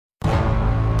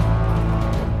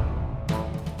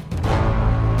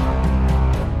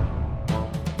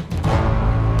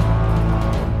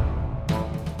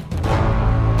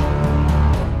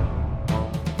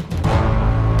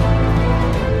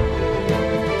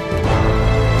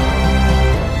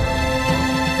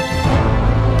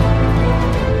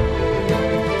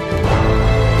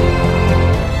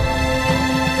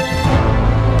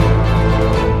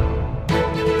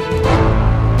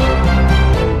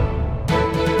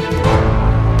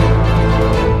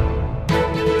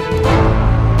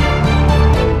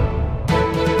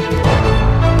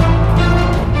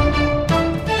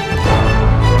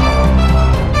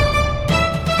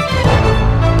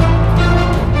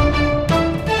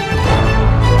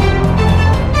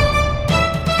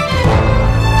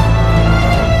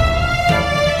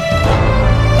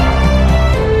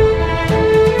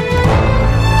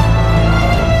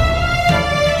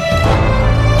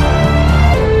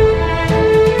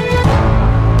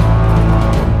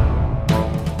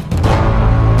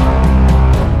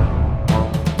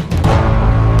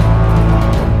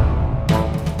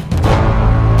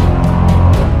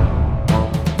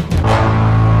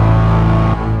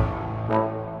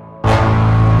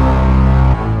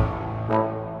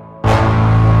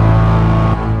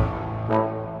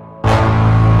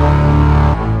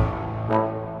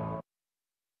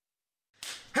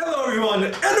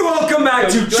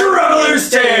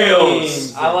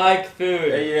else? I like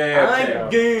food. Yeah, I'm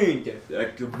good.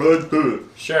 good.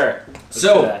 Sure.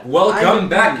 So, welcome I'm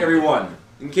back, good. everyone.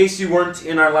 In case you weren't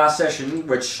in our last session,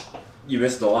 which you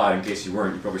missed a lot. In case you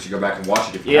weren't, you probably should go back and watch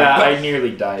it if you Yeah, haven't. I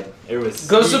nearly died. It was.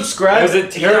 Go subscribe. Was it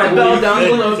Hit the terrible? bell down You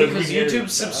below said because to me YouTube it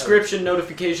subscription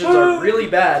notifications are really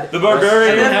bad. The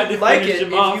barbarian And had then to like finish it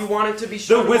him if off. you want it to be The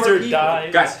shown to more wizard people.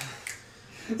 died. Guys,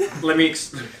 let me.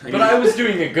 But I was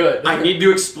doing it good. I need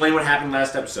to explain what happened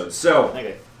last episode. So,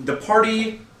 Okay. the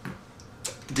party,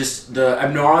 the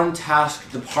Abnaron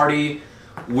tasked the party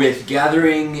with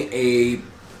gathering a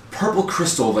purple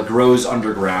crystal that grows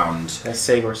underground. That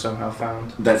Sagor somehow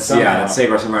found. That's Somehow. yeah, that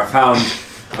Sagor somewhere found.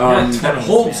 That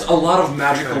holds a lot of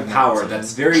magical 2019. power.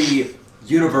 That's very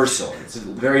universal. It's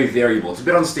very variable. It's a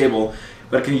bit unstable,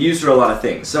 but it can be used for a lot of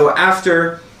things. So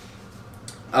after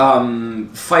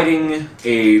fighting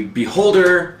a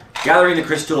beholder, gathering the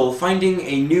crystal, finding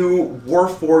a new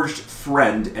warforged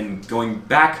friend, and going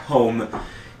back home,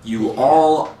 you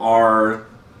all are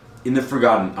in the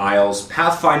Forgotten Isles.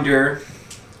 Pathfinder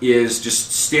is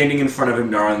just standing in front of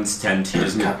Imnaron's tent. He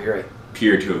doesn't Copyright.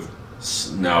 appear to have.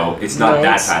 No, it's not No,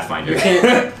 that it's-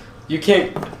 Pathfinder.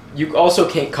 You also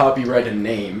can't copyright a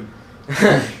name.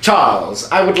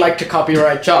 Charles, I would like to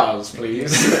copyright Charles,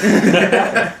 please.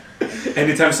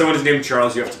 Anytime someone is named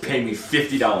Charles, you have to pay me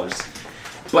 $50.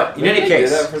 But in any Do case,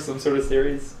 that for some sort of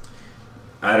series.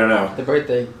 I don't know. The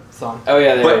birthday song. Oh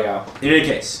yeah, there But- we go. In any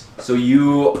case, so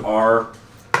you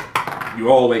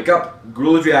all wake up.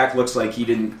 Grulidriak looks like he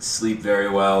didn't sleep very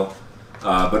well,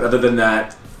 but other than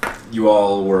that, you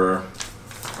all are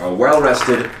well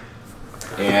rested,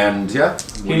 and yeah, what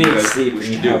Who do you needs guys sleep wish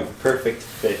when to you do? have perfect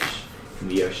fish in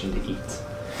the ocean to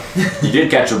eat? You did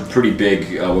catch a pretty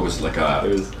big, what was it, like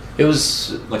It a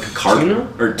was. like a carp Tuna?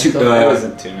 or two? It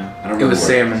wasn't tuna. I don't It remember. was what-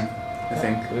 salmon, I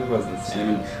think. It wasn't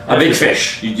salmon. Salmon. A big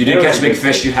fish. You did It was catch a a big big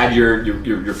fish. fish. You had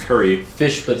your curry.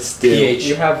 Fish, but Still. PH.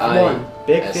 You have one.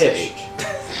 Big SH. fish.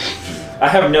 I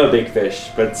have no big fish,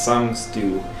 but some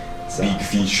stew. So. Big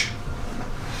fish.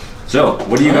 So,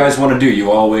 what do you guys want to do?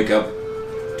 You all wake up.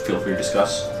 Feel free to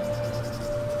discuss.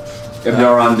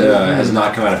 Ibnaron has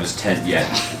not come out of his tent yet.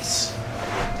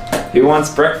 Who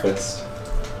wants breakfast?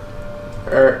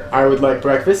 I would like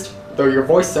breakfast, though your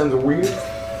voice sounds weird.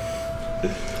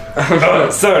 Oh,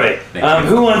 sorry. Thank you.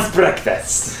 Who wants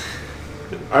breakfast?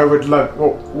 I would love.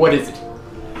 Well, what is it?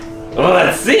 Well,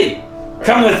 let's see.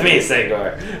 Come with me,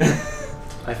 Sagor.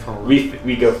 I follow.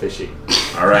 We go fishing.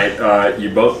 All right. You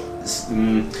both.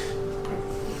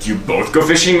 Do you both go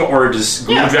fishing, or does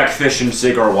Glumjack fish and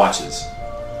Sigar watches?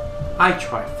 I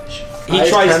try fishing. He I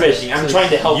tries attempt fishing. I'm trying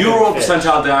to help You him roll a fish.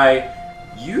 percentile die.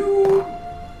 You.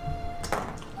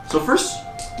 So first,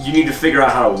 you need to figure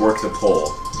out how to work the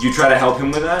pole. You try to help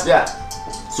him with that. Yeah.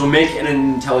 So make an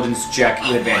intelligence check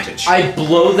with advantage. I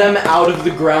blow them out of the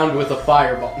ground with a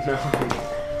fireball. No.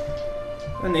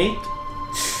 An 8.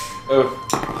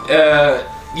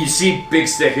 You see Big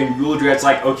Stick and Gul'drat's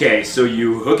like, okay, so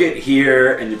you hook it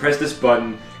here and you press this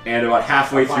button, and about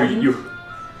halfway through you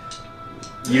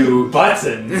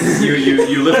Buttons.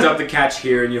 you lift up the catch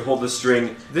here and you hold the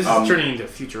string. This is turning into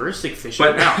futuristic fishing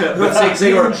But now. but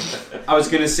Sigor, I was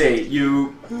gonna say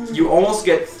you almost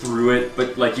get through it,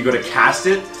 but like you go to cast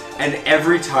it, and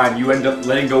every time you end up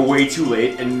letting go way too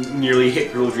late and nearly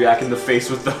hit Gul'drat in the face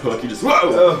with the hook. You just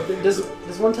whoa. There's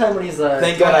one time when he's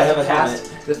Thank God I haven't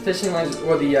cast the fishing lines,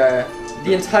 or the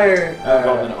entire.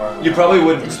 You probably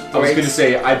would. I was gonna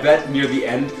say, I bet near the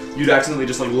end you'd accidentally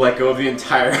just like let go of the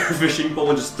entire fishing pole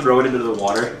and just throw it into the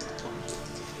water.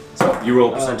 So you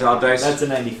roll percentile dice. That's a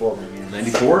 94, my man.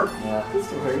 94.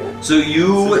 Yeah. So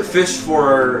you fish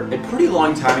for a pretty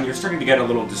long time, and you're starting to get a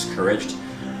little discouraged.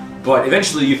 But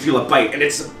eventually, you feel a bite, and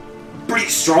it's a pretty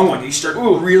strong one. You start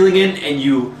reeling in, and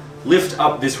you lift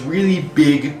up this really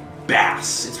big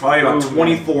bass. It's probably about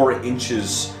 24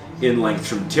 inches in length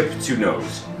from tip to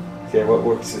nose. Okay, what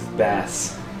works with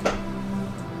bass?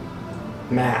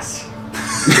 Mass.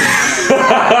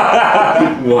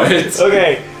 What?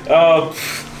 Okay,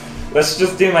 let's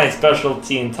just do my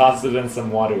specialty and toss it in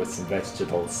some water with some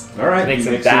vegetables. All right. Make you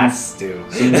some make bass stew.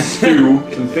 some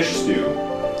stew, some fish stew.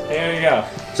 There you go.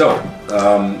 So,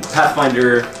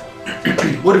 Pathfinder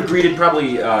would have greeted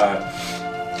probably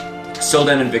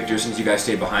Sildan and Victor since you guys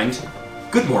stayed behind.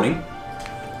 Good morning.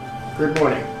 Good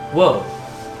morning. Whoa.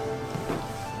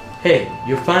 Hey,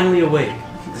 you're finally awake.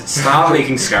 Stop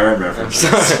making Skyrim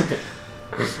references.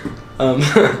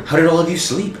 How did all of you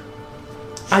sleep?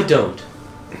 I don't.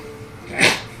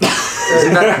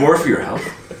 Isn't that poor for your health?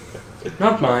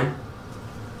 Not mine.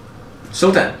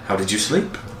 Sildan, how did you sleep?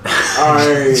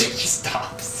 I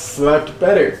Stop. slept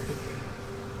better.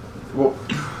 Well,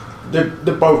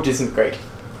 The boat isn't great.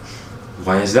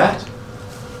 Why is that?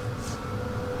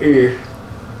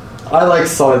 I like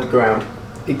solid ground.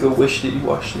 I go wish that you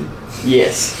washed it.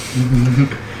 Yes.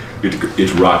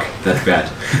 It rock that bad.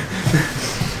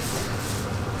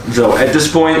 So at this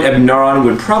point, Ebnaron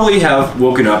would probably have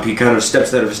woken up. He kind of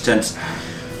steps out of his tent.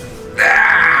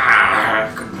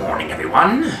 Good morning,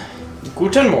 everyone.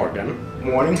 Guten Morgen.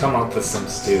 Morning. Come up with some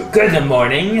stew. Good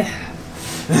morning.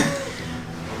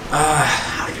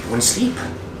 How did everyone sleep?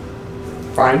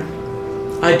 Fine.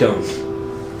 I don't.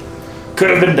 Could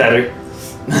have been better.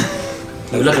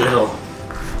 You look a little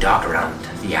dark around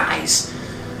the eyes.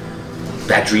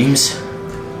 Bad dreams?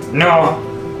 No,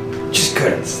 just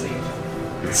couldn't sleep.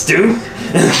 Stew?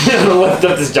 Lift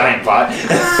up this giant pot.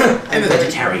 I'm a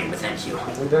vegetarian, but thank you.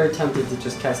 I'm very tempted to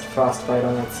just cast frostbite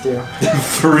on that stew.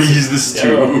 Freeze the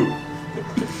stew.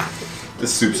 The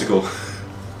soupsicle.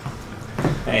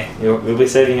 Hey, we'll be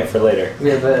saving it for later. We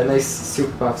have a nice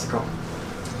soup popsicle.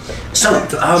 So,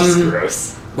 Just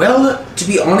gross. well, to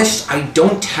be honest, I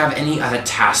don't have any other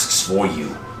tasks for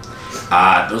you.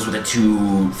 Those were the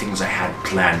two things I had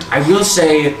planned. I will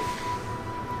say,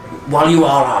 while you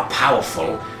all are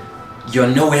powerful, you're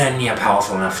nowhere near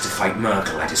powerful enough to fight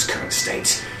Merkel at his current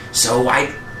state. So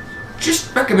I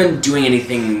just recommend doing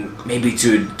anything maybe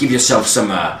to give yourself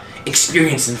some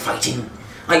experience in fighting.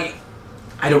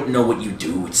 I don't know what you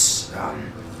do. It's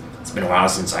been a while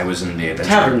since I was in the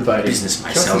Tavern fighting. business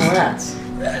Kill some myself. rats.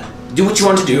 Do what you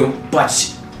want to do, but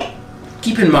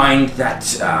keep in mind that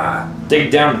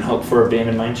Dig down and hope for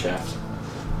abandoned mineshaft.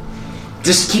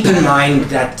 just keep in mind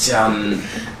that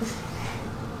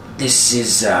this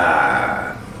is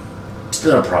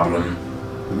still a problem.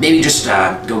 Maybe just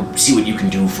go see what you can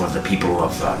do for the people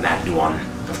of Magnuon.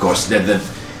 Of course, they'll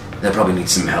probably need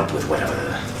some help with whatever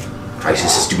the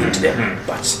crisis is doing to them.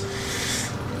 But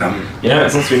You know,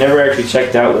 since we never actually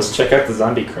checked out, let's check out the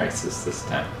zombie crisis this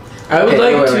time. I would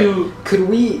Okay, like wait, to. Could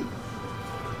we...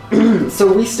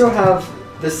 So we still have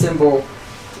the symbol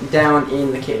down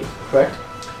in the cave, correct?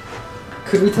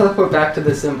 Could we teleport back to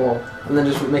the symbol and then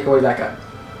just make our way back up?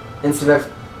 Instead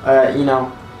of,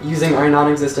 using our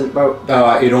non-existent boat.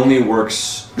 it only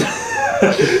works.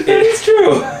 It's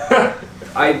true.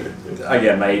 I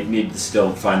need to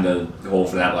still find the hole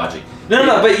for that logic.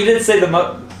 No, but you did say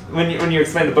when you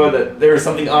explained the boat that there was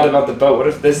something odd about the boat. What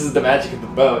if this is the magic of the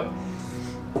boat?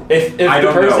 If I the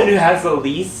don't person know. who has the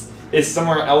lease is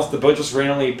somewhere else, the boat just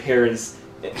randomly appears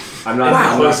I'm in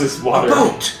not. the closest water.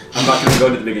 I'm not going to go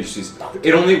to the big industries.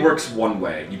 It only works one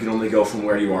way. You can only go from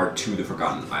where you are to the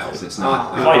Forgotten Isles. It's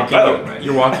not Like the other boat. way.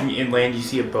 You're walking inland, you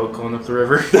see a boat going up the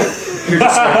river. You're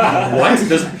just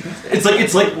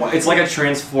like, what? It's like a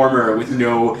transformer with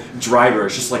no driver.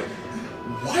 It's just like,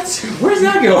 what? Where's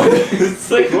that going?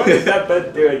 It's like, what is that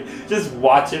boat doing? Just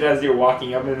watch it as you're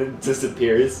walking up and it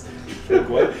disappears. Like,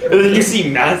 what? And then you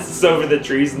see masts over the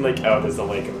trees and like, oh, there's a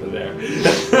lake over there.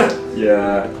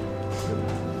 Yeah.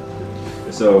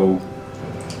 So,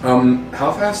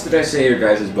 how fast did I say your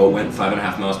guys' boat went?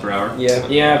 5.5 miles per hour? Yeah.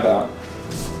 Yeah, about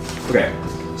Okay.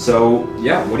 So,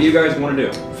 yeah, what do you guys want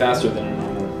to do? faster than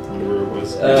normal, whatever it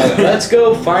was. Let's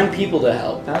go find people to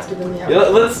help. Faster than the Yeah, hour.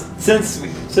 let's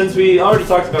since we already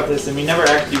talked about this and we never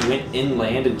actually went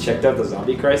inland and checked out the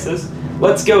zombie crisis.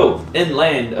 Let's go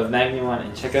inland of Magnuon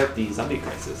and check out the zombie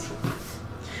crisis.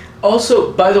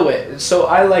 Also, by the way, so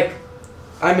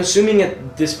I'm assuming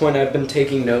at this point I've been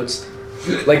taking notes.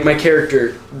 Like my character,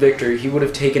 Victor, he would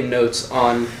have taken notes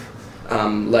on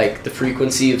like the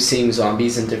frequency of seeing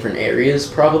zombies in different areas,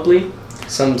 probably.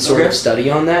 Some sort of study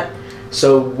on that.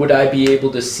 So would I be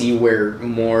able to see where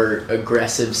more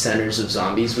aggressive centers of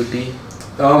zombies would be?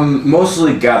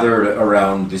 Mostly gathered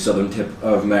around the southern tip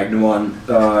of Magnuon.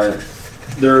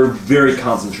 They're very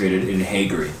concentrated in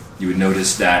Hagery. You would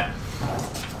notice that,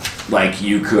 like,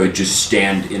 you could just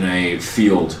stand in a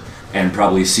field and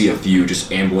probably see a few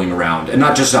just ambling around. And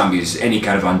not just zombies, any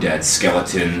kind of undead,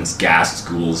 skeletons, ghasts,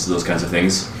 ghouls, those kinds of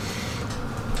things.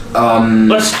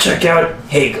 Let's check out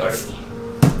Hagar.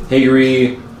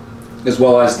 Hagery, as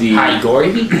well as the...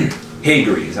 Hagery?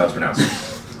 Hagery is how it's pronounced.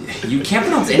 You can't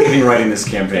pronounce anything right in this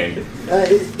campaign.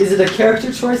 Is it a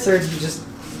character choice, or are you just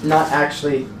not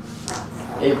actually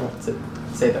able to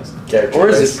say those? Or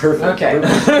is it perfect? Okay.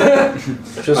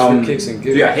 Just for kicks and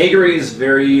giggles. Yeah, Hagery is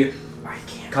very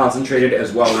concentrated,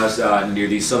 as well as near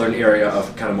the southern area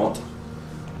of Catamont.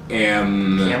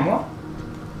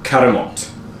 Catamont.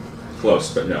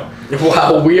 Close, but no.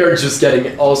 Wow, we are just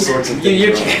getting all sorts of things.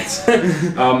 You wrong.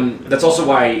 can't. That's also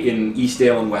why in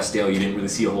Eastdale and Westdale you didn't really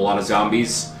see a whole lot of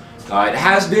zombies. It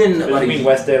has been... What do you mean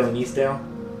Westdale and Eastdale?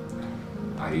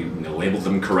 I labeled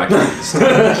them correctly this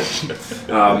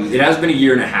time. It has been a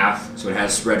year and a half, so it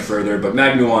has spread further, but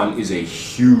Magnuon is a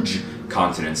huge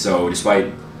continent, so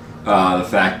despite the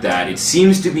fact that it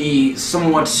seems to be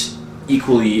somewhat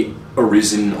equally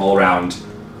arisen all around,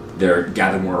 they're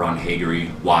gathered more around Hagery.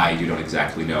 Why, you don't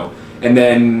exactly know. And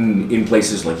then in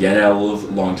places like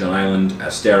Yenelv, Long John Island,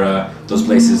 Astera, those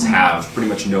places have pretty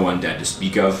much no undead to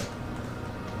speak of.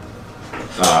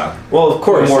 Well, of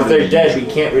course, More if than they're dead, we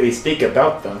usual. can't really speak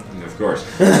about them. Of course.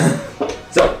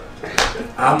 So,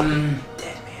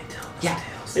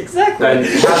 Exactly.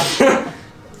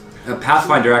 a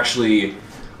Pathfinder actually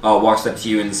walks up to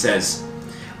you and says,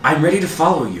 "I'm ready to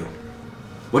follow you.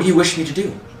 What do you wish me to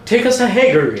do?" Take us to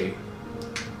Hagery.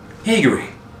 Hagery.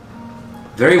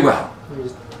 Very well.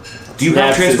 Do you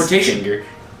have Snaps his transportation? finger.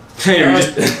 He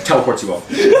just teleports you off.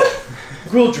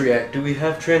 Gruldriak, do we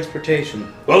have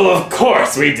transportation? Well, of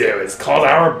course we do. It's called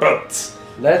our boat.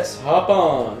 Let's hop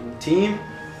on. Team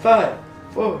 5,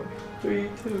 4, 3,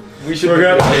 2. We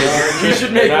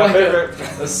should make like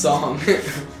a song.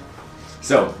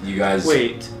 So, you guys...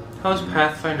 Wait, how's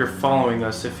Pathfinder following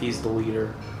us if he's the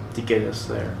leader to get us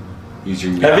there? Use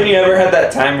your Haven't you ever had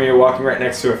that time where you're walking right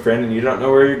next to a friend and you don't know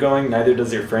where you're going? Neither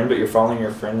does your friend, but you're following your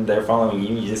friend and they're following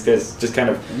you. You just guys just kind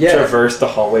of traverse the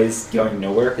hallways going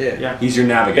nowhere. Yeah. He's your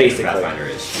navigator, Basically. Pathfinder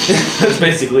is. That's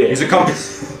basically it. He's a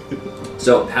compass.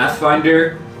 So,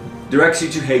 Pathfinder directs you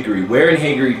to Hagery. Where in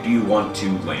Hagery do you want to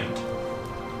land?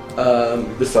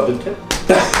 The southern tip.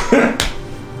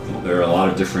 Well, there are a lot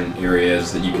of different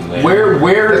areas that you can land.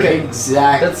 Where Okay.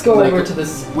 exactly? Let's go over to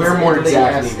this. Where more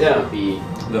exactly Yeah. would it be?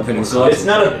 The peninsula? It's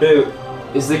not a boot.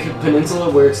 Is the peninsula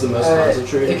where it's the most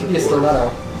concentrated? It could be a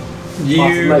stiletto.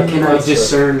 Like, can I Like,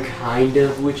 discern kind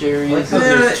of which areas? Like how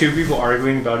there's two people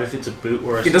arguing about if it's a boot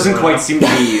or a It doesn't quite seem to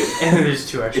be... And then there's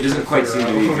two extra. It doesn't quite seem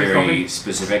to be very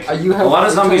specific. You have A lot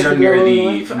of zombies are near the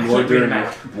I can't read a northern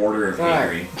map. border of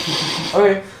Alright. Hagery.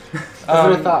 Okay. That's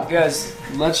what I thought. Guys,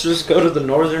 let's just go to the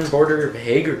northern border of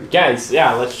Hagery. Guys,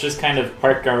 yeah, let's just kind of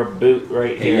park our boot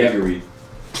right here. Hagery.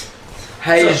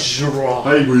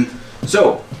 Hagery.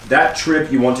 So, that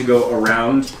trip you want to go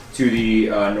around to the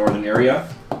northern area.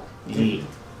 Yeah.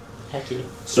 Heck yeah.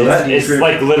 So that it's trip,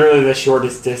 like literally the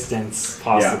shortest distance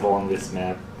possible on this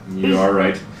map. you are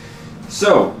right.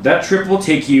 So that trip will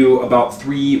take you about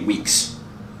 3 weeks,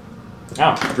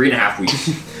 Oh, 3.5 weeks.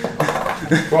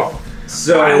 well,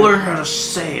 So how to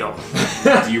sail.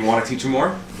 do you want to teach him more?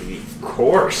 of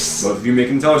course. Both of you make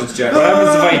intelligence checks. What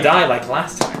happens if I die like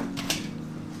last time?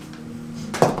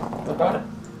 What about it?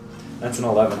 That's an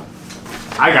 11.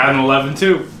 I got an 11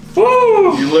 too.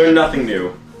 Woo! You learn nothing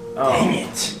new. Oh.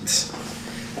 it!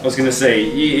 I was gonna say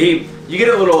you get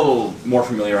a little more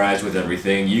familiarized with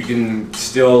everything. You can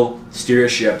still steer a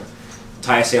ship.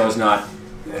 Tie a sail is not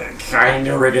kind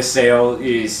of rig a sail.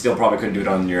 You still probably couldn't do it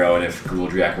on your own if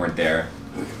Gruldriak weren't there.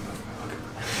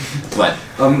 But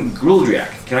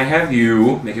Gruldriak, can I have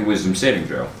you make a wisdom saving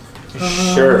throw?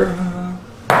 Sure.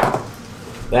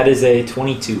 That is a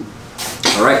 22.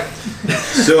 All right.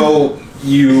 So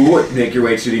you make your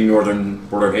way to the northern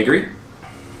border of Hagery.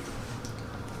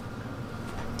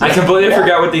 I completely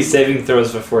forgot what these saving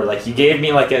throws before. Like, you gave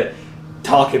me like a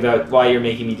talk about why you're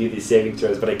making me do these saving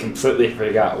throws, but I completely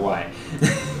forgot why.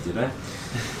 Did I?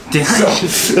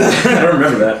 I don't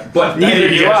remember that. But Neither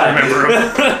do I.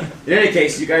 remember. in any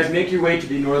case, you guys make your way to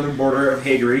the northern border of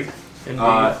Hagery.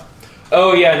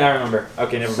 Oh yeah, now I remember.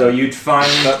 Okay, never So mind. you'd find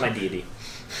About my deity.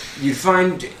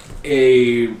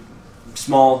 a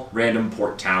small random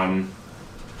port town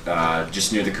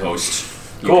just near the coast.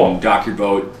 You Cool. can dock your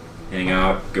boat, hang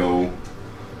out, go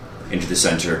into the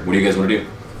center. What do you guys want to do?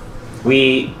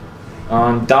 We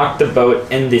dock the boat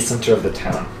in the center of the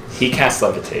town. He casts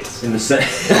levitate. In the center.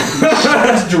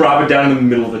 Just drop it down in the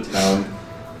middle of the town.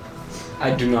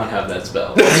 I do not have that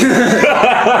spell.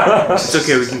 It's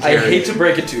okay, we can I carry hate it. to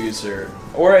break it to you, sir.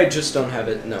 Or I just don't have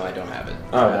it. No, I don't have it.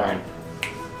 Oh, darn.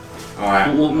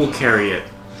 Alright. We'll carry it.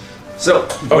 So,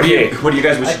 what do you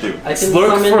guys wish to do? I can Look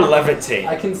summon, for levitate.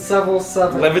 I can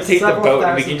Levitate the several boat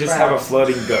and we thousand can just have a crabs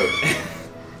floating boat.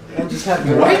 and just have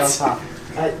your What? right on top.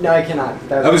 No, I cannot.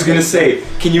 That I was gonna would- say,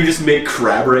 can you just make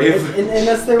crab rave?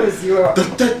 Unless there was zero. Da,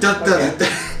 da, da, da, Okay. da.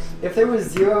 If there was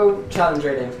 0 challenge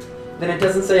rating, then it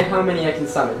doesn't say how many I can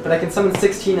summon. But I can summon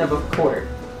 16 of a quarter.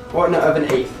 Or no, of an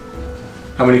eighth.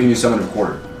 How many can you summon in a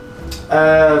quarter?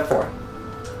 4.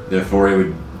 Therefore, it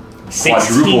would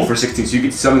quadruple for 16, so you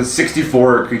could summon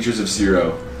 64 creatures of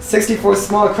 0. 64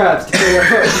 small crabs to carry a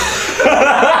boat.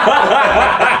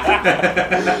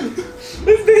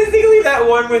 It's basically that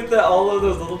one with all of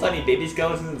those little tiny baby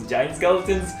skeletons and giant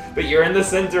skeletons, but you're in the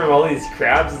center of all these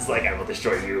crabs. It's like, I will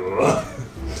destroy you.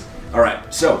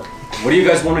 Alright, so, what do you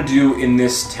guys want to do in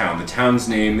this town? The town's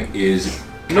name is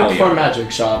Look for a Kalia.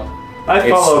 magic shop. I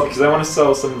It's- follow because I want to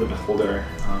sell some of the beholder.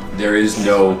 There is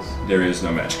no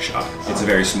magic shop. It's a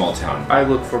very small town. I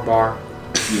look for bar.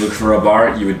 You look for a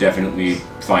bar, you would definitely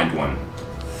find one.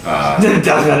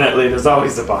 Definitely, there's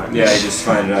always a bar. Yeah, you just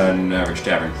find an average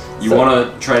tavern. You So- want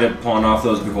to try to pawn off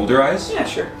those beholder eyes? Yeah,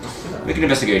 sure. Make an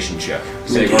investigation check.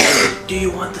 Say, Do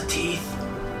you want the teeth?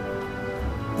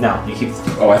 No, you keep.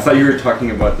 oh, I thought you were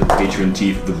talking about the patron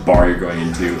teeth of the bar you're going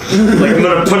into. Like, I'm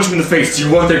gonna punch them in the face. Do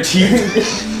you want their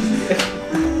teeth?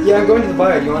 Yeah, I'm going to the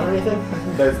bar. Do you want anything?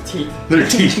 There's teeth. Their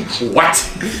teeth. What?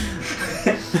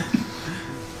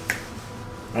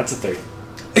 That's a 30.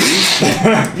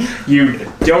 You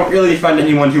don't really find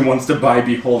anyone who wants to buy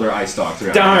beholder eye stalks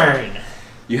around. Darn!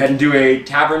 You head into a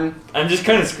tavern. I'm just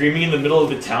kind of screaming in the middle of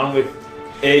the town with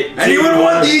a. Anyone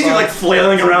want these? You're like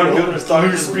flailing around. Beholder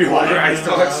stalks. Beholder eye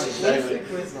stalks. Exactly.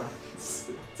 Charisma. It's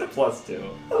a +2.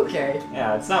 Okay.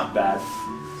 Yeah, it's not bad.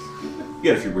 You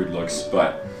get a few weird looks,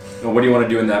 but what do you want to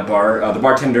do in that bar? The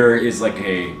bartender is like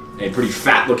a pretty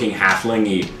fat-looking halfling.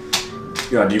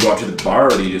 Do you go up to the bar, or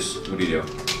do you just what do you do?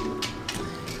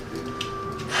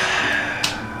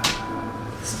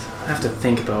 I have to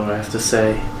think about what I have to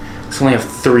say. I only have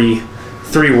three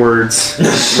words.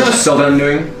 What's Selden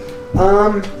doing?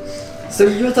 So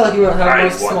you were talking about how I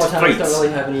most want small towns fights. don't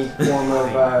really have any form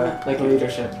of like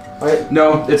leadership, right?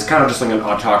 No, it's kind of just like an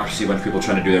autocracy. A bunch of people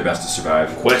trying to do their best to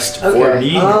survive. Quest for Okay.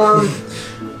 me.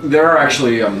 There are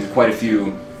actually quite a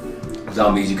few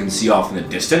zombies you can see off in the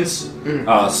distance.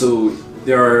 So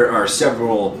there are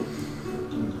several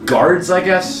guards, I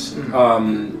guess.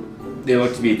 They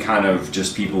look to be kind of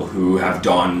just people who have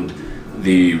donned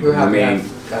the Who have remaining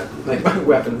like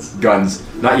weapons. guns.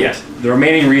 Not yet. The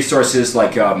remaining resources,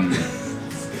 like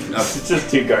It's just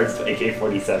 2 guards with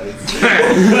AK-47s.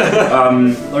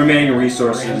 the remaining Rambo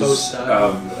resources style.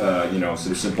 of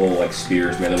sort of simple like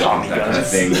spears, melee weapons, Tommy that kind of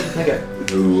guns. thing. Okay.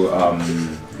 Who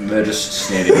they're just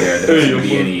standing there. There doesn't seem to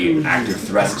be any active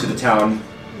threats to the town,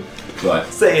 but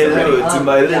Say hello hello to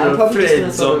my yeah, I'm little probably just gonna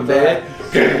friend, sort of, zombie.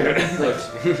 like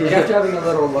after having a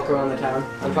little look around the town,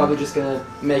 I'm probably just gonna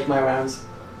make my rounds,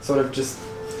 sort of just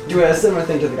do a similar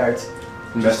thing to the guards.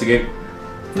 investigate.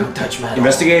 Don't touch my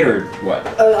Investigate or what?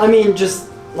 I mean, just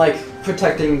like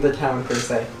protecting the town per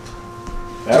se.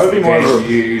 That would be more of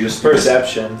a you just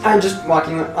perception. I'm just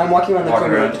walking. I'm walking around the Walking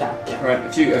corner around. of the town. Yeah.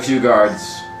 Alright, a few guards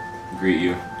greet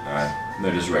you.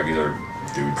 They're just regular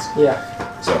dudes.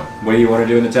 Yeah. So, what do you want to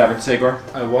do in the tavern, Sagor?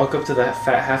 I walk up to that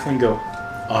fat halfling and go,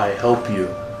 I help you.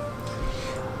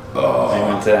 I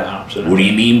went to that option. What do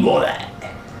you mean by that?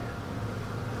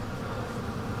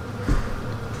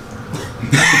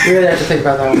 You really have to think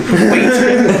about that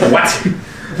one. What?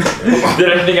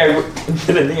 Didn't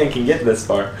think I can get this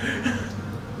far.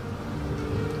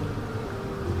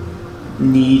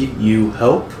 Need you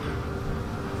help?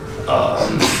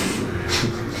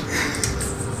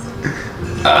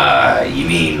 You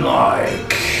mean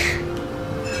like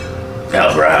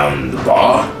help around the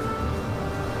bar?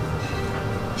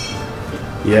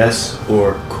 Yes,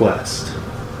 or quest.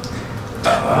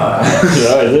 I see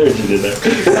what you did there.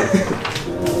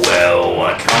 Well,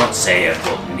 I can't say I've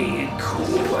got any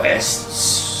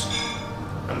quests.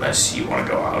 Unless you want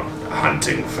to go out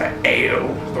hunting for ale,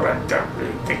 but I don't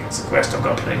really think it's a quest. I've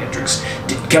got plenty of drinks.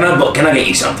 Can I get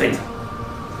you something?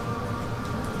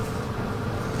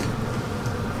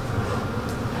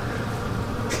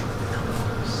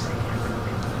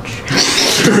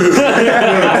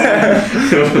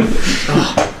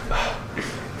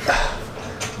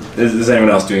 Is anyone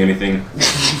else doing anything?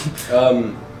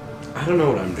 I don't know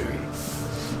what I'm doing.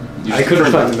 You I just couldn't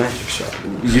look for- find the magic shop.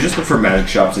 You just look for magic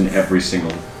shops in every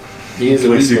single. He is a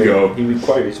Place you wizard. go. He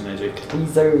requires magic.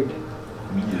 Wizard.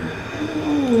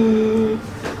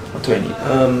 What do I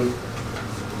need?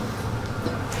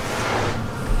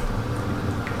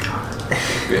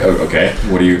 Okay,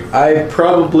 what do you? I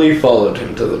probably followed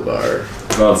him to the bar.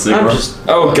 Well, I'm just.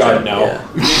 Oh god, no. Yeah.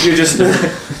 you're just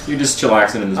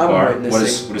chillaxing in this I'm bar.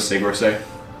 witnessing. What does Sigor say?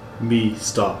 Me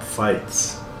stop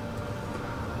fights.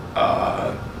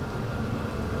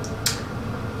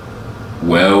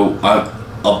 Well, I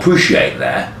appreciate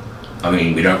that. I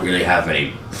mean, we don't really have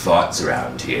any fights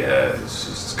around here.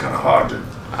 It's kind of hard to.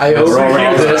 I We're all overhear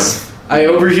around this. I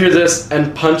overhear this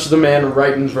and punch the man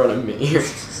right in front of me.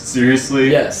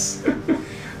 Seriously? Yes.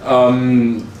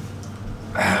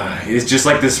 It's just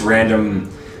like this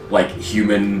random, like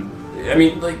human. I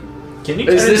mean, like. Can you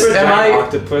Is turn this- into a am giant I-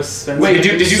 octopus, Spencer? Wait,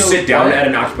 Did you so sit down what? at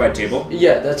an occupied table?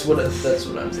 Yeah, that's what I'm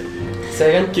saying.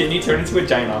 Say again. Can you turn into a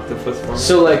giant octopus for me?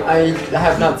 So like, I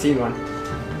have not seen one.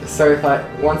 So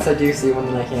once I do see one,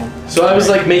 then I can. So I was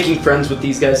like making friends with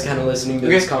these guys, kind of listening to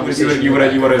this conversation. You would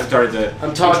have started to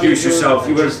I'm talking introduce to yourself.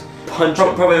 You would have punch.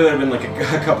 probably would have been like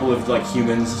a couple of like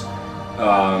humans,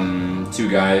 2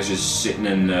 guys just sitting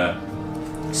in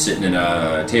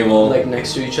a table. Like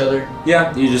next to each other.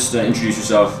 Yeah, you just introduce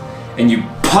yourself, and you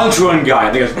punch one guy.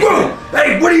 And the guy goes, "Whoa,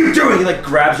 hey, what are you doing?" He like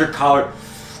grabs your collar.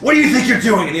 What do you think you're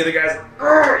doing? And the other guy's like, "Ugh, he's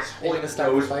Are you holding gonna his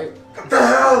start the nose. fight? What the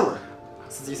hell?"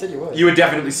 Since you said you would. You would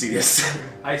definitely see this.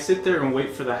 I sit there and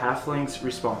wait for the halfling's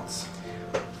response.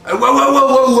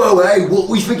 Whoa, hey, what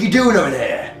do you think you're doing over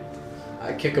there?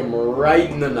 I kick him right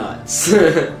in the nuts.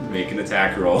 Make an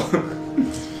attack roll.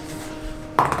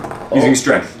 Using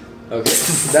strength. Okay,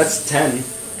 that's 10.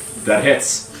 That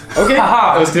hits. Okay.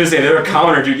 I was gonna say, they're a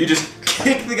counter, dude. You just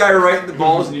kick the guy right in the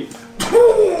balls and he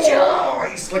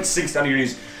like sinks down to your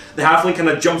knees. The halfling kind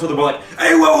of jumps with the ball like,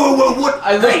 hey, whoa, what?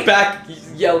 I look Hey. back,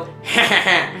 yell,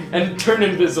 and turn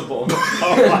invisible.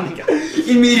 Oh my god.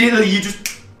 Immediately, you just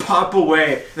pop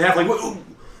away. The halfling,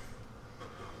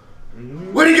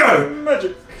 where'd he go?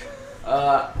 Magic.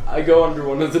 I go under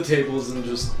one of the tables and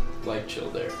just like chill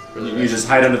there. For the You rest. just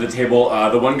hide under the table.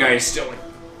 The one guy is still like,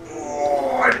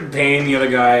 oh, in pain. The other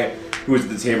guy who's at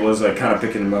the table is like kind of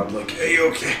picking him up, like, hey, you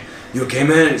okay? You okay,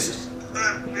 man? He's just,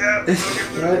 yeah, okay.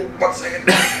 You know what? 1 second.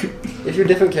 If you're a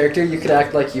different character, you could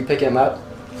act like you pick him up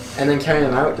and then carry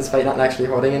him out despite not actually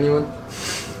holding anyone.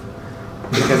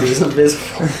 Because he's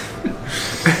invisible.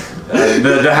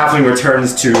 The halfling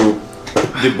returns to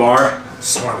the bar.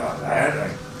 Sorry about that.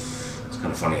 It's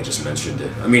kind of funny I just mentioned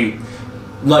it. I mean,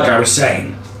 like I was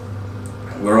saying,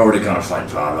 we're already kind of fighting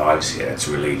for our lives here. It's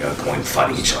really no point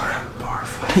fighting each other. Bar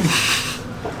fight.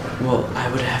 Well, I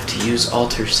would have to use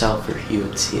alter self or he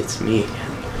would see it's me again.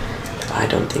 I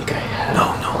don't think I have. No,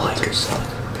 alter self.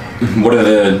 What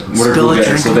are Spill a who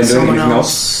drink so on they doing someone anything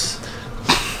else.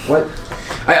 What?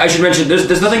 I should mention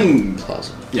there's nothing.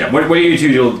 Plausible. Yeah. What are you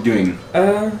two doing?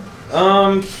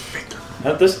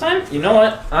 At this time, you know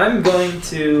what? I'm going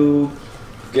to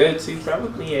go to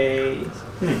probably a.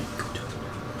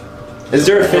 Is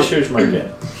there a fisher's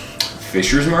market?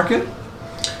 Fisher's market?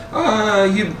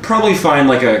 You'd probably find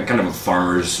like a kind of a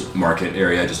farmer's market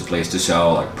area, just a place to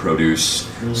sell like produce,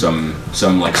 some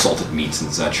like salted meats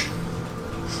and such.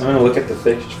 I'm gonna look at the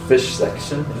fish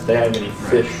section if they have any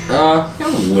fish. A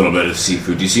little bit of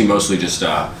seafood. You see mostly just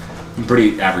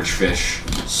pretty average fish,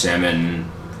 salmon,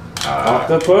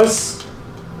 Octopus.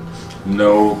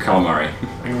 no calamari.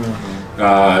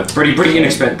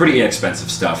 Pretty inexpensive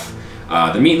stuff.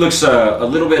 The meat looks a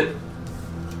little bit.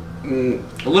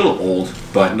 A little old,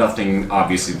 but nothing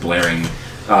obviously blaring.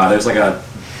 There's like a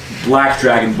black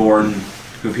dragonborn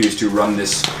who appears to run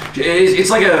this. It's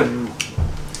like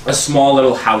a small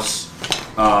little house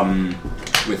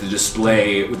with a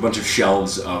display with a bunch of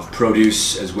shelves of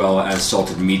produce as well as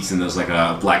salted meats, and there's like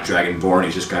a black dragonborn.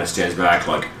 He just kind of stands back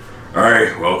like,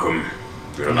 "Alright, welcome.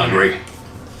 You're not hungry?"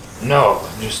 No,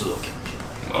 I'm just looking.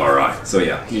 Alright, so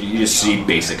yeah, you just see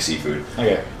basic seafood.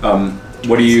 Okay.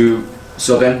 What do you...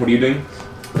 So then, what are you doing?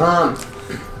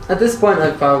 At this point,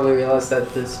 I've probably realized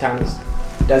that this town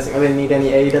doesn't really need any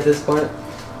aid at this point.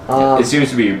 It seems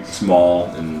to be small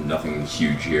and nothing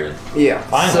huge here. Yeah.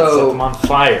 Fine, let's set So them on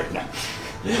fire. No.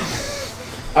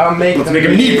 I'll make Let's them make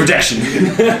him need protection!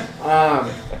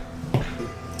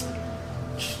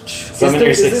 Summon your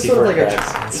is this 64 sort of like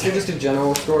crabs. is there just a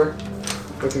general store?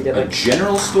 We can get A like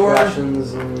general store?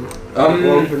 rations and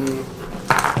rope and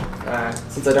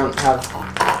since I don't have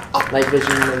night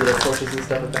vision, maybe there's torches and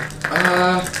stuff like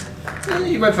that.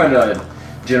 You might find a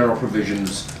general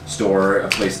provisions store, a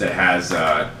place that has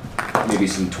maybe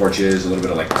some torches, a little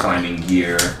bit of like climbing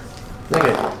gear,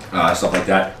 Okay. stuff like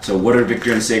that. So what are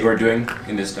Victor and Sagor doing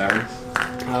in this tavern?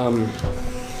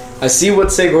 I see what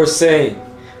Sagor's saying.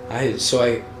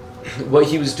 What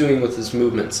he was doing with his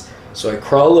movements. So I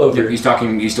crawl over. He's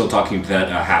still talking to that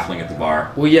halfling at the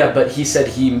bar. Well, yeah, but he said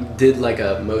he did like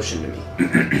a motion to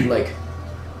me, like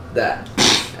that.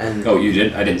 And Oh, you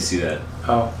did? I didn't see that.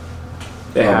 Oh.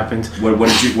 It happened. What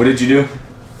did you do?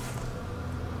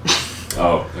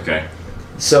 Oh, okay.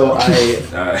 so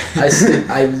Uh,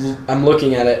 I'm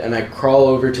looking at it and I crawl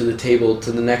over to the table,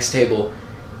 to the next table,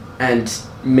 and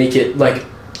make it like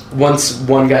once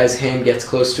one guy's hand gets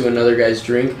close to another guy's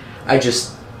drink, I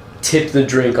just tip the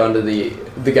drink onto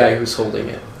the guy who's holding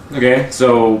it. Okay,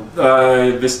 so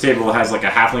this table has like a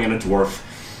halfling and a dwarf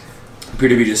appear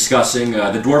to be discussing.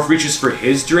 The dwarf reaches for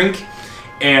his drink,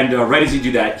 and right as you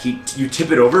do that, you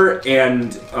tip it over,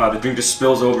 and the drink just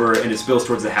spills over, and it spills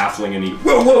towards the halfling, and he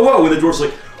whoa, and the dwarf's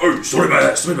like, oh, sorry about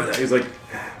that. He's like,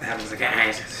 the halfling's like,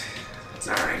 it's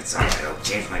alright, I'll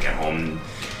change when I get home.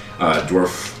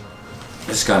 Dwarf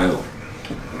Just kind of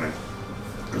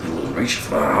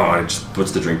it just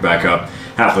puts the drink back up.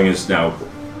 Halfling is now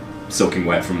soaking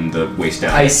wet from the waist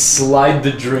down. I slide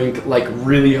the drink like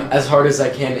really as hard as I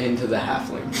can into the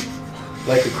halfling,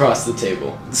 like across the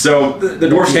table. So the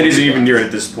dwarf's head isn't even near it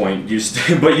at this point.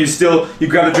 But you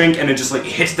grab the drink and it just like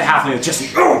hits the halfling in the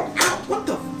chest. Oh, what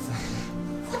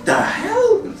the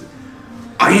hell?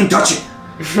 I didn't touch it.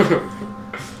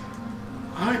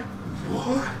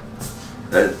 What?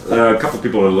 A couple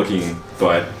people are looking,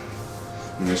 but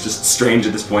it's just strange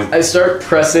at this point. I start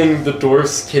pressing the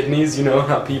dwarf's kidneys. You know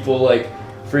how people like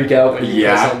freak out when you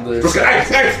press on the.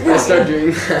 I start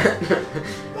doing that.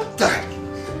 What the?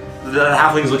 The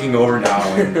halfling's looking over now,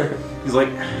 and he's like,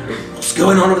 "What's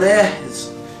going on over there?"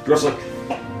 His dwarf's like,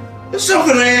 "There's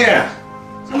something there.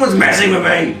 Someone's messing with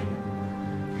me."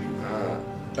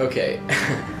 Okay,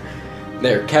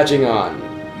 they're catching on.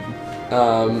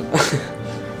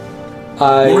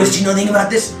 Morris, do you know anything about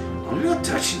this? I'm not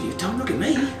touching you. Don't look at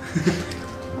me.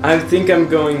 I think I'm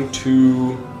going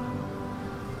to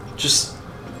just,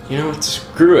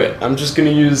 screw it. I'm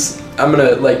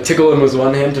gonna like tickle him with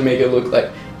one hand to make it look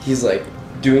like he's like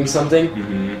doing something,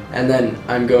 and then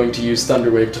I'm going to use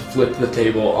Thunderwave to flip the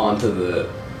table onto the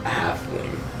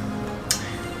halfling.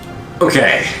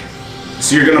 Okay,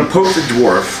 so you're gonna poke the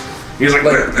dwarf. He's like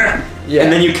yeah.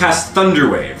 And then you cast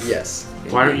Thunderwave. Yes.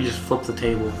 Why don't you just flip the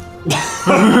table?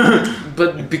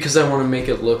 But because I want to make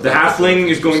it look. The halfling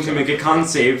is going to make a con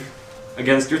save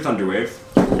against your Thunderwave.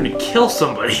 You're gonna kill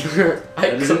somebody.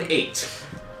 That is an 8.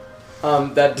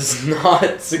 That does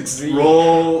not succeed.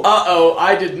 Roll. Uh-oh,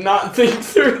 I did not think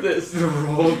through this.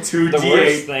 Roll 2d8. The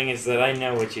worst thing is that I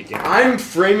know what you're doing. I'm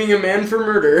framing a man for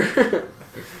murder.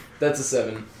 That's a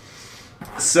 7.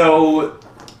 So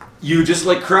you just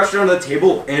like crouch down on the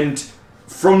table, and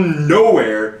from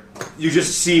nowhere you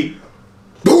just see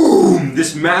boom,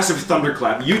 this massive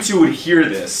thunderclap. You two would hear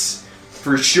this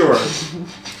for sure.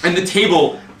 And the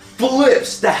table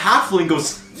flips. The halfling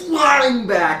goes flying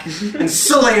back and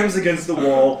slams against the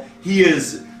wall. He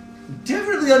is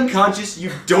definitely unconscious.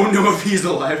 You don't know if he's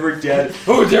alive or dead.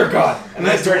 Oh dear God! And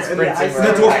I start sprinting. And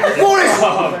the dwarf,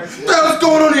 Morris! What's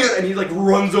going on here? And he like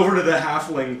runs over to the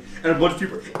halfling, and a bunch of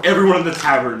people, everyone in the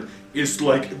tavern is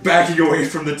like backing away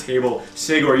from the table.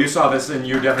 Sagor, you saw this, and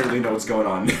you definitely know what's going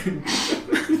on.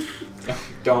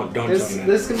 Don't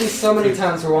There's gonna be so many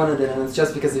times we're wanted in, and it's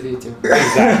just because of you two.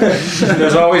 Exactly.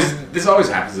 This always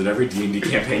happens in every D&D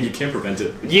campaign. You can't prevent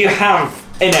it. You have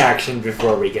an action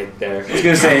before we get there. I was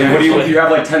gonna say, what do you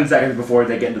have like 10 seconds before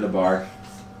they get into the bar?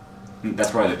 That's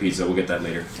probably the pizza. We'll get that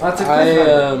later. That's a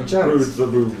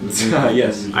good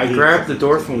Yes. I grab the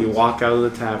dwarf and we walk out of the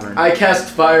tavern. I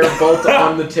cast Firebolt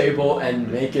on the table and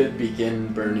make it begin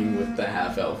burning with the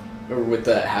half-elf, or with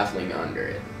the halfling under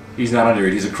it. He's not under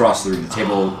it. He's across the room. The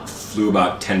table flew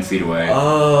about 10 feet away.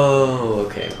 Oh,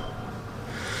 okay.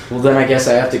 Well, then I guess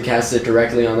I have to cast it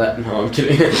directly on that. No, I'm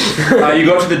kidding. You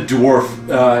go up to the dwarf.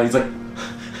 He's like,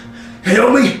 "Hey,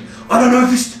 help me! I don't know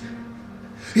if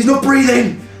he's not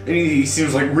breathing." And he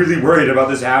seems like really worried about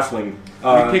this halfling.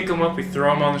 We pick him up, we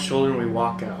throw him on the shoulder, and we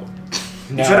walk out.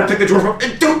 You try to pick the dwarf up.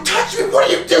 And don't touch me!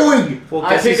 What are you doing? Well,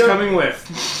 I guess pick he's up- coming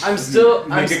with. I'm still.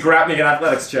 Make an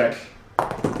athletics check.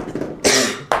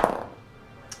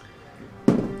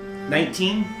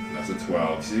 19? That's a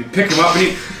 12. So you pick him up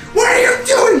and what are you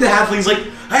doing? The halfling's like,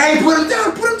 "Hey, put him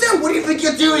down! What do you think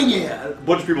you're doing here?" A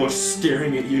bunch of people are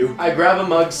staring at you. I grab a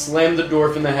mug, slam the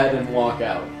dwarf in the head, and walk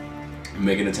out.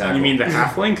 Make an attack. You mean the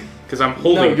halfling? Because I'm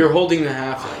holding. No, you're holding the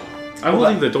halfling. I'm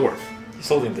holding the dwarf. He's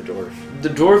holding the dwarf. The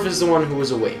dwarf is the one who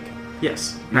was awake.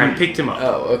 Yes. And I picked him up.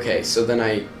 Oh, okay. So then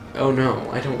oh no,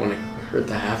 I don't want to hurt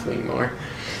the halfling more.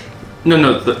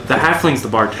 No, the halfling's the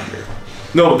bartender.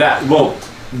 No,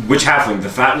 which halfling? The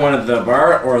fat one at the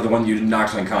bar or the one you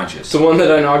knocked unconscious? The one that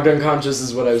I knocked unconscious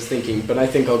is what I was thinking, but I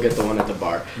think I'll get the one at the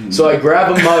bar. So I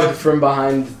grab a mug from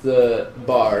behind the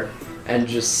bar and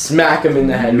just smack him in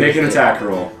the head. Make an with it. attack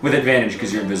roll. With advantage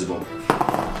because you're invisible.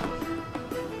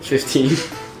 15.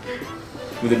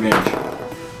 With advantage.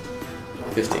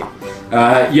 15.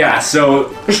 Yeah, so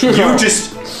you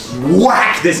just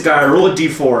whack this guy, roll a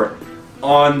d4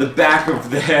 on the back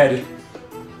of the head.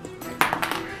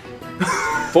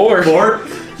 4. 4?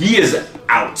 He is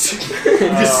out.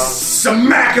 Just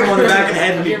smack him on the back of the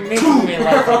head and You're making me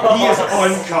laugh. he is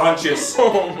unconscious.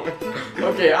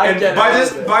 Okay, I And get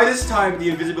it. by this time the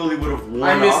invisibility would have worn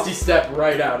I off. misty step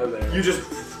right out of there.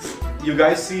 You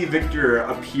guys see Victor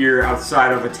appear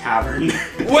outside of a tavern.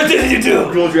 What did you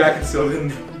do? Roll Dragon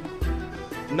Sylvan.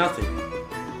 Nothing.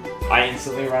 I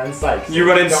instantly run inside. You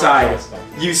run inside. Don't trust them.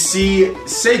 You see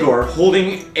Sagor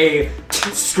holding a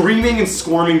screaming and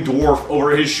squirming dwarf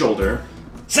over his shoulder.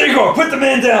 Sigor, put the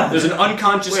man down! There's an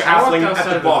unconscious Wait, I walked halfling outside at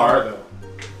the of the bar, bar. though.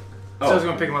 So I was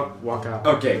gonna pick him up, walk out.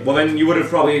 Okay, well then you would have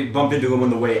probably bumped into him on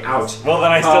the way out. Well,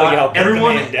 then I still yell, put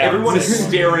everyone, the man down. everyone is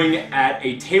staring at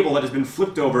a table that has been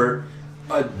flipped over,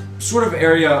 a sort of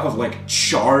area of like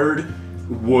charred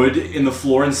wood in the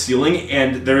floor and ceiling,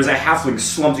 and there is a halfling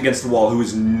slumped against the wall who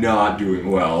is not doing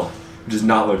well. Does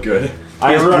not look good.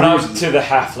 I He has run up bruises. to the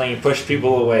halfling, push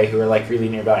people away who are like really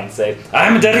nearby, and say,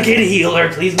 "I'm a dedicated healer.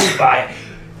 Please move by."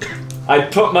 I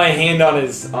put my hand on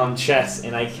his chest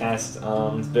and I cast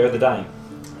Spare the Dying.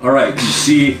 All right, you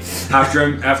see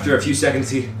after a few seconds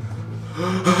he.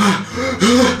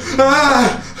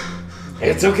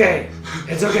 It's okay.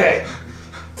 It's okay.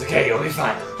 It's okay. You'll be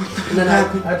fine. And then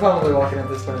I probably walk in at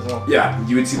this point as well. Yeah,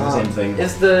 you would see the same thing.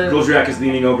 Is the Goldriak is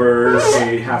leaning over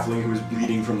a halfling who is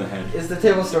bleeding from the head.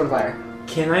 table still on fire?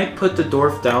 Can I put the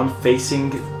dwarf down facing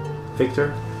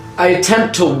Victor? I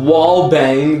attempt to wall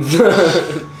bang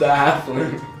the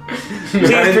halfling. Please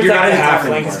not in- protect you're not the in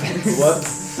tavern halflings. anymore.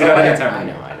 What? You're not in Okay, tavern I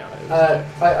anymore.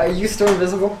 know. Are you still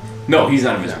invisible? No, he's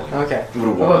not invisible. Okay. He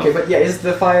would've Oh, worn okay, off. but yeah, is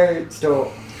the fire still?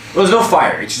 Well, there's no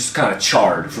fire. It's just kind of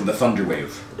charred from the thunder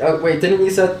wave. Oh wait, didn't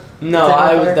you set? No, Is that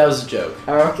on fire? that was a joke.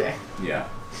 Oh, okay. Yeah.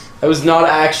 I was not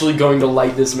actually going to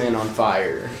light this man on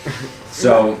fire.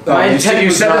 So My you intent set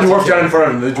was the not to dwarf kill down in him.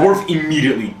 front of him. The dwarf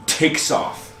immediately takes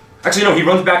off. Actually, no. He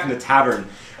runs back in the tavern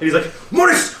and he's like,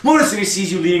 "Mortis, Mortis!" And he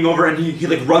sees you leaning over and he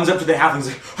like runs up to the halfling. He's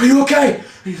like, "Are you okay?"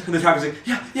 And the halfling's like,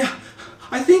 "Yeah.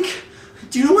 I think.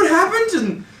 Do you know what happened?"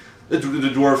 And the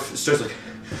dwarf starts like,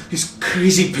 "These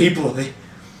crazy people.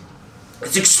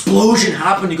 This explosion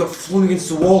happened. He got flung against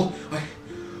the wall.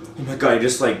 Oh my god!" He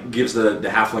just like gives the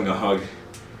halfling a hug.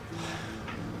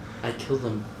 I kill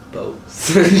them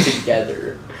both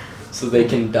together so they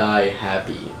can die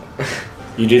happy.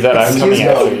 You do that, I'm coming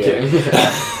No, after I'm you. kidding.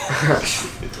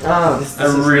 Oh, this I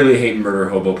is really hate murder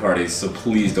hobo parties, so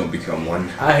please don't become one.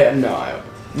 I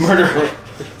Murder.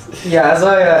 Yeah,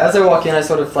 as I walk in, I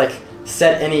sort of like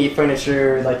set any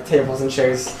furniture, like tables and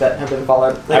chairs that have been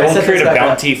followed. Like, I will set create those a back up.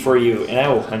 bounty for you, and I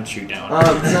will hunt you down.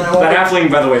 And then I walk That in.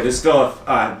 halfling, by the way, there's still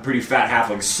a pretty fat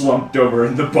halfling slumped over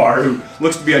in the bar who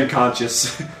looks to be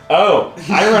unconscious. Oh,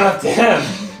 I run up to him.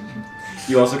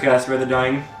 You also cast Spare the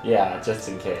Dying? Yeah, just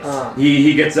in case.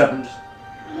 He gets up and just...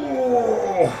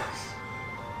 Oh.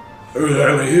 Who the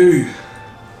hell are you?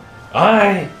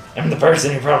 I am the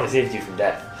person who probably saved you from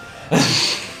death.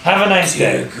 Have a nice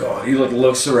Dear day. God, he like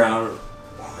looks around.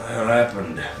 What the hell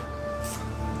happened?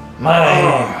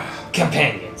 My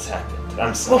companions happened.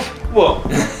 I'm sorry. Well,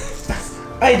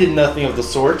 I did nothing of the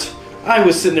sort. I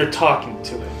was sitting there talking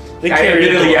to him. They carried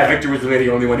Admittedly, the yeah, Victor was really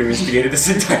the only one who instigated this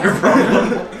entire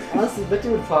problem. Honestly, Victor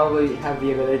would probably have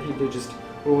the ability to just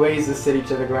raise the city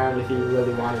to the ground if he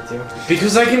really wanted to.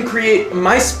 Because I can create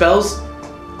my spells.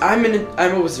 I'm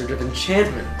a wizard of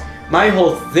enchantment. My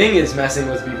whole thing is messing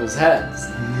with people's heads.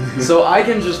 So I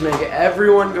can just make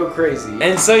everyone go crazy.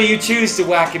 And so you choose to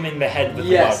whack him in the head with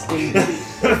yes, the indeed.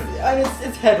 And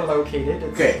it's head located.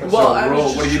 It's, Okay. Well, So I roll-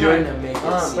 was what just are you trying doing? to make it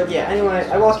But seem yeah, anyway,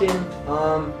 I walk in.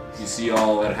 You see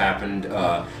all that happened.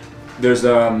 There's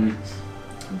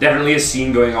definitely a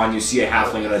scene going on. You see a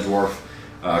halfling and a dwarf,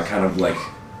 kind of like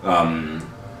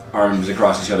arms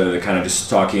across each other. They're kind of just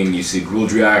talking. You see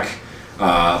Gruldriak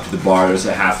up to the bar. There's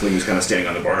a halfling who's kind of standing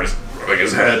on the bar, just rubbing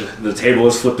his head. The table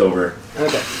is flipped over.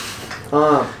 Okay.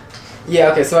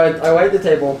 Yeah. Okay. So I wait at the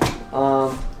table.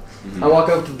 I walk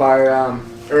over to the bar.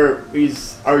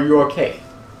 Are you okay?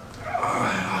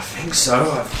 I think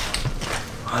so.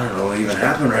 I don't know what even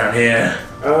happened around here.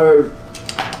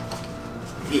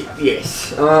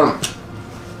 Yes.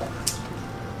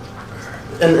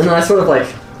 And then I sort of like,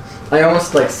 I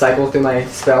almost like cycle through my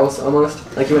spells almost.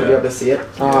 Like you wouldn't be Yeah. able to see it.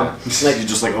 Yeah. Like You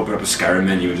just like open up a Skyrim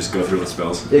menu and just go through the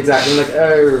spells. exactly. Like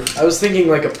I was thinking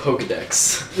like a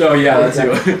Pokedex. Oh yeah, that's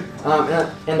exactly.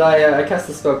 and I cast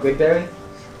the spell Big Berry,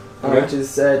 Okay. which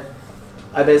is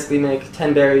I basically make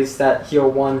 10 berries that heal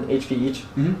 1 HP each,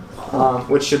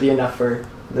 which should be enough for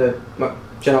the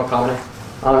general commoner.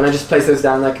 And I just place those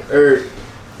down like,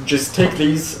 just take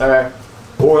these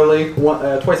orally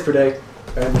twice per day,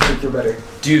 and you should feel better.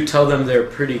 Do you tell them they're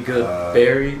pretty good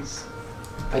berries?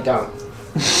 I don't.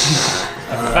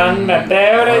 Found my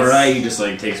berries. Alright, he just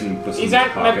like takes them and puts them Is in his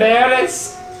that my pocket.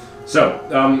 berries? So,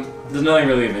 there's nothing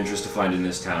really of interest to find in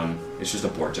this town. It's just a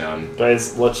port town.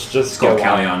 Guys, let's It's just called go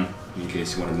on. Callion, in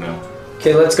case you wanted to know.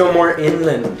 Okay, let's go more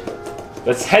inland.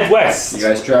 Let's head west. You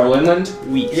guys travel inland?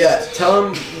 Yeah, tell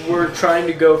them we're trying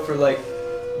to go for like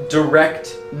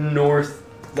direct north,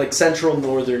 like central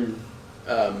northern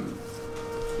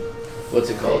what's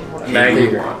it called?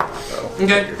 Magni.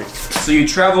 Okay. So you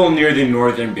travel near the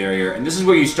northern barrier, and this is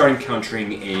where you start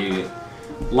encountering a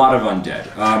lot of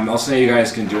undead. I'll say you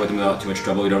guys can deal with them without too much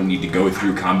trouble. You don't need to go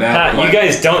through combat. You but-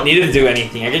 guys don't need to do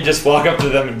anything. I can just walk up to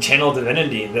them and channel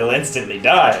divinity, and they'll instantly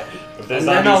die. If there's And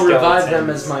then zombie I'll revive them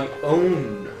skeletons- as my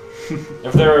own.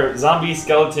 If there are zombie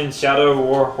skeletons, shadow,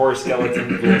 war, horse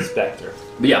skeleton, ghoul, specter.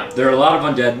 But yeah, there are a lot of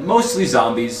undead, mostly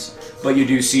zombies, but you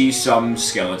do see some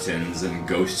skeletons and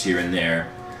ghosts here and there.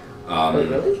 Wait,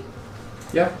 really?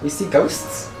 Yeah, You see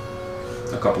ghosts?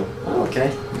 a couple. Oh,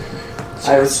 okay.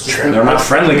 I was They're not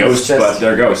friendly ghosts, but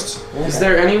they're ghosts. Is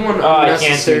there anyone I can't do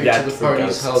unnecessary that to the for party's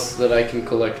ghosts. health that I can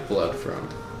collect blood from?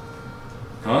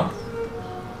 Huh?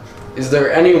 Is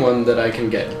there anyone that I can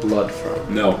get blood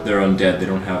from? No, they're undead. They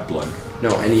don't have blood. No,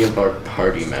 any of our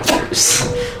party members.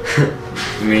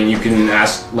 I mean, you can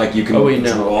ask, like, you can Oh wait,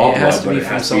 no. draw It has blood, to be but it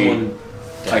from has to be someone.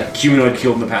 like humanoid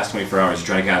killed in the past 24 hours. You're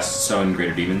trying to cast Summon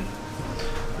Greater Demon.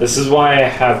 This is why I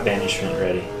have banishment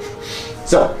ready.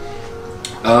 So,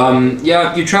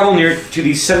 yeah, you travel near to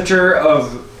the center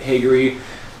of Hagari.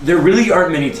 There really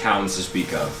aren't many towns to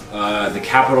speak of. The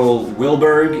capital,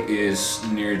 Wilburg, is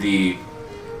near the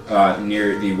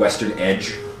western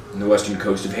edge, on the western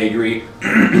coast of Hagari.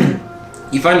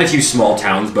 You find a few small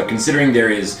towns, but considering there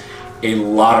is a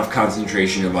lot of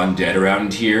concentration of undead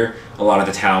around here, a lot of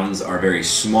the towns are very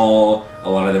small. A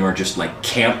lot of them are just like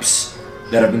camps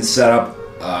that have been set up.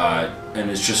 And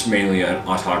it's just mainly an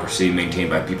autocracy maintained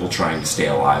by people trying to stay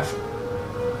alive.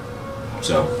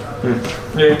 So,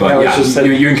 but yeah,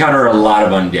 you encounter a lot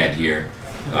of undead here.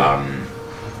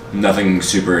 Nothing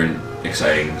super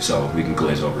exciting, so we can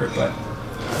glaze over it. But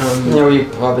Yeah, we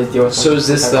probably deal with So is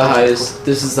this the something. highest?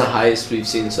 This is the highest we've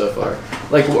seen so far.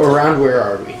 Like around where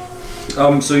are we?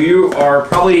 so you are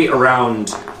probably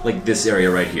around like this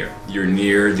area right here. You're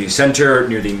near the center,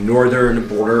 near the northern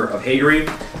border of Hagari.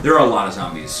 There are a lot of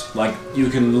zombies. Like you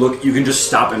can just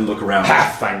stop and look around.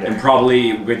 Pathfinder. And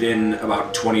probably within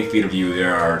about 20 feet of you,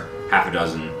 there are half a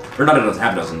dozen, or not a dozen,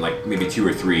 half a dozen, like maybe 2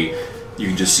 or 3. You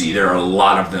can just see there are a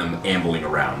lot of them ambling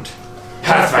around.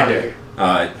 Pathfinder.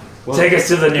 Take us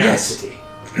to the nearest city.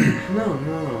 No.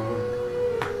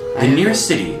 The nearest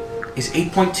city is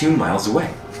 8.2 miles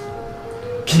away.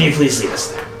 Can you please lead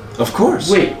us there? Of course.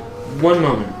 Wait, one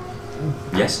moment.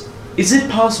 Yes. Is it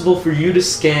possible for you to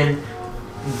scan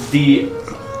the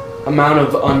amount of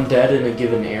undead in a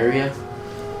given area?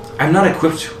 I'm not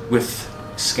equipped with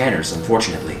scanners,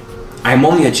 unfortunately. I am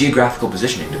only a geographical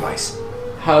positioning device.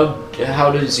 How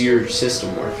does your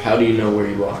system work? How do you know where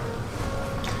you are?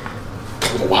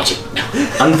 Watch it.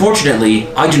 Unfortunately,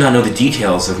 I do not know the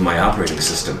details of my operating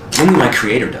system. Only my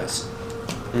creator does.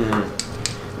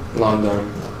 Long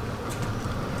gone.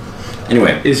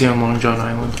 Anyway, Is he on Long John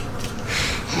Island?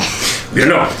 we don't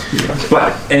know.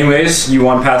 But anyways, you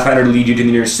want Pathfinder to lead you to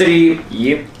the nearest city.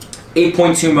 Yep.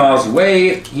 8.2 miles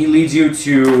away, he leads you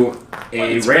to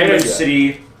a random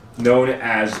city known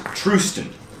as Truston.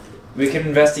 We can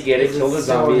investigate it, This kill the is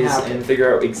so zombies, happened. and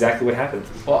figure out exactly what happened.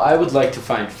 Well, I would like to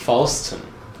find Falston.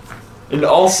 And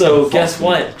also, guess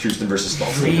what? Truston versus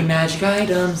False. Free magic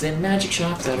items and magic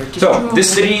shops that are just So,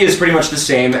 this city is pretty much the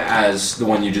same as the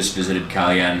one you just visited,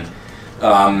 Kalyan.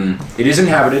 It is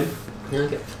inhabited,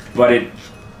 Okay. but it is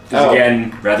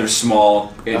again rather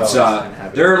small. It's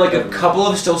inhabited. there are like a couple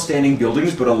of still standing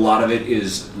buildings, but a lot of it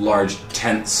is large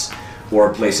tents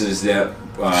or places that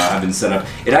have been set up.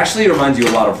 It actually reminds you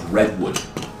a lot of Redwood,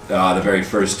 the very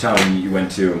first town you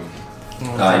went to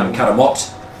in Katamot,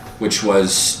 which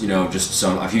was just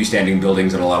a few standing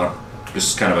buildings and a lot of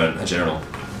just kind of a general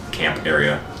camp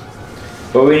area.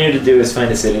 What we need to do is find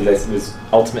a city that was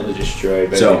ultimately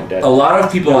destroyed by So, the undead. a lot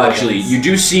of people No actually, evidence. you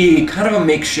do see kind of a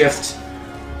makeshift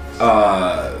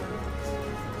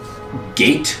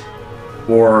gate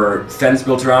or fence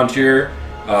built around here.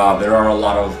 There are a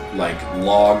lot of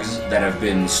logs that have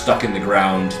been stuck in the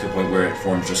ground to the point where it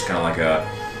forms just kind of like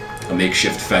a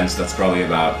makeshift fence that's probably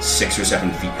about 6 or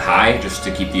 7 feet high, just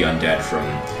to keep the undead from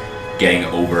getting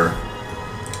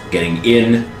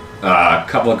in. A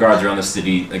couple of guards around the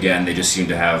city. Again, they just seem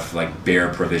to have bare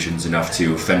provisions enough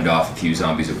to fend off a few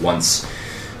zombies at once.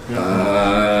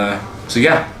 So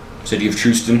yeah, city of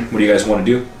Truston. What do you guys want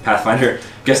to do? Pathfinder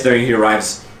gets there and he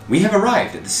arrives. We have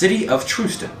arrived at the city of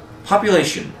Truston.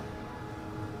 Population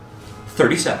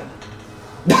 37.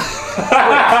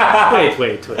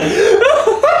 Wait. So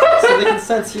they can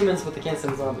sense humans, but they can't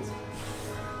sense zombies.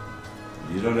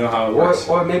 You don't know how it works.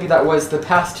 Or maybe that was the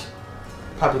past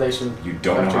population. You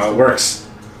don't know how it works.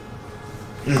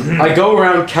 I go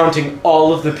around counting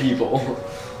all of the people.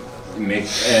 Make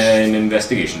an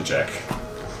investigation check.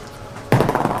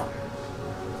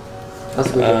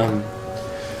 That's good.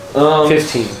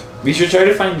 15. We should try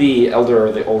to find the elder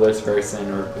or the oldest person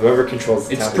or whoever controls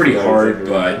the It's town. pretty before hard, we-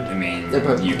 but I mean, They're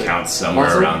both you good. count somewhere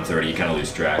Also- around 30. You kind of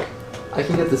lose track. I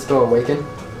can get the spell Awaken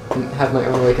and have my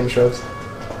own Awaken shrubs.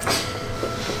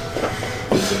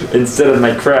 Instead of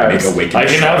my crabs, Make awakened I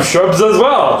can have shrubs as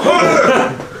well.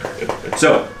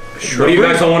 So, what do you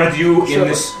guys all want to do in Sure.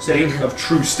 this city of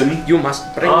Truston? You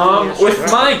must bring me a With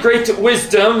shrub. my great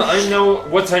wisdom, I know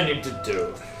what I need to do.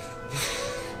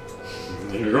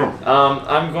 There you go.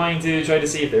 I'm going to try to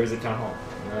see if there's a town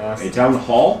hall. A town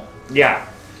hall. Yeah,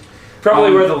 probably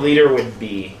Um, where the leader would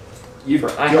be. You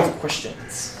I don't. have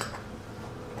questions.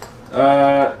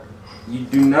 You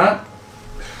do not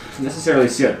necessarily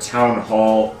see a town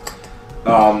hall.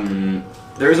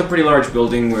 There is a pretty large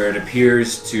building where it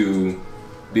appears to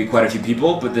be quite a few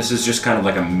people, but this is just kind of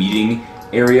like a meeting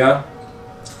area.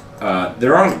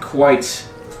 There aren't quite.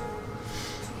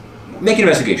 Make an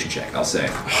investigation check, I'll say.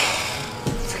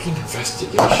 Freaking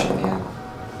investigation, man.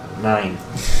 9.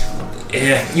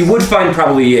 You would find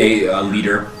probably a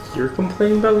leader. You're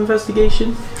complaining about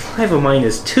investigation? I have a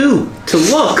 -2 to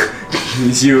look.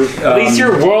 You, At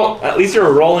least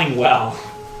you're rolling well.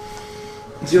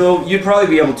 You'd probably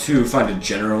be able to find a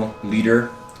general leader.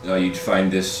 You'd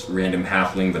find this random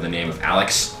halfling by the name of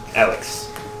Alex. Alex.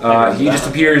 He just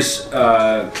appears.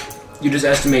 You just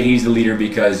estimate he's the leader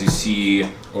because you see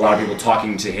a lot of people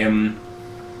talking to him.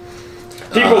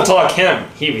 People talk him.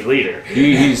 He be leader.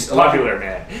 He's a lot. Popular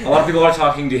man. A lot of people are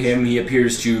talking to him. He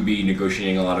appears to be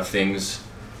negotiating a lot of things.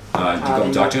 Do you go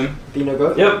and talk to him? Being a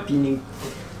goat? Yep. Being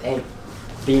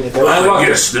a goat? I walk,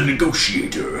 the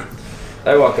negotiator.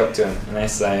 I walk up to him and I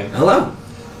say, Hello.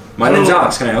 My name's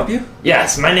Alex. Can I help you?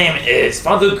 yes, my name is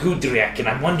Father Gudriak, and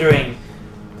I'm wondering,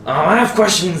 I have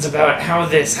questions about how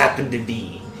this happened to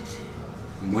be.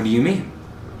 What do you mean?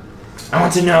 I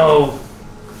want to know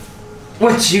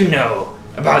what you know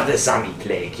about the zombie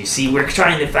plague. You see, we're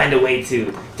trying to find a way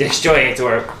to destroy it,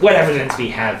 or what evidence we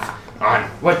have on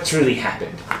what truly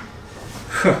happened.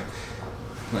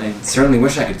 I certainly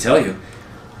wish I could tell you.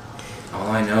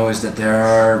 All I know is that there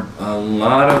are a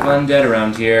lot of undead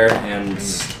around here, and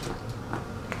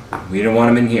we don't want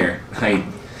them in here. I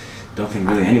don't think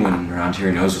really anyone around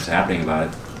here knows what's happening about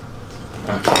it.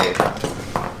 Okay.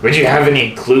 Would you have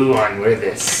any clue on where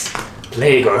this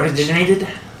plague originated?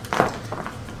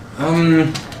 Not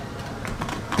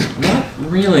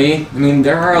really. I mean,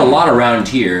 there are a lot around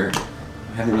here.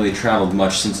 I haven't really traveled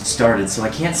much since it started, so I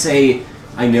can't say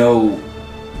I know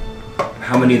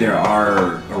how many there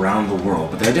are around the world,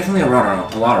 but there are definitely a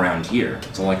lot around here.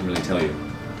 That's all I can really tell you.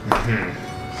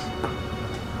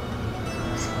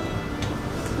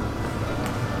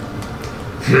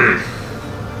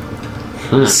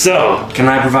 So, Can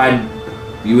I provide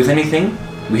you with anything?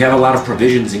 We have a lot of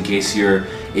provisions in case you're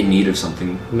in need of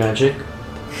something. Magic.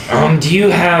 do you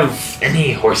have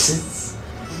any horses?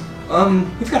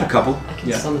 We've got a couple. I can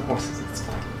Yeah. summon horses, it's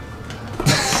fine.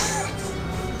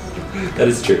 That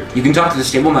is true. You can talk to the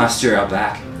stable master out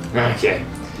back. Okay.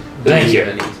 Thank you.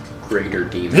 Any greater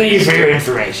demon. Thank you for your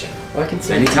information. Well, I can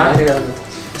see Anytime.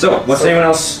 So, what's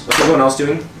everyone else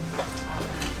doing?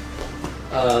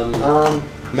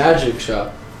 Magic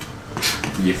shop.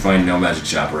 You find no magic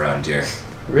shop around here.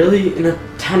 Really? In a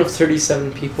town of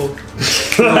 37 people?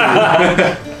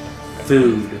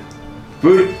 Food.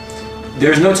 Food.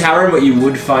 There's no tavern, but you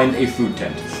would find a food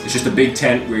tent. It's just a big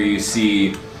tent where you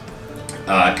see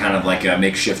kind of like a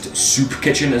makeshift soup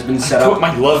kitchen has been set Put up.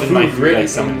 my love in my Food food I written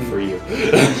summon for you.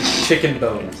 Chicken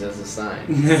bones as a sign.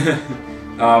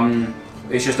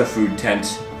 It's just a food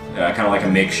tent. Kind of like a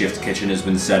makeshift kitchen has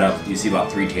been set up. You see about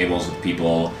 3 tables with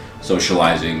people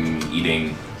socializing,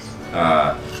 eating.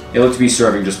 They look to be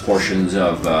serving just portions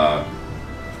of a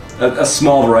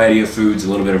small variety of foods, a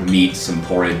little bit of meat, some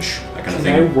porridge, that kind of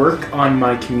Can I thing. work on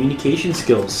my communication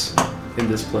skills in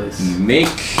this place? Make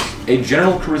a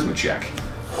general charisma check.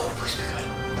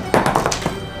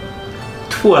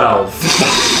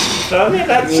 12.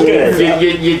 That's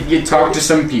You talk to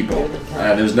some people.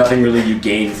 There's nothing really you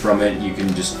gain from it. You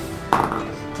can just.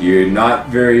 You're not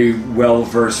very well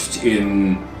versed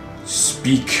in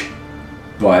speak,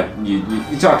 but you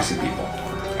talk to some people.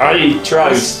 I try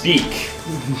to speak.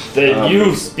 Then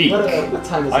you speak. What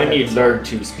time is I it? need learn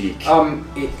to speak.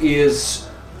 It is.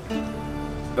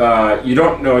 You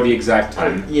don't know the exact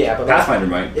time. Yeah, but Pathfinder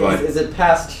might, but is it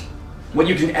past what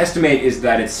you can estimate is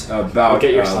that it's about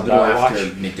Get your a sundial little after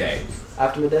watch. midday.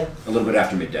 after midday? A little bit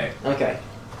after midday. Okay.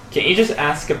 Can you just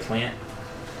ask a plant?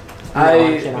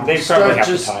 I cannot. They start probably have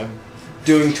the just time.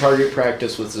 doing target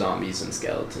practice with zombies and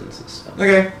skeletons and stuff.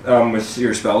 Okay. With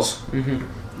your spells,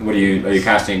 Mm-hmm. what are you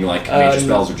casting like major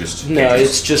spells or just No, cantrips?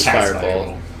 it's just Cast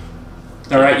fireball.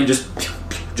 All right, you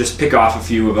just pick off a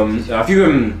few of them. A few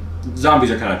of them,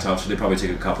 zombies are kind of tough, so they probably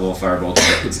take a couple of firebolts.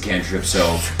 It's a cantrip,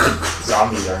 so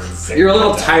Zombies are insane. you're a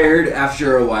little tired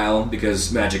after a while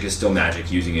because magic is still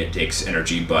magic. Using it takes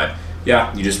energy, but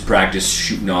yeah, you just practice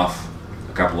shooting off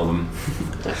a couple of them.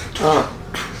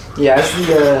 Yeah, as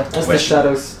the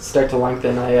shadows start to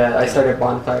lengthen, I started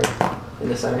bonfire in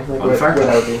the center. Like Bonfire? where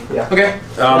that would be, yeah. Okay.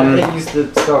 I used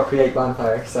the spell create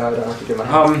bonfire, so I don't have to do my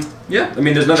hand. Yeah. I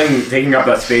mean, there's nothing taking up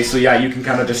that space, so yeah, you can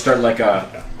kind of just start a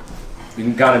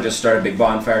big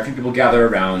bonfire. A few people gather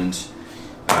around.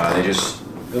 They just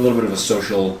a little bit of a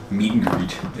social meet and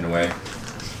greet in a way.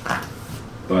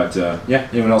 But yeah,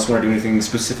 anyone else want to do anything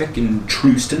specific in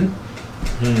Truston?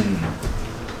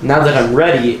 Now that I'm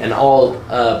ready and all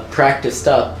practiced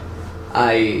up,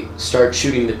 I start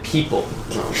shooting the people.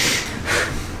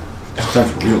 Time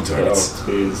for real targets.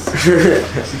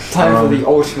 Time for the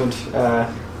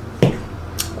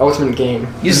ultimate game.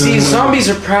 You see, zombies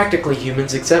are practically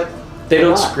humans, except they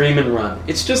don't They're not. scream and run.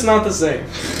 It's just not the same.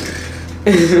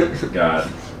 God.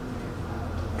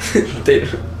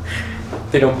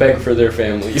 They don't beg for their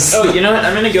families. Oh, you know what?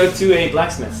 I'm gonna go to a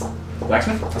blacksmith.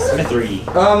 Blacksmith? A smithery.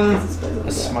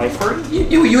 A smithery?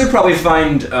 You would probably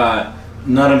find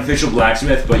not an official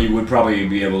blacksmith, but you would probably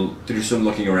be able to do some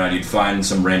looking around. You'd find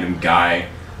some random guy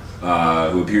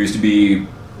who appears to be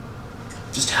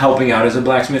just helping out as a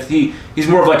blacksmith. He's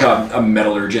more of like a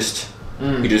metallurgist.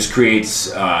 He just creates,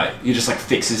 he just like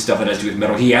fixes stuff that has to do with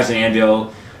metal. He has an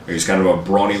anvil. He's kind of a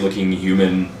brawny looking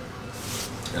human,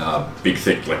 big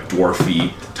thick like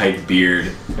dwarfy type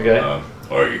beard. Okay. Hi,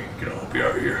 can I help you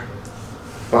out here?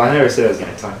 Well, I never said I was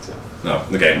gonna talk to him. No,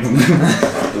 okay.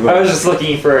 I was just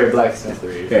looking for a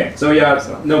blacksmithery. Okay, so yeah,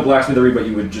 no blacksmithery, but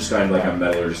you would just find like a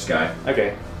metallurgist guy.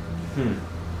 Okay.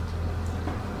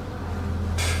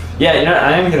 Yeah, you know,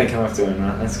 I am gonna come up to him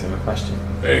and ask him a question.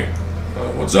 Hey,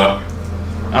 what's up?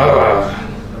 Oh,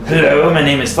 hello, my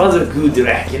name is Father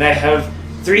Gudrak, and I have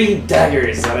 3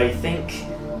 daggers that I think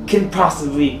can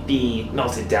possibly be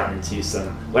melted down into some,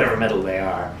 whatever metal they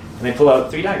are. And I pull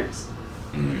out 3 daggers,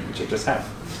 which I just have.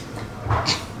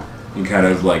 He kind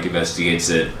of like investigates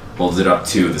it, holds it up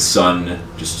to the sun,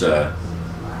 just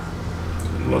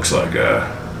looks like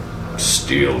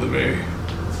steel to me.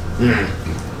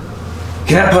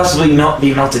 Can that possibly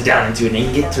be melted down into an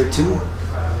ingot or 2?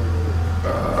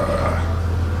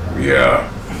 Yeah.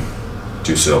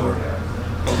 2 silver.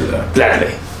 I'll do that.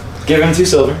 Gladly. Give him 2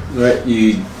 silver. Right,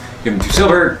 you give him 2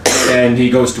 silver, and he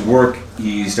goes to work.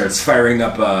 He starts firing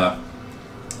up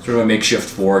sort of a makeshift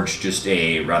forge, just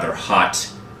a rather hot,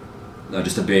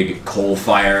 just a big coal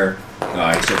fire.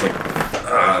 He starts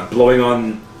like blowing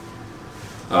on.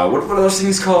 What are those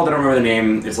things called? I don't remember the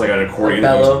name. It's like an accordion. A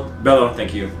bellow. Bellow.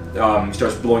 Thank you. He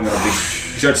starts blowing on a big.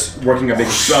 He starts working a big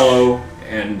bellow,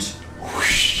 and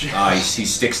he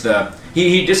sticks the.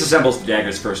 He disassembles the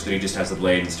daggers first, then he just has the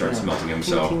blade and starts melting them.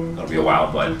 So that'll be a while.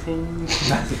 But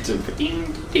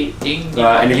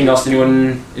anything else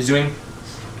anyone is doing?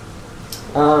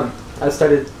 I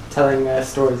started telling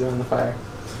stories around the fire.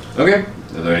 Okay.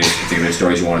 Are there any particular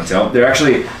stories you want to tell? There are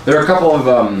a couple of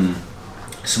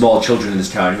small children in this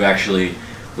town who actually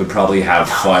would probably have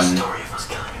fun. Story of us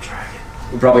killing a dragon.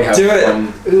 Would probably have Do it.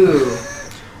 fun. Ooh.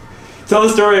 Tell the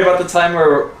story about the time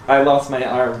where I lost my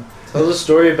arm. Tell the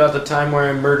story about the time where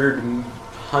I murdered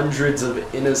hundreds of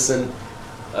innocent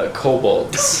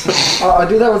kobolds. I'll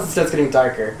do that once it starts getting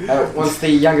darker. Once the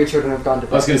younger children have gone to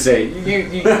I was bed. gonna say,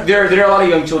 there are a lot of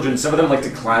young children. Some of them like to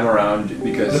climb around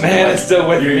because The man is still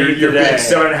with you're, me you're today. big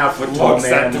 7.5 foot tall Looks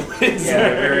at man. the wizard. Yeah,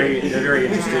 they're very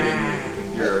interested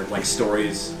in your like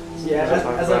stories. Yeah,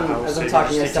 as I'm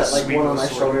talking, I set like one on my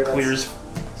shoulder that's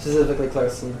specifically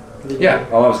close. And Yeah,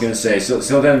 all I was gonna say. So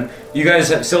then you guys,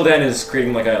 Sildan is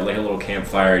creating like a little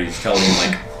campfire. He's telling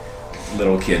like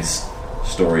little kids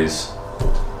stories.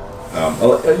 You have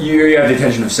the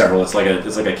attention of several. It's like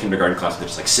a kindergarten class. They're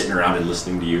just like sitting around and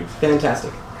listening to you.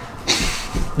 Fantastic.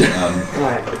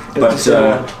 Alright. But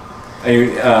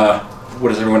what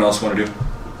does everyone else want to do?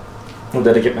 Well,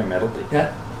 did I get my medal?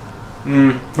 Yeah.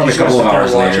 Probably a couple of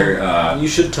hours later. You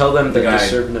should tell them the that the guy-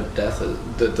 servant of death,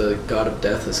 that the god of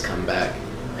death has come back,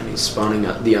 and he's spawning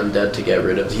up the undead to get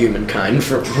rid of humankind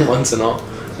for once and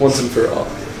for all.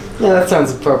 Yeah, that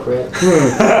sounds appropriate.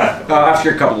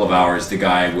 After a couple of hours, the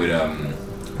guy would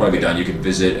probably be done. You could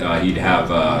visit. He'd have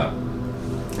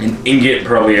an ingot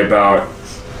probably about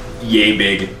yay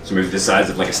big, so maybe the size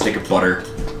of like a stick of butter.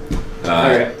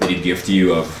 Okay. That he'd give to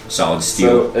you of solid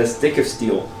steel. So, a stick of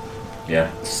steel.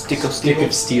 Yeah. Stick of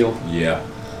steel. Yeah.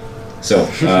 So,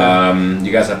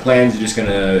 you guys have plans? You're just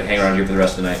gonna hang around here for the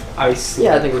rest of the night? I see.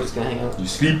 Yeah, I think we're just gonna hang out. You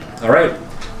sleep. All right.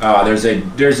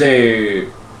 There's a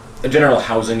general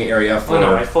housing area for. Oh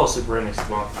no, I fall asleep right next to the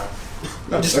bonfire.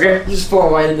 Okay. You just fall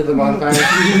right into the bonfire.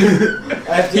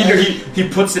 I have to, He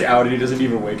puts it out and he doesn't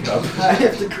even wake up. I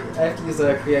have to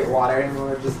use create water in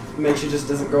order to just make sure it just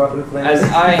doesn't go up in flames. As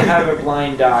I have a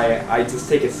blind eye, I just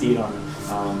take a seat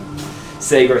on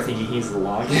Sagar, thinking he's the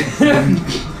log.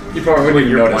 You probably wouldn't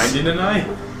even notice. Blind in an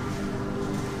eye.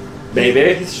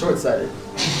 Baby. He's short-sighted.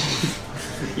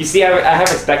 You see, I have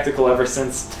a spectacle ever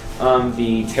since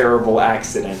the terrible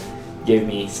accident gave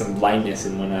me some blindness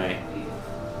in one eye.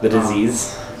 The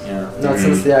disease. Yeah. Not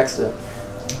since the accident.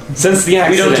 Since the We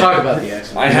accident. don't talk about the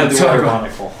accident. I had the Don't talk water about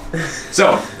monocle.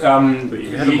 So,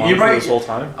 You had a monitor probably, this whole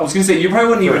time? I was gonna say you probably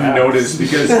wouldn't even Perhaps. notice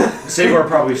because Sagar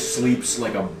probably sleeps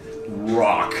like a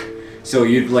rock. So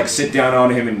you'd like sit down on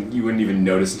him and you wouldn't even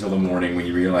notice until the morning when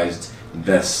you realized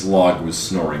the slog was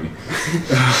snoring.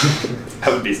 I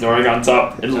would be snoring on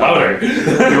top and louder.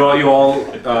 you all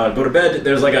go to bed.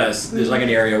 There's like an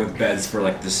area with beds for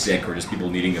like the sick or just people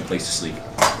needing a place to sleep.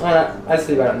 I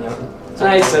sleep out in the open.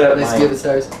 I sit up They my sleep the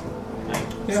stairs.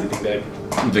 sleeping bag.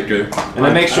 Victor, And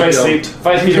I make sure I sleep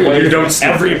 5 feet away You from don't sleep.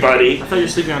 everybody. I thought you were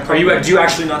sleeping on top. do you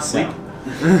actually not sleep?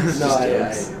 No, I do. I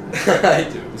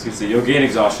do. I was gonna say you'll gain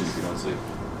exhaustion if you don't sleep.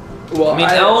 Well, I mean,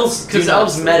 elves because do not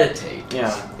elves sleep. meditate.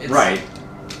 Yeah. It's, Right.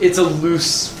 It's a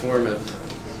loose form of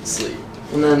sleep.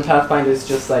 And then Pathfinder's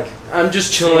just like I'm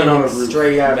just chilling on a roof.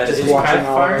 straight out, just meditating. watching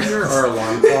all of us. Pathfinder or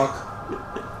alarm clock?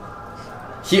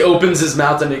 He opens his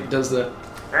mouth and it does the.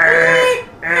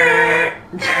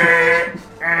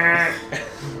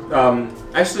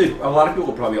 Actually, a lot of people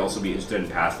will probably also be interested in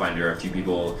Pathfinder. A few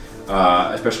people,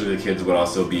 especially the kids, would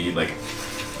also be like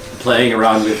playing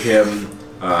around with him.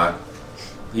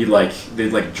 They'd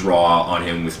like draw on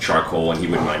him with charcoal, and he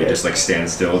wouldn't mind. He'd just like stand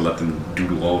still and let them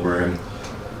doodle over him.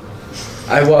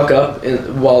 I walk up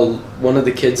and while one of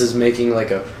the kids is making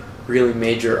like a really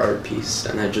major art piece,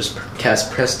 and I just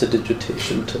cast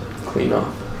prestidigitation to clean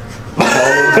off.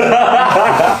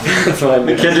 That's what I The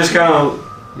mean. kid just kind of.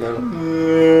 No.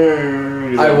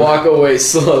 I walk away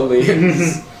slowly,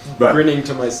 But grinning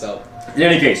to myself. in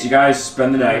any case, you guys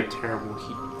spend the night. Terrible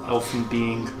elfin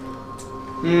being.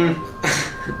 I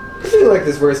feel like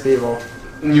there's worse people.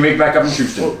 You wake back up in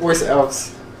Trueston. Worse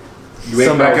elves. You wake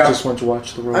Some back elves up. just want to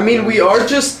watch the world. I mean, we are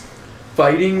just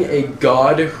fighting a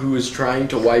god who is trying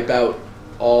to wipe out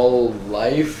all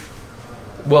life.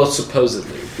 Well,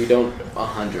 supposedly. We don't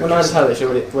 100%. We're not entirely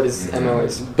sure what his MO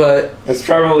is. But It's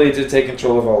probably to take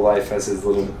control of all life as his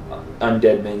little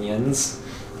undead minions.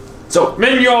 So,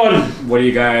 Minion! what do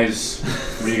you guys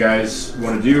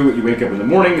want to do? You wake up in the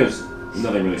morning. There's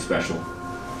nothing really special.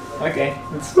 Okay,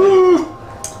 that's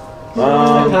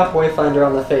I have Wayfinder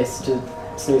on the face to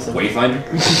snooze him. Wayfinder.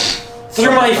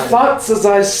 Through my thoughts as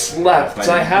I slept, Fine.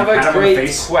 I have You pat him a on the great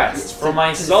face? quest for To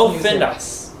myself snooze and him.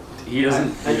 us. He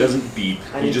doesn't. I He doesn't beep.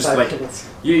 I He need just 5 like minutes.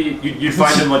 you'd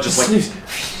find him like just like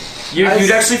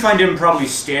you'd actually find him probably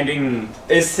standing.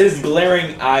 It's his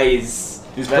glaring eyes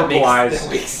His that purple eyes. that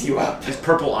wakes you up. His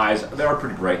purple eyes. They are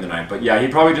pretty bright in the night, but yeah,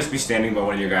 he'd probably just be standing by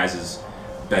one of your guys'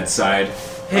 bedside.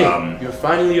 hey, Um, you're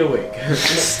finally awake.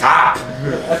 Stop.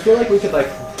 I feel like we could like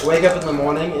wake up in the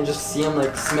morning and just see him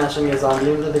like smashing a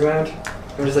zombie into the ground.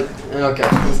 We're just like, okay,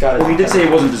 he's got it. Well, he did say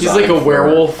he wasn't. He's like a designed for-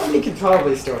 werewolf. He could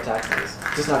probably still attack us,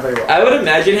 just not very well. I would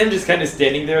imagine him just kind of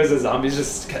standing there as a zombie's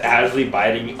just casually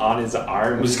biting on his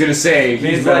arm. I was gonna say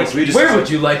He's like, like, we just, Where would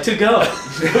you like to go?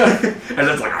 and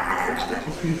it's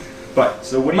like. But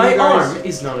so what do My you guys? arm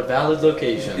is not a valid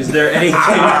location. Is there anything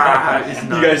It's you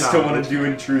not guys still valid. want to do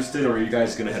in Trueston, or are you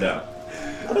guys gonna head out?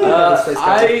 I don't know how this place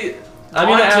goes. I I'm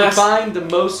want gonna to ask- find the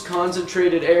most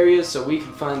concentrated areas so we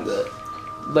can find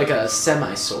like a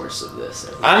semi-source of this.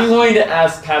 I'm going to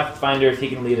ask Pathfinder if he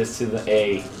can lead us to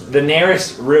the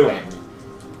nearest ruin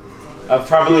of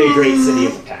probably a great city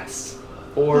of the past.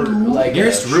 or like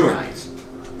Nearest a shrine. ruins.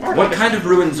 What kind of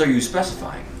ruins are you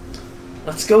specifying?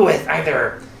 Let's go with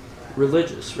either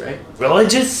Religious, right?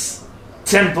 religious,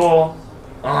 temple,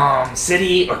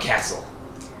 city, or castle.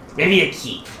 Maybe a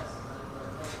keep.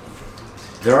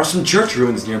 There are some church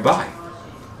ruins nearby.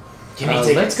 Give me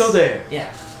tickets. Let's go there.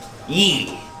 Yeah.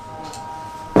 Yee.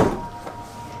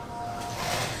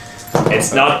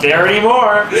 It's not there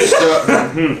anymore.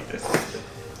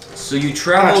 So you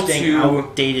travel Gosh dang to.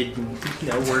 outdated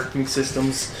networking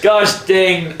systems. Gosh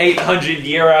dang,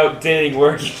 800-year outdated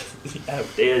working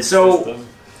outdated So- system.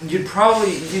 You'd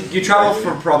probably you travel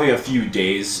for probably a few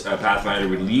days. Pathfinder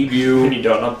would leave When you, you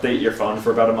don't update your phone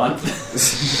for about a month.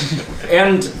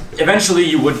 and eventually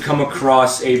you would come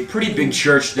across a pretty big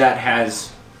church that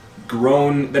has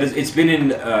grown. That is, it's been in.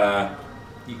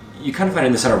 You kind of find it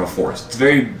in the center of a forest. It's a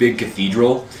very big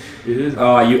cathedral.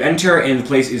 You enter, and the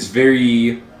place is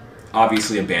very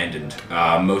obviously abandoned.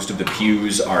 Most of the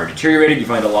pews are deteriorated. You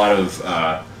find a lot of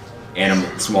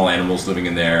small animals living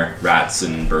in there, rats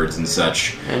and birds and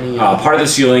such. Part of the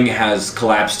ceiling has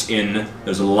collapsed in.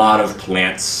 There's a lot of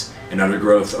plants and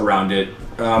undergrowth around it.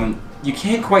 You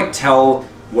can't quite tell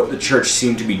what the church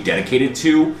seemed to be dedicated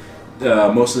to.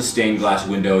 Most of the stained glass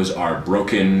windows are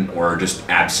broken or just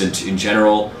absent in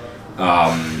general.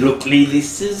 Look, Lee,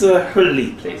 this is a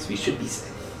holy place. We should be safe.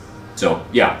 So,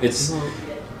 yeah, it's...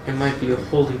 It might be a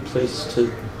holy place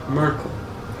to Merkel.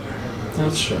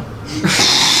 That's true.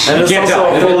 And You it's can't also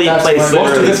tell. a holy That's place. why-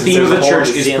 Most of the literally, theme of the there's church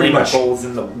holes is in pretty the much holes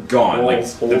in the gone. Like,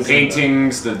 walls, the holes in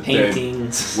paintings, the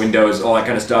paintings. windows, all that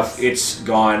kind of stuff, it's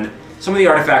gone. Some of the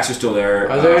artifacts are still there.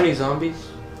 Are there any zombies?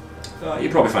 You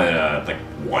probably find like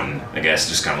one, I guess,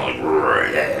 just kind of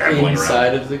like ambling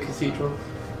Inside of the cathedral?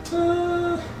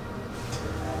 around.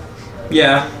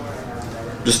 Yeah,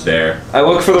 just there. I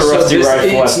look for the So rusty this-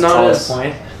 rifle it's at not Tallest as-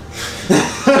 Point.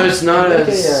 So it's not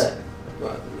Okay, as...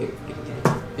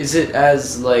 Is it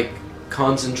as, like,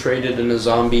 concentrated in a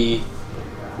zombie,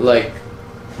 like,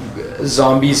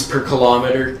 zombies per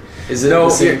kilometer? Is it No,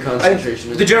 the same yeah,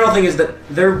 concentration? The general thing is that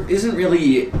there isn't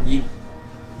really...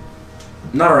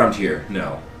 not around here,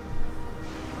 no.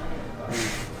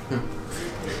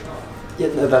 Yeah,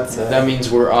 no, that's That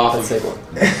means we're off that's of a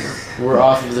one. we're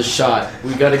off of the shot.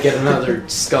 We gotta get another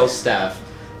skull staff.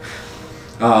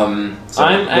 So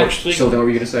I'm actually- So then what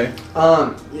were you going to say?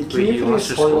 Can Wait, you you introduce lost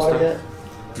your holy skull water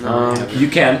stuff? yet? You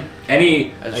can.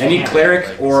 Any Yeah. cleric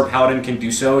Like- or paladin can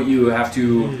do so. You have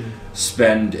to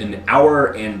spend an hour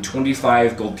and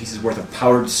 25 gold pieces worth of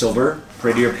powdered silver per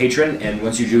your patron, and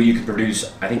once you do, you can produce,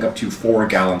 I think, up to 4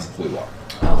 gallons of holy water.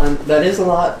 And that is a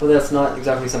lot, but that's not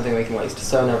exactly something we can waste.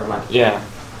 So never mind. Yeah.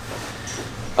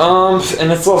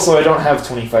 And it's also I don't have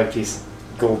 25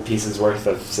 gold pieces worth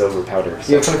of silver powder.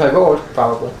 You have 25 gold,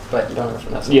 probably, but you don't have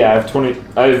enough. Yeah, I have 20.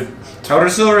 I've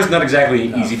Powdered silver is not exactly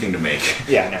an easy thing to make.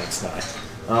 yeah, no, it's not.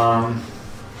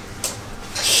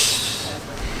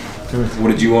 What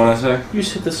did you want to say? You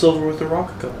just hit the silver with the rock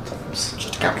a couple times.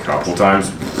 A couple times.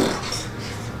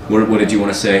 What did you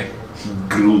want to say?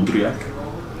 Gruldriak?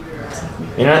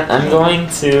 You know what? I'm going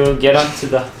to get up to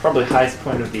the probably highest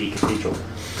point of the cathedral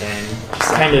and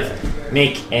just kind of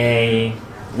make a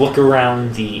look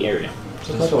around the area.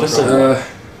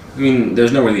 I mean,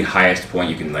 there's no really highest point.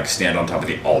 You can like stand on top of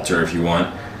the altar if you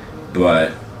want,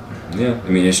 but yeah, I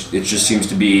mean, it just seems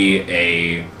to be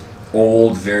a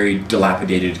old, very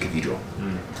dilapidated cathedral.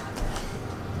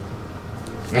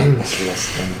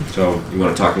 Interesting. So you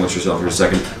want to talk amongst yourself for a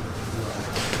second?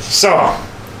 So,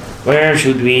 where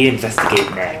should we investigate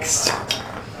next?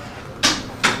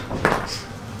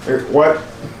 What?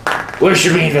 Where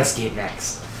should we investigate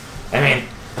next? I mean,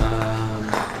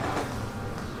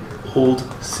 Old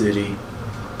city.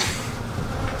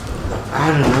 I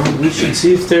don't know. We should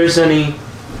see if there's any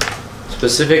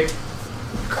specific,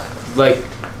 like,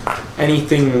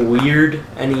 anything weird,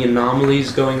 any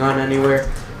anomalies going on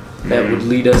anywhere that would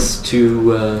lead us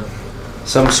to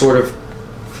some sort of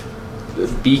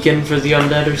beacon for the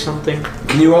undead or something.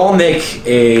 Can you all make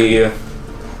a?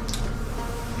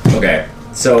 Okay,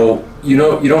 so you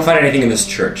don't find anything in this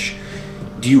church.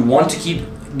 Do you want to keep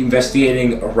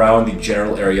investigating around the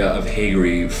general area of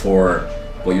Hagri for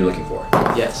what you're looking for?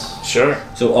 Yes. sure.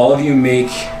 So all of you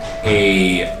make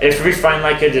a If we find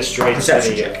like a destroyed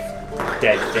perception city check. of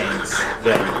dead things,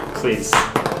 then please.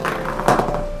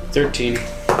 13.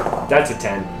 That's a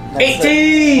 10.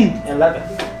 11.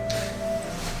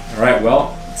 All right.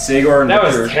 Well, Sagor and That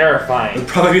Victor was terrifying. would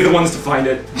probably be the ones to find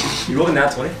it. You rolled a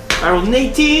nat 20. I rolled an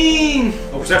 18!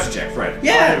 Oh, perception check, Fred.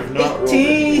 I have not rolled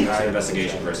 18! It's an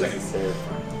investigation for a second. This is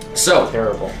terrifying. So,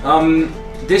 Terrible.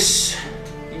 this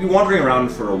you've been wandering around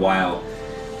for a while,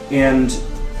 and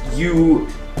you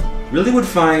really would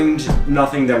find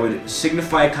nothing that would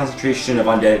signify a concentration of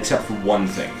undead except for one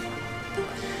thing.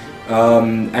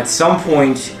 At some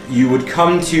point, you would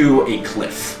come to a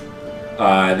cliff.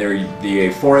 There would be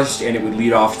a forest, and it would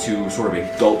lead off to sort of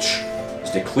a gulch.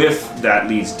 Just a cliff that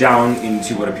leads down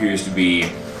into what appears to be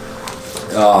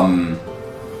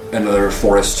another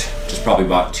forest, just probably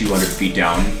about 200 feet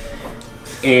down.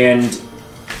 And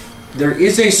there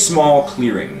is a small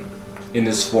clearing in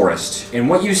this forest, and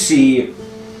what you see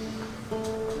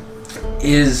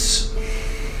is...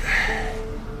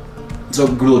 So,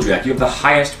 Gruldriak, you have the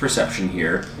highest perception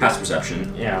here, past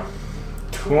perception. Yeah.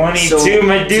 22, So,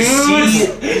 my dude!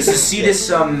 to see this,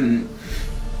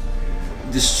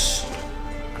 this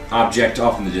object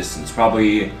off in the distance,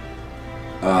 probably...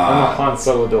 I'm a Han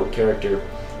Solo built character.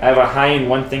 I have a high in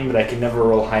one thing, but I can never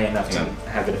roll high enough to Yeah.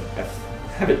 have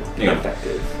it be Yeah.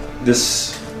 effective.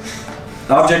 this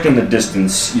object in the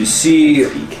distance, you see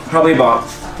probably about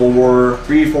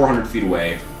 400 feet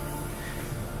away.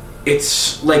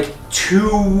 It's like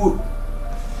two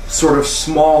sort of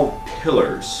small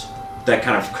pillars that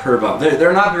kind of curve up.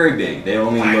 They're not very big. They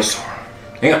only look.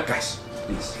 Hang on, guys.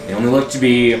 Please. They only look to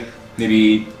be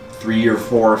maybe 3 or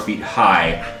 4 feet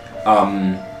high.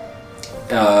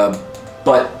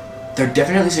 But they're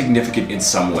definitely significant in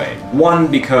some way.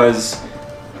 One, because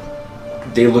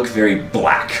they look very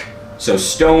black. So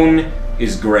stone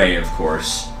is gray, of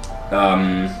course,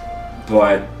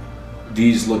 but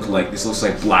this looks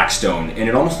like black stone, and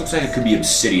it almost looks like it could be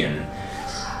obsidian.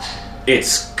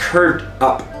 It's curved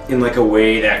up in like a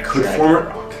way that could form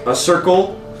a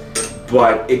circle,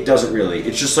 but it doesn't really.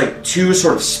 It's just like two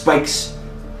sort of spikes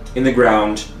in the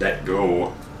ground that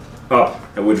go up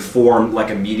and would form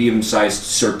like a medium-sized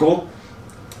circle,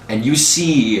 and you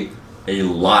see a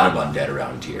lot of undead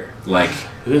around here. Like,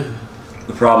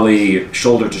 probably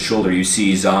shoulder to shoulder, you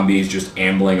see zombies just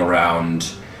ambling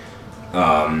around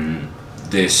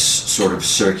this sort of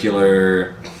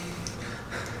circular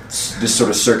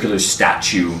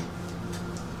statue,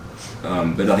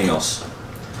 but nothing else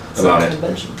about it.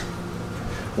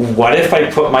 What if I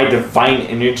put my divine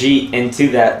energy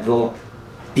into that little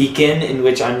beacon, in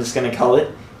which I'm just gonna call it,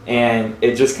 and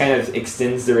it just kind of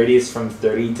extends the radius from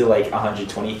 30 to like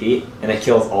 120 feet, and it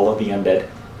kills all of the undead?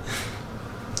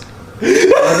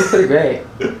 That'd be pretty great.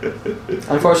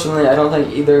 Unfortunately, I don't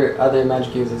think either other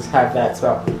magic users have that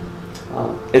spell.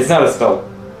 It's not a spell.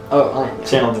 Oh,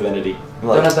 Channel divinity.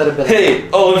 Don't have that ability. Hey,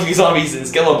 all of you zombies and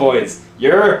skeleton boys,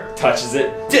 your touches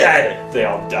it, dead. They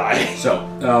all die. So,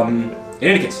 in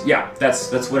any case, yeah,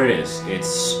 that's what it is.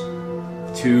 It's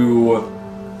two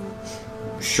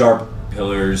sharp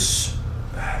pillars.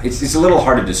 It's a little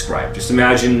hard to describe. Just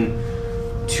imagine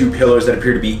two pillars that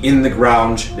appear to be in the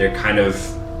ground. They're kind of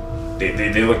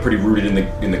they look pretty rooted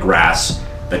in the grass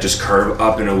that just curve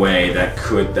up in a way that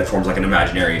forms like an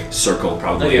imaginary circle,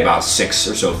 probably about 6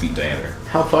 or so feet diameter.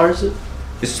 How far is it?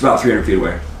 It's about 300 feet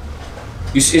away.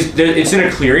 It's in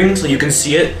a clearing, so you can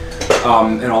see it,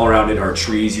 and all around it are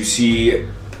trees. You see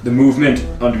the movement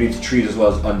underneath the trees as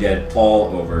well as undead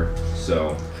all over.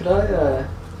 So Could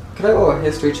I roll a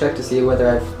history check to see whether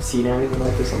I've seen anything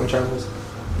like this on the Charmers?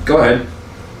 go ahead.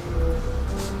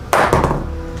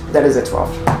 That is a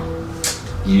 12.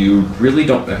 You really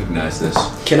don't recognize this.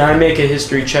 Can I make a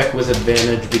history check with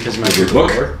advantage because my With your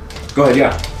book? Go ahead,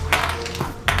 yeah.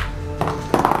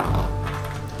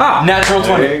 Natural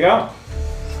 20. There you go.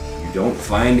 You don't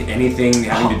find anything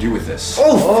having to do with this.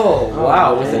 Oh,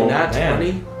 wow, with Oh, a nat man.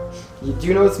 20? You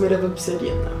do know it's made of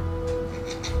obsidian,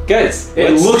 though. Guys,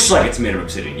 It looks like it's made of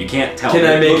obsidian. You can't tell. Can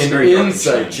I It make looks an very dark and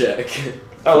insight shiny. check?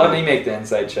 Oh, let me make the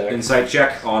insight check. Insight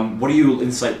check on what are you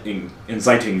inciting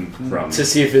from? To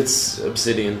see if it's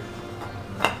obsidian.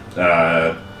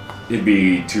 It'd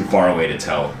be too far away to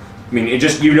tell. I mean,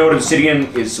 you know,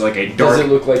 obsidian is like a Does dark, it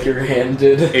look like your hand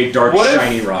did? a dark What if-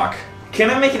 shiny rock. Can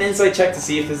I make an insight check to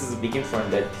see if this is a beacon for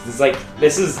undead? Because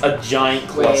this is a giant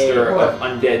cluster what? of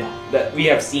undead that we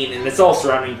have seen, and it's all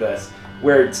surrounding this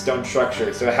weird stone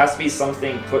structure. So it has to be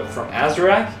something put from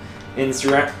Azarak, and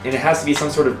it has to be some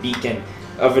sort of beacon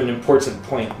of an important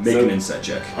point. Make So- an insight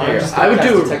check. Oh, yeah. I would Cast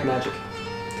do- detect magic.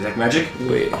 Detect magic?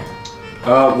 Wait.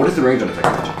 What is the range on detect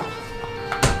magic?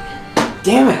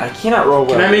 Damn it! I cannot roll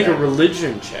well. Can I make a with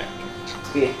religion check?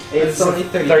 that. It's only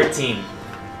 30. 13.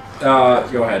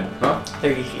 Go ahead. Huh?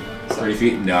 30 feet. 30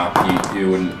 feet? No,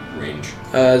 you wouldn't range.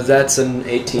 That's an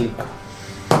 18.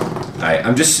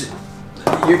 I'm just.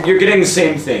 You're getting the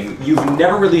same thing. You've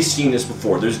never really seen this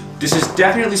before. This is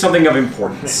definitely something of It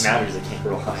importance. matters. I can't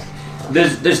roll high.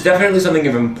 There's definitely something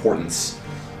of importance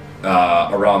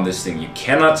around this thing. You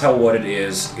cannot tell what it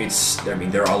is.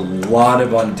 There are a lot of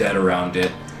undead around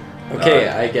it. Okay,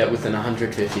 I get within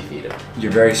 150 feet of it.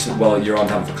 You're you're on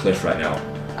top of a cliff right now.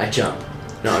 I jump.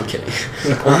 No, I'm kidding.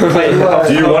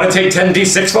 Do you want to take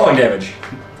 10d6 falling damage?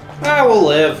 I will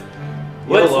live.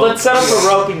 Let's set up a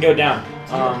rope and go down.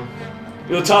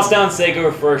 We'll toss down Sego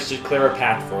first to clear a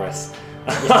path for us.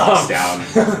 Toss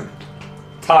down.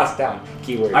 Toss down.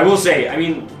 Keyword. I will say,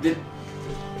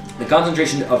 the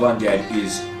concentration of undead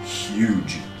is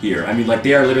huge here.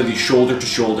 They are literally shoulder to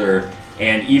shoulder,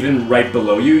 and even right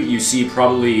below you, you see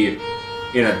probably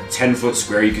in a 10-foot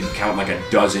square, you can count like a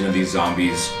dozen of these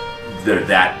zombies. They're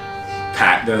that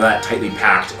tightly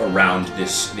packed around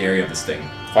the area of this thing.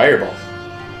 Fireball.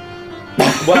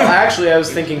 Well, actually, I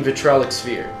was thinking Vitrolic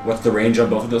Sphere. What's the range on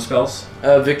both of those spells?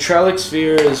 Vitrolic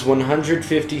Sphere is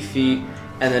 150 feet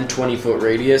and then 20-foot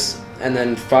radius, and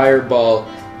then Fireball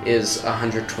is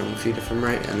 120 feet if I'm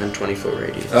right, and then 20-foot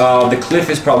radius. The cliff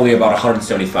is probably about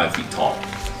 175 feet tall.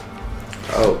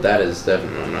 Oh, that is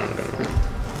definitely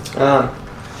not gonna.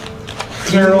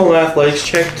 Can I roll an athletics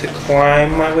check to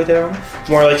climb my way down?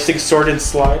 More like stick sword and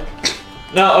slide.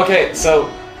 No, okay,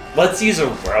 so let's use a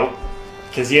rope.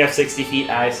 Because you have 60 feet,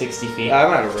 I have 60 feet.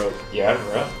 I'm out of rope. You're out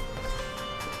of rope.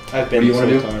 I've been What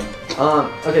do you this wanna whole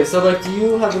time. Okay, so like, do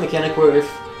you have a mechanic where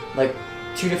if like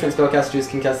 2 different spellcasters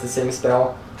can cast the same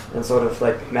spell and sort of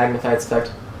like magnify its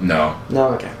effect? No, No,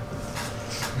 okay.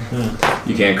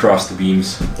 you can't cross the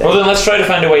beams. Well, then let's try to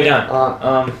find a way down.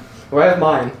 Well, I have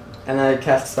mine, and I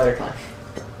cast Spider Climb.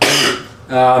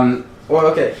 Well,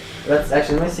 okay. Let's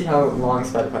actually let me see how long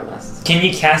Spider Climb lasts. Can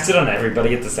you cast it on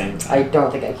everybody at the same time? I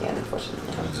don't think I can,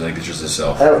 unfortunately. It's like it's just a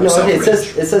self. No, okay. It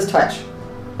self-range. says touch.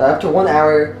 Up to 1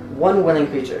 hour, 1 willing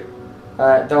creature.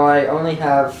 Though I only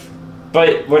have.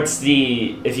 But what's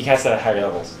the... if you cast it at higher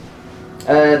levels?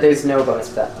 There's no bonus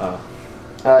for that. Oh.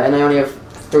 And I only have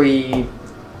 3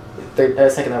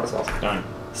 second level spells, Darn.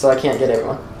 so I can't get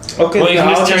everyone. Okay, Well, you then can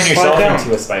I'll just turn just yourself slide down.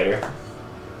 into a spider.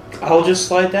 I'll just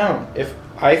slide down. If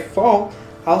I fall,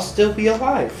 I'll still be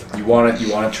alive. You want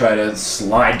to try to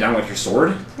slide down with your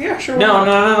sword? Yeah, sure.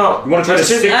 No. You want to try to Let's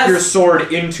just stick ask- your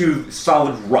sword into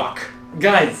solid rock?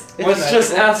 Guys, It's let's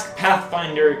just magical. ask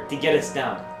Pathfinder to get us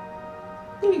down.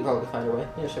 You can probably find a way.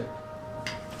 Yeah, sure.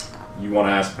 You want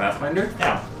to ask Pathfinder?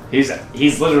 Yeah.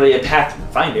 He's literally a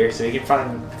pathfinder, so he can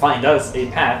find us a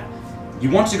path. You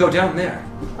want to go down there?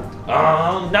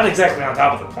 Not exactly on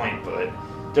top of the point, but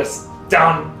just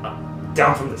down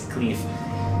from this cliff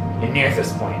and near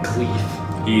this point.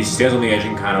 He stands on the edge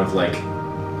and kind of like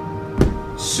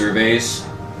surveys.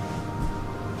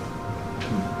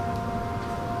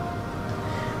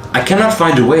 I cannot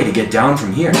find a way to get down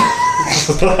from here. No.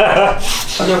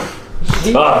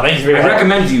 Thank you for your I help.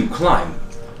 recommend you climb.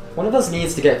 One of us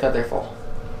needs to get Featherfall.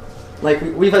 Like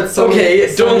we've had so Okay,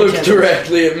 many, so don't many look chances.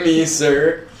 directly at me,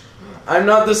 sir. I'm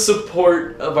not the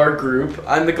support of our group.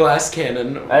 I'm the glass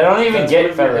cannon. I don't even That's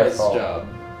get one of your guys' Featherfall. job.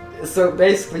 So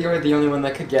basically, you're the only one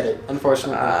that could get it,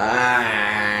 unfortunately. If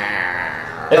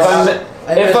I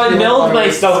imagine meld you're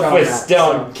myself strong with at that,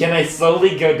 stone, can I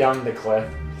slowly go down the cliff?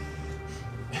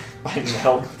 I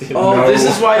melted. Oh, No. this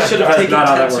is why I should have That's taken not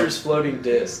how that Tensor's floating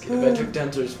disc. If I took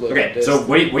Tensor's floating Okay, disc. so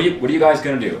what are you guys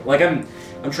gonna do? Like I'm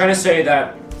trying to say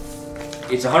that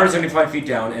it's 175 feet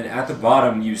down, and at the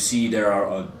bottom you see there are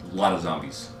a lot of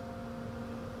zombies.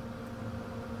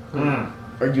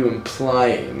 Are you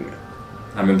implying?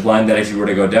 I'm implying that if you were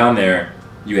to go down there,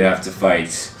 you would have to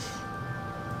fight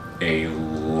a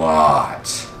lot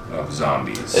of It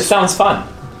zombies. sounds fun.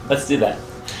 Let's do that.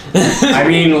 I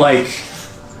mean, like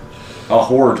a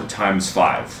horde times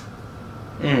 5.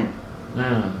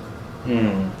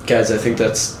 Guys, I think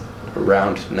that's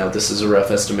around. Now, this is a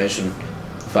rough estimation.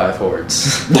 5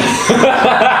 hordes.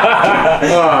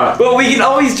 Well, we can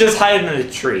always just hide in a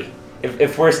tree.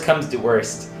 If worst comes to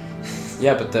worst.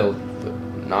 Yeah, but they'll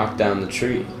knock down the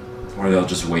tree. Or they'll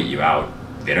just wait you out.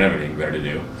 They don't have anything better to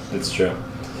do. That's true.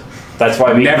 That's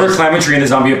why we Never climb a tree in the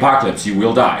zombie apocalypse. You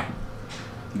will die.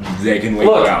 They can wait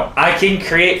Look, you out. I can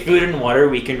create food and water.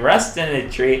 We can rest in a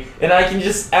tree, and I can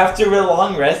just after a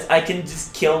long rest, I can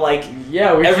just kill like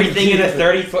Yeah, we everything in a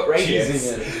 30-foot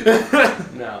radius.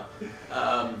 No.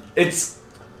 It's.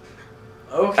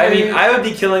 Okay. I mean, I would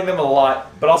be killing them a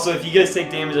lot, but also if you guys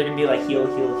take damage, I can be like heal,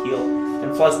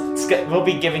 and plus we'll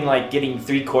be getting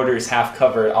 3/4 half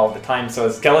cover all the time, so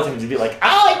a skeleton would be like,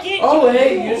 oh, I can't. Oh, kill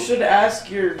hey, you." you should ask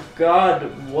your god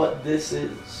what this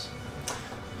is.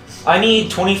 I need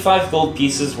 25 gold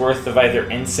pieces worth of either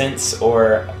incense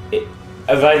or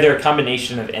of either a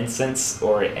combination of incense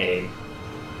or a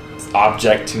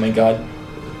object to my god.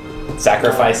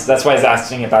 Sacrifice. That's why I was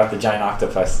asking about the giant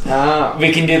octopus. Ah.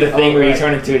 We can do the thing where you right.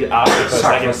 turn into an octopus.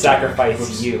 I can Sacrifice.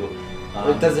 sacrifice you.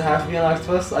 Does it have to be an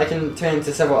octopus? I can turn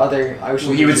into several other ocean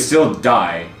Well, he would creatures. still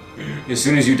die. As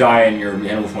soon as you die in your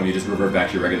animal form, you just revert back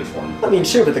to your regular form. I mean,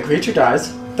 sure, but the creature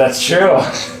dies. That's true.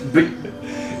 But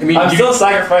I mean, I'm still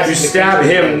sacrificing. you the stab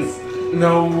creature. him.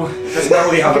 No, that's not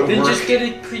really how it Then works. just get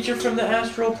a creature from the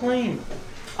astral plane.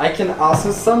 I can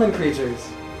also summon creatures.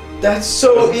 That's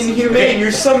so inhumane. Okay,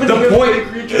 You're summoning the a point- big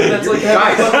creature that's like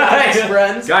Guys. having fun with his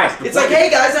friends. Guys, the It's like, point- hey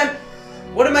guys,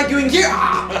 what am I doing here?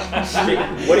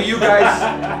 Okay, what do you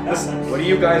guys? Listen, what do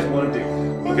you guys want to do?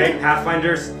 Okay,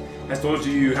 Pathfinders has told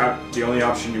you you have the only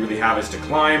option you really have is to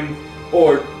climb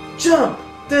or Jump.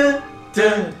 Dun,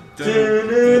 dun, dun,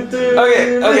 dun,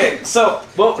 dun, Okay, so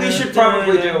what we should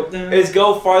probably do is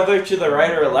go farther to the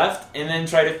right or left, and then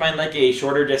try to find like a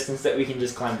shorter distance that we can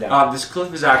just climb down. this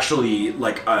cliff is actually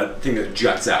like a thing that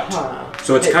juts out. Huh.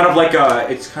 So it's Hey. kind of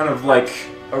like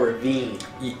a ravine.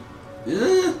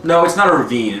 No, it's not a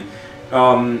ravine.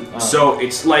 So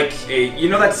it's like you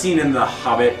know that scene in The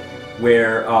Hobbit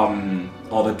where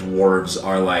all the dwarves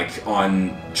are like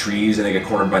on trees and they get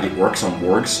cornered by the orcs on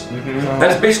wargs.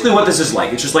 That's basically what this is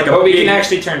like. It's just like a But we big, can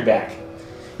actually turn back.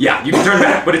 yeah, you can turn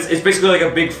back, but it's basically like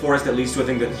a big forest that leads to a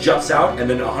thing that juts out, and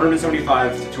then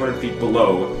 175 to 200 feet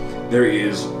below there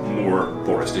is more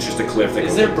forest. It's just a cliff that Is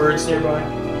goes there birds nearby?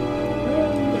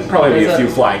 There'd probably be a few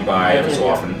flying by every so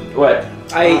often. What?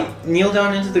 I kneel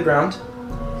down into the ground,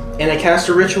 and I cast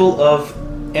a ritual of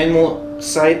animal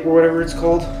sight or whatever it's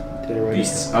called. Did I write it?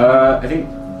 Beasts. I think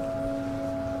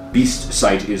beast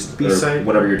sight is Beast or sight?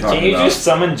 whatever you're talking Can you about. just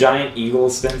summon giant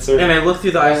eagles, Spencer? And I look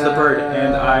through the eyes of the bird,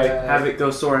 and I have it go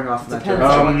soaring off in that Depends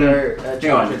direction. on what their hang on.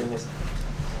 challenge rating is.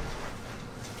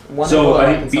 One So below I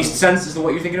can think beast summon. sense is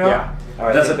what you're thinking about. Yeah.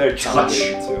 Oh, That's a their touch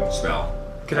too. spell.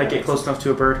 Could I get close enough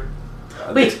to a bird?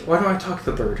 Wait, why don't I talk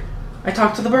to the bird? I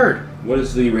talk to the bird. What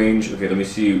is the range? Okay, let me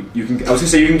see. You can. I was gonna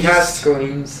say you can cast.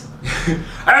 Screams.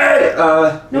 Hey!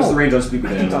 What's No, the range on speak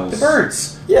with I can talk animals? to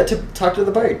birds. Yeah, to talk to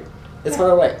the bird. It's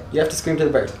far away. You have to scream to the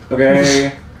bird.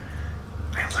 Okay.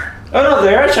 I learned. Oh no,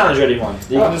 there are challenge ready ones.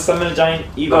 You Oh. can just summon a giant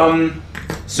eagle.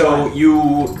 So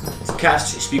you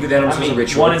cast speak with animals I as a mean,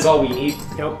 ritual. one is all we need.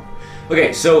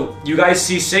 Okay, so you guys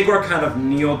see Sagor kind of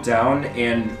kneel down,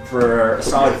 and for a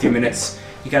solid few minutes,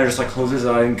 he kind of just like closes his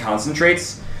eyes and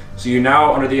concentrates. So you're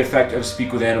now under the effect of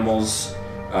speak with animals.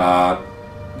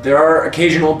 There are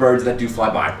occasional birds that do fly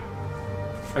by.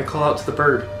 I call out to the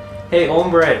bird. Hey,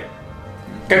 hombre.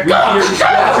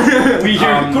 We hear.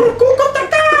 Um,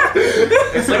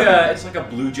 It's like a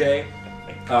blue jay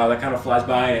that kind of flies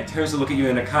by, and it turns to look at you,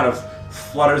 and it kind of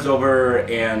flutters over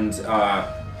and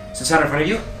sits down in front of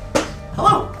you.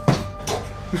 Hello.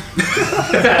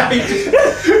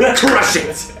 Crush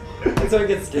it. That's how it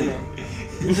gets skinny.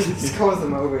 Just calls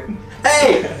them over.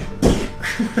 Hey.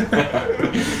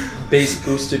 Bass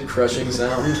boosted crushing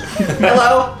sound.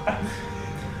 Hello.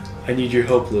 I need your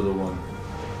help, little one.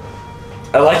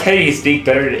 I like how you speak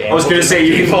better to I was animals. gonna say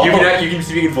than people. you can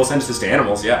speak in full sentences to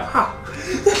animals. Yeah.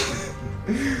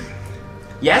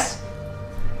 Yes.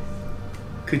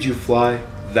 Could you fly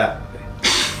that way?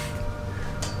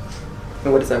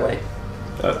 And what is that way?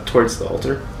 Towards the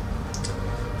altar?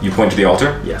 You point to the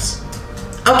altar. Yes.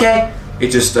 Okay.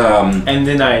 It just And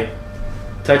then I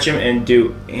touch him and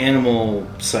do animal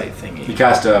sight you thingy.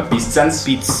 cast a beast sense.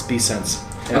 Beats sense.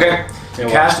 Okay. Yeah,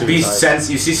 watch Cast through beast his eyes. sense.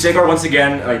 You see Sagar once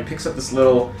again. He picks up this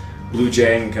little blue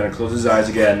jay and kind of closes his eyes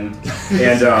again,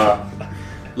 and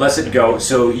lets it go.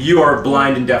 So you are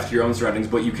blind and deaf to your own surroundings,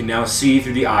 but you can now see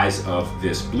through the eyes of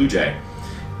this blue jay.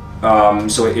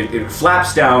 So it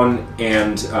flaps down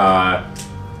and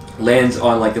lands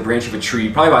on like the branch of a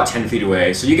tree, probably about 10 feet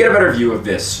away. So you get a better view of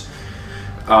this.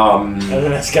 Other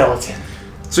than a skeleton.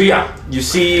 So yeah, you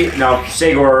see now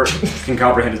Sagor can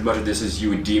comprehend as much of this as you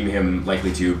would deem him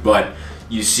likely to, but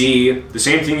you see the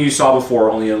same thing you saw before,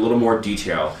 only in a little more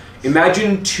detail.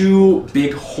 Imagine two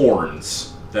big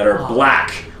horns that are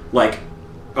black, like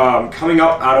coming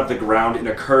up out of the ground in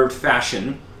a curved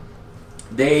fashion.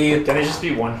 Can it just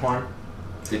be one horn?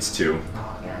 It's two.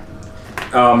 Oh,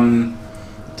 yeah.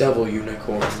 Devil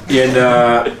unicorn.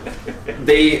 And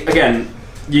they, again,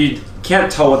 you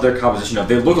can't tell what their composition of.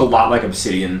 They look a lot like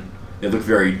obsidian. They look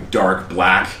very dark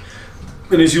black.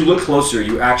 And as you look closer,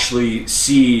 you actually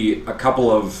see a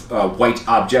couple of white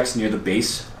objects near the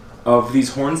base of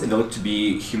these horns, and they look to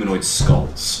be humanoid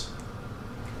skulls.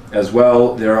 As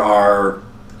well, there are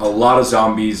a lot of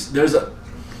zombies. There's about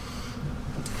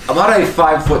a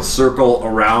 5-foot circle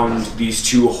around these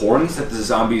two horns that the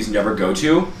zombies never go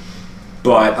to.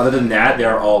 But other than that,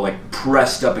 they're all like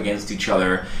pressed up against each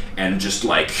other and just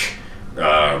like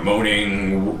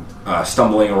moaning,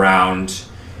 stumbling around,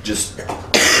 just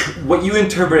what you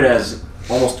interpret as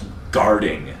almost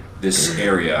guarding this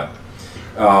area.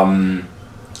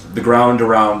 The ground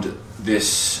around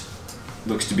this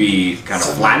looks to be kind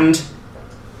of flattened,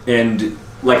 and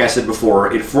like I said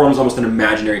before, it forms almost an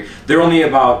imaginary. They're only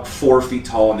about 4 feet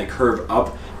tall and they curve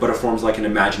up, but it forms like an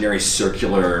imaginary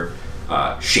circular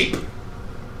shape.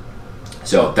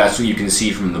 So that's what you can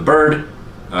see from the bird.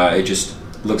 It just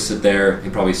looks at there.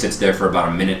 It probably sits there for about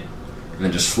a minute, and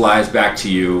then just flies back to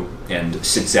you and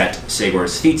sits at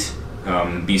Sagor's feet.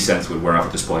 Beast sense would wear off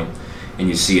at this point, and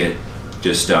you see it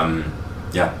just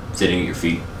sitting at your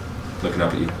feet, looking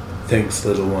up at you. Thanks,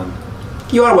 little one.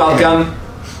 You are welcome.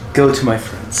 Go to my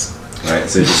friends. All right,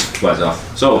 so it just flies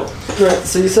off. So Right,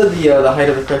 so you said the height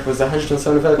of the cliff was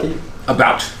 175 feet?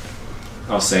 about,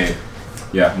 I'll say,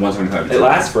 125. It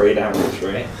lasts for 8 hours,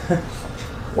 right?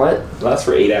 What? It lasts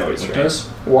for 8 hours, It right? does.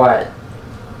 What?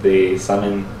 They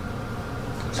summon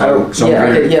Oh, So yeah, I'm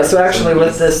okay, gonna- yeah. So actually,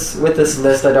 with this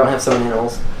list, I don't have summon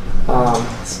animals.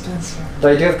 Spencer.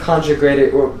 But I do have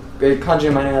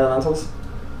conjure minor elementals.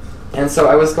 And so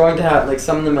I was going to have like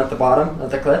summon them at the bottom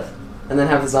of the cliff, and then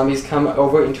have the zombies come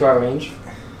over into our range,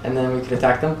 and then we could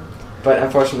attack them. But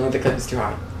unfortunately, the cliff is too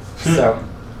high. So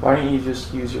Why don't you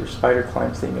just use your spider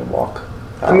climb thing and walk?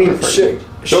 I mean, out sure,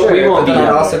 But we won't but be then I'd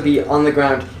that also way. be on the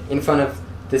ground in front of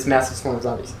this massive swarm of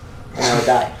zombies, and I would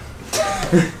die.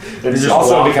 There's Just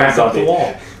also walk becomes back up the zombie.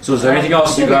 wall. So is there anything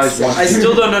else you guys want? I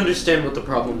still don't understand what the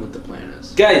problem with the plan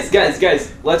is. Guys,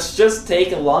 let's just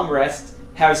take a long rest,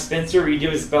 have Spencer redo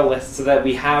his spell list so that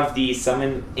we have the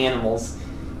summon animals,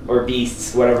 or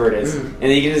beasts, whatever it is, and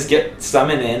then you can just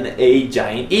summon in a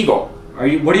giant eagle.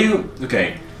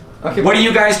 Okay. Okay. What are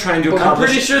you guys trying to Well, I'm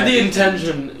accomplish? pretty sure the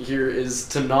intention here is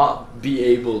to not be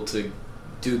able to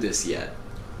do this yet.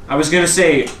 I was gonna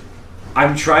say,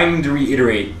 I'm trying to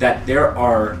reiterate that there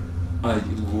are a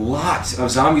lot of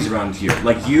zombies around here.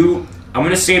 Like you, I'm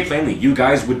gonna say it plainly. You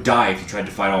guys would die if you tried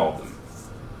to fight all of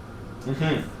them.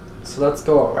 Mm-hmm. So let's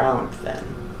go around then.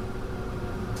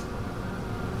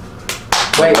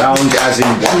 Wait. Round as in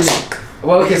what?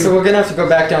 Well, okay, so we're gonna have to go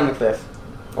back down the cliff,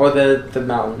 or the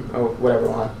mountain, or whatever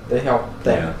one, the hill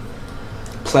thing. Yeah.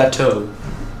 Plateau.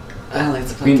 I like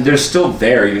the I mean, they're still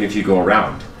there even if you go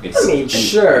around. It's I mean, an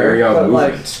sure, area of but,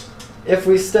 like- movement. If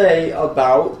we stay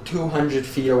about 200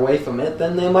 feet away from it,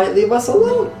 then they might leave us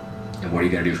alone. And what are you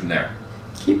gonna do from there?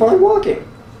 Keep on walking.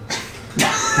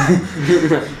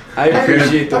 I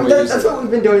appreciate the way you That's said what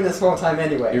we've been doing this whole time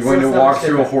anyway. You're so going to it's not walk much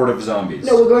through a different. horde of zombies.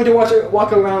 No, we're going to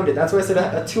walk around it. That's why I said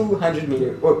a 200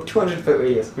 meter or 200 foot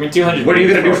radius. I mean, 200. What are you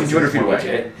gonna do from meters 200 feet is more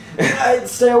away? legit. I'd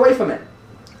stay away from it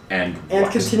And and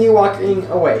what? continue walking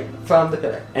away from the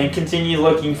pillar. And continue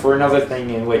looking for another thing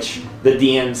in which the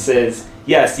DM says,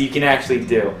 yes, you can actually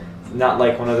do. Not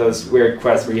like one of those weird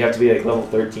quests where you have to be like level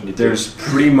 13 to do. There's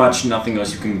pretty much nothing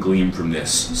else you can glean from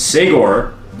this.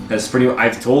 Sagor has pretty.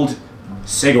 I've told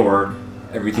Sagor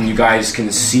everything you guys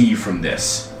can see from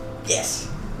this. Yes.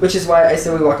 Which is why I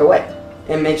say we walk away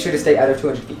and make sure to stay out of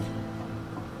 200 feet.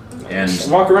 And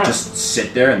walk around. just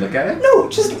sit there and look at it. No,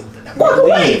 just walk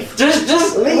away.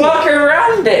 Just Leave. walk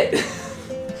around it.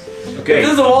 Okay. If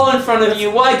there's a wall in front of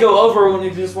you, why go over when you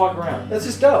can just walk around? Let's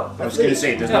just go. I was Let's gonna leave.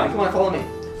 say, there's No, nothing. come on, follow me.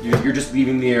 You're just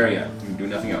leaving the area. You can do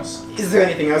nothing else. Is there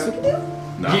anything else we can do?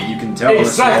 No, you can tell. us.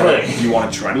 Exactly. You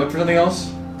want to try to look for something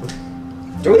else?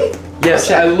 Do we? Yes,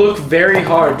 Check. I look very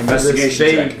hard for this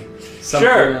Investigation vague something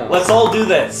Sure, else. let's all do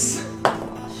this.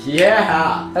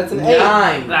 Yeah. That's an 8.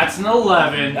 9. That's an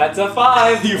 11. That's a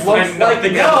 5. You Looks find like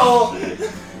nothing no.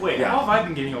 Wait, Yeah. how have I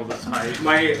been getting all this high?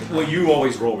 Well, you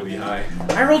always roll really high.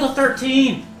 I rolled a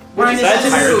 13. Mine is That's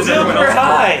higher than everyone super else.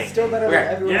 high. Still better than Okay.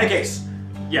 everyone. In any case,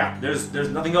 yeah. There's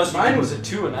nothing else. You Mine can, was a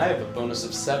 2 and I have a bonus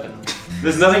of 7.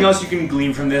 There's nothing else you can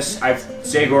glean from this.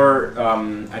 Sagor,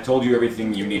 I told you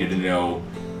everything you needed to know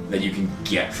that you can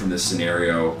get from this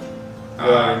scenario.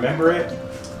 Will I remember it?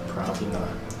 Probably not.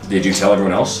 Did you tell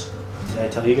everyone else? Did I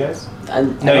tell you guys?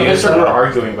 And, No, you guys started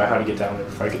arguing about how to get down there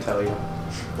before I could tell you.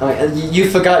 You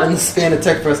forgot in the span it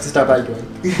took for us to stop arguing.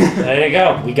 There you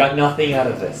go. We got nothing out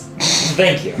of this.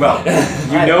 Thank you. Well,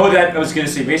 you know that I was going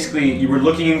to say. Basically, you were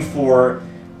looking for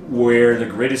where the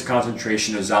greatest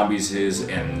concentration of zombies is,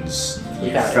 and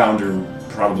you got it. found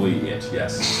probably it.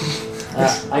 Yes.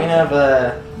 I'm gonna have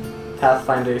a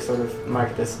Pathfinder sort of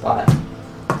mark this spot.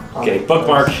 on Okay, the-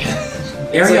 bookmark.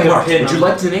 Area like a mark. pin Would you on-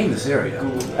 like to name this area?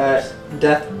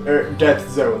 Death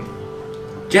zone.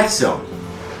 Death zone.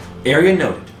 Area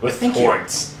noted. With Thank you.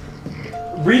 horns.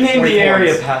 Rename Wait, the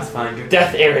area, horns. Pathfinder.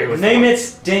 Death area with Name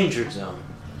horns. it Danger Zone.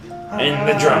 And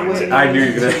the drums. I knew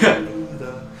you were gonna.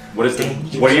 What is the?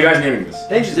 What are you guys naming this?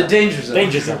 Danger The zone. Danger Zone.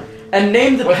 Danger zone. And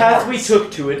name the With path horns. we took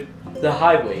to it the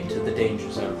highway to the Danger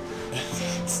Zone.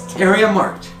 Area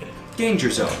marked. Danger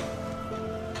zone.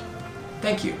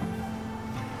 Thank you.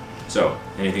 So,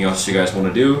 anything else you guys want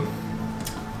to do?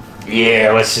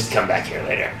 Yeah, let's just come back here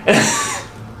later.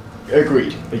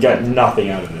 Agreed. We got nothing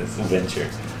out of this adventure.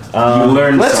 You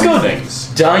learned let's some go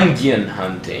things. Dungeon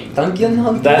hunting. Dungeon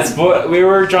hunting. That's what we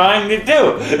were trying to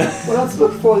do. Well, let's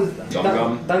look for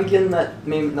Dum-gum. Dungeon that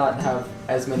may not have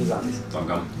as many zombies.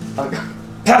 Dum-gum.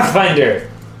 Dum-gum. Pathfinder,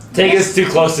 take us to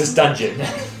closest dungeon.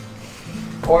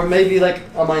 Or maybe like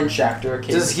a mine shaft or a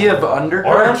cave. Does he have Or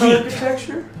underground a keep.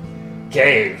 architecture?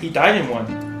 Cave. He died in one.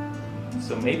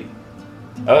 So maybe.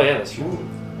 Oh yeah, that's true.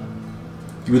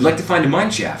 You would like to find a mine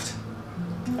shaft.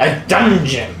 A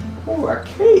dungeon. Or a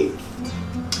cave.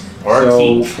 Or a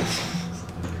So- keep.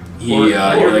 He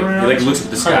like looks at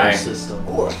the sky. System.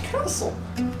 Or a castle.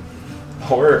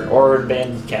 Or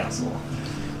abandoned castle.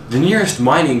 The nearest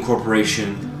mining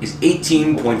corporation is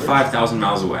 18.5 thousand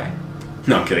miles away.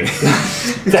 No, I'm kidding.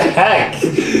 The heck?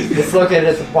 It's located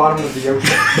at the bottom of the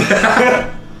ocean.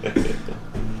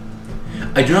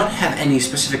 I do not have any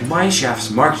specific mine shafts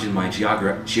marked in my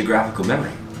geographical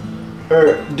memory.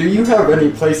 Do you have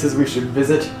any places we should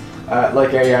visit?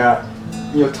 Like a,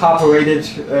 top-rated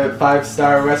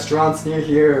 5-star restaurants near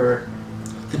here, or?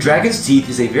 The Dragon's Teeth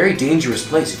is a very dangerous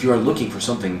place if you are looking for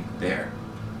something there.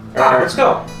 Let's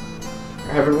go.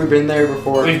 Haven't we been there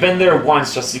before? We've been there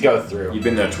once just to go through. You've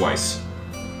been there twice.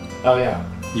 Oh yeah.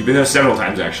 You've been there several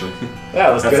times, actually. Yeah,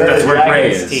 let's That's- go to that's the where Prey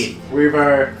Dragon's is. Teeth. We've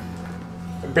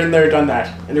been there, done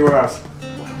that. Anywhere else?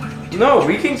 No,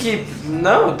 we can keep.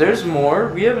 No, there's more.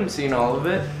 We haven't seen all of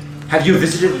it. Have you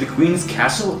visited the Queen's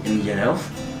Castle in Yenelf?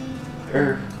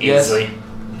 Yes. Easily.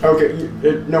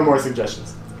 Okay, no more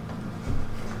suggestions.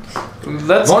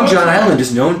 Let's Long go John to- Island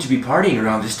is known to be partying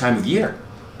around this time of year.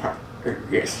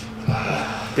 Yes.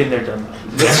 Been there, done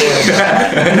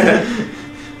that.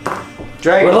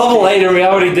 Dragon. We're level 8 and we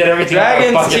already did everything on our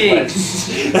Dragon's bucket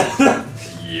Teeth.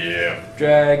 list. Yeah.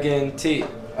 Dragon Teeth.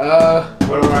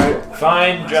 Alright.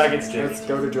 Fine, Dragon's Teeth. Let's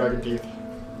go to Dragon Teeth.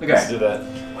 Let's Okay. do that.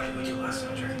 What did we do last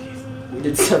time, Dragon Teeth? We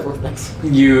did several things.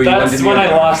 You went That's to the when I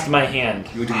other- lost my hand.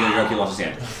 You went to the other Yoki lost his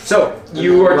hand. So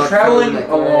you are traveling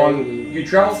along. You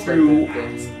travel through.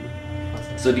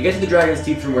 So to get to the Dragon's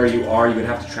Teeth from where you are, you would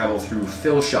have to travel through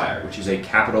Philshire, which is a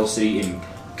capital city in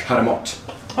Catamont.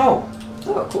 Oh,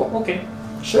 Oh, cool. okay.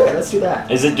 Sure, let's do that.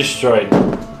 Is it destroyed?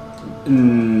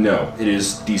 No, it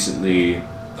is decently.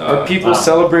 Are people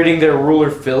celebrating their ruler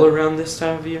Phil around this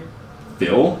time of year?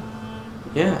 Phil?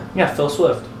 Yeah, Yeah, Phil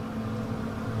Swift.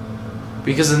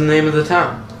 because of the name of the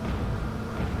town.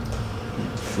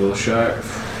 Philshire.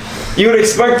 You would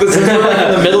expect this if we're like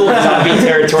in the middle of zombie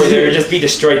territory, there would just be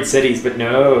destroyed cities, but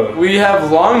no. We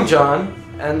have Long John,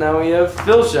 and now we have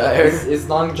Philshire. Is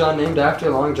Long John named after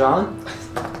Long John?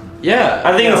 Yeah.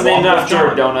 I think it's named Long after John.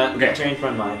 a donut. Okay. Changed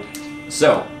my mind.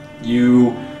 So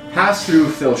you pass through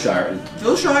Philshire.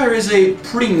 Philshire is a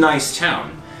pretty nice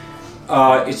town.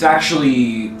 It's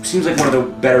actually seems like one of the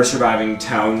better surviving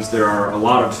towns. There are a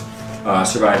lot of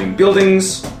surviving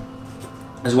buildings,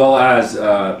 as well as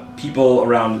people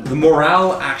around. The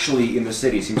morale actually in the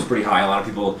city seems pretty high. A lot of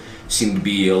people seem to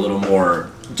be a little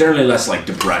more, generally less like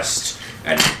depressed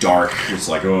and dark. It's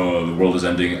like, oh, the world is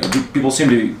ending. People seem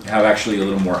to have actually a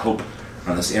little more hope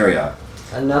around this area.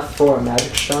 Enough for a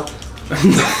magic shop?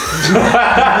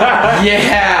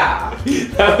 Yeah.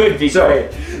 That would be So,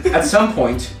 great. at some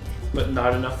point, But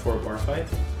not enough for a bar fight?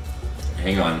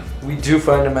 hang on. We do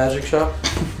find a magic shop.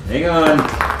 Hang on.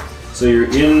 So you're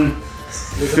in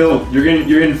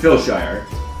you're in Philshire.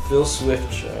 Phil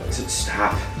Swiftshire.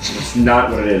 Stop. It's not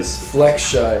what it is.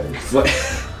 Flexshire.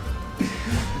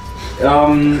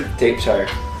 Tapeshire.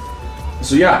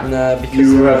 So yeah, Nah, because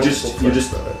You they're have also just- you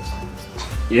just- products.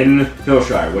 in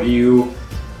Philshire. What do you?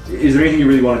 Is there anything you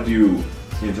really want to do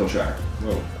in Philshire?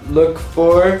 Whoa. Look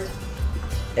for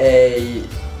a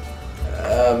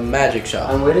magic shop.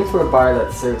 I'm waiting for a bar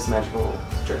that serves magical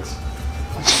drinks.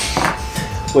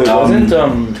 Wait, Um,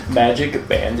 wasn't Magic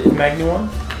banned in Magnuon?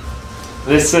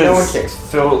 This is No one cares.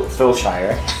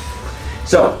 Philshire.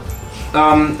 So,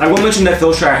 I will mention that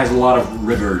Philshire has a lot of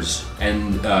rivers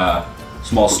and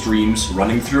small streams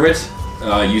running through it.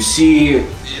 You see,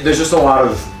 there are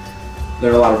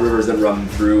a lot of rivers that run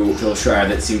through Philshire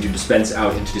that seem to dispense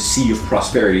out into the Sea of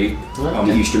Prosperity on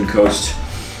the eastern coast.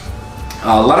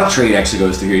 A lot of trade actually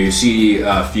goes through here. You see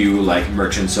a few like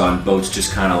merchants on boats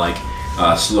just kind of like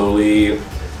slowly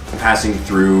passing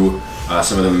through.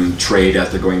 Some of them trade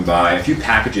as they're going by. A few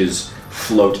packages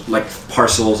float, like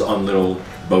parcels on little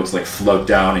boats, like float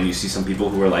down, and you see some people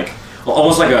who are like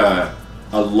almost like a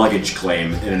luggage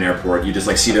claim in an airport. You just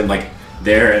like see them like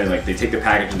there, and like they take the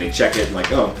package and they check it, and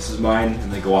like, oh, this is mine,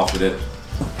 and they go off with it.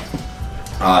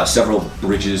 Several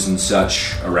bridges and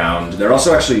such around. There are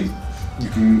also actually you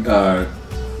can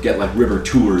get like river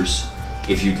tours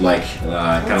if you'd like,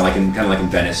 kind of like in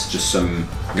Venice, just some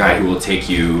guy who will take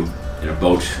you in a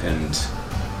boat and.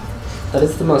 That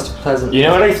is the most pleasant. You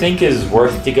know what I think is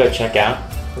worth to go check out?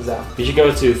 What's that? You should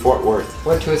go to Fort Worth.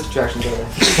 What tourist attractions are there?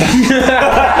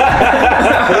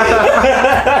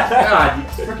 God,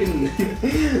 you freaking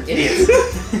idiots!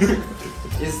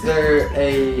 Is there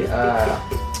a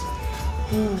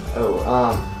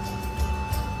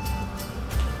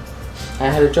I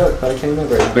had a joke, but I can't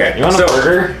remember it. Okay, You want so, a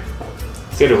burger?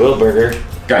 Let's go to Will Burger.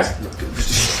 guys.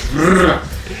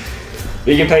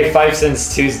 You can pay 5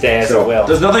 cents Tuesday as a So, will.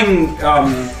 there's nothing.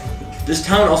 This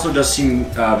town also does seem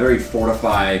very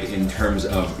fortified in terms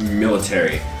of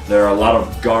military. There are a lot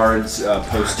of guards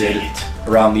posted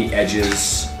around the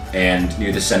edges and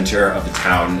near the center of the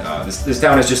town. This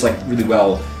town is just like really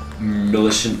well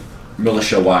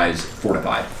militia-wise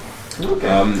fortified.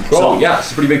 Okay. So yeah,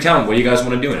 it's a pretty big town. What do you guys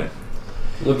want to do in it?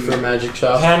 Look for a magic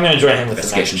shop. I'm gonna join him with the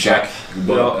Investigation magic check. shop.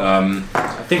 Well, I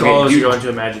think Okay, all of us you- are going to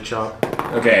a magic shop.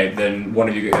 okay, then one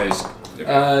of you guys.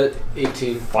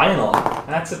 18. Final.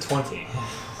 That's a 20.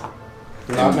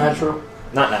 Not natural?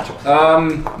 Not natural.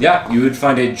 Yeah, you would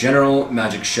find a general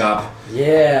magic shop.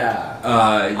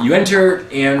 Yeah. You enter,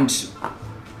 and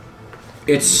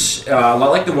it's a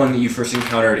lot like the one that you first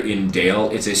encountered in Dale.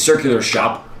 It's a circular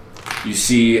shop. You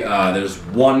see, there's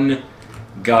one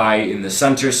guy in the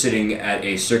center sitting at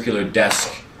a circular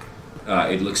desk.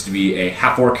 It looks to be a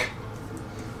half-orc.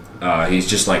 He's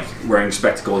just like wearing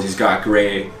spectacles. He's got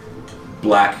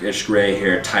blackish gray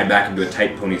hair tied back into a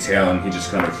tight ponytail, and he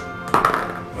just kind of,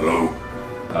 hello.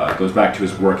 Goes back to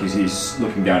his work. He's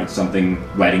looking down at something,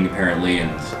 writing apparently,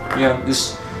 and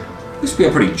this would be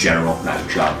a pretty general magic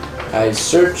shop. I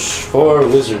search for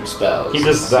wizard spells. He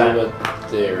does See that. what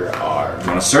there are. Do you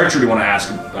want to search, or do you want to ask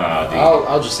the...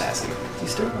 I'll just ask him. You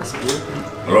start messaging.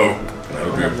 Hello? Can I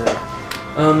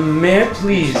help you? May I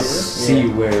please see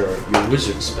where your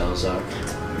wizard spells are?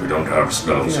 We don't have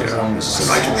spells here. This is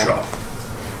an item shop.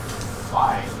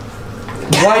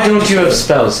 Why don't you have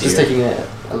spells here? Just taking a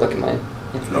look at mine.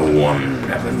 No one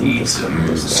ever needs them,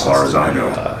 as far as I know.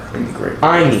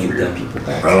 I need them.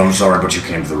 Well, I'm sorry, but you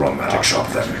came to the wrong magic shop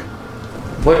then.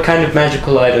 What kind of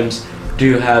magical items do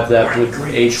you have that would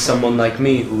aid someone like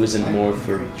me who isn't more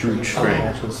for brute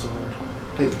strength?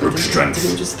 Brute strength.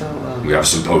 Didn't you just tell, We have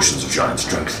some potions of giant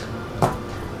strength.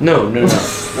 No.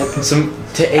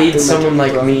 To aid someone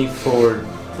like me for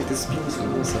like this piece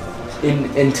and this stuff. in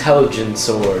intelligence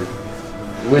or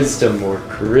wisdom or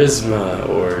charisma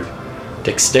or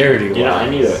dexterity. Yeah, I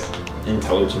wise. need a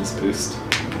intelligence boost.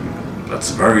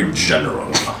 That's very general.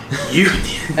 You.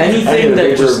 I Anything need a that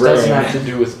bigger just doesn't brain. have to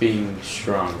do with being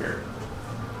stronger.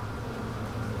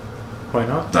 Why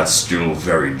not? That's still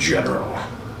very general.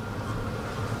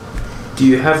 Do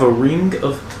you have a ring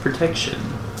of protection?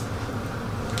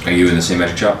 Are you in the same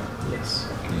magic shop? Yes.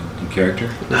 In character?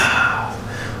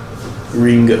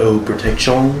 Ring of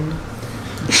protection.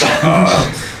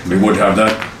 We would have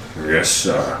that. Yes,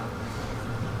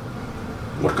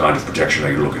 what kind of protection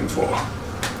are you looking for?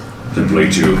 Simply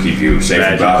to keep you safe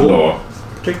in battle, or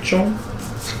Protection.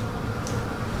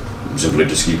 simply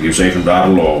to keep you safe in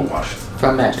battle, or what?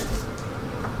 From magic.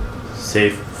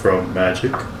 Safe from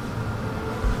magic.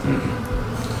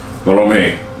 Follow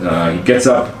me. He gets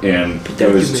up and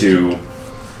goes to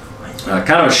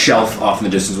kind of a shelf off in the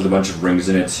distance with a bunch of rings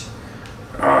in it.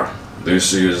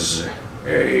 This is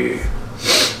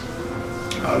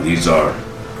these are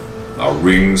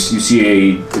rings. You see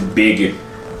a big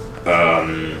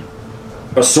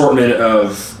assortment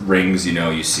of rings.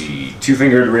 You see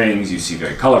two-fingered rings. You see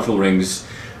very colorful rings.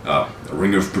 A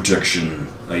ring of protection.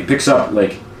 He picks up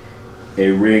like a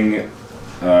ring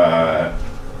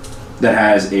that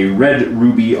has a red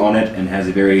ruby on it and has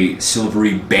a very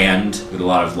silvery band with a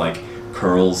lot of like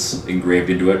curls engraved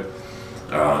into it.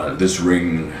 This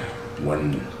ring,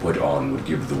 when put on, would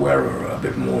give the wearer a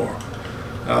bit more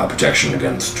protection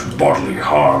against bodily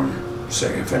harm.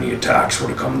 Say if any attacks were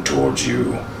to come towards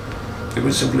you, it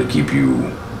would simply keep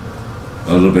you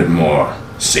a little bit more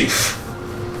safe.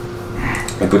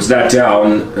 He puts that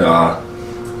down.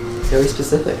 Very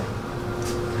specific.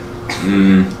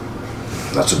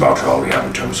 That's about all we have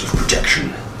in terms of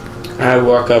protection. I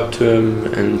walk up to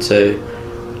him and say,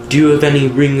 "Do you have any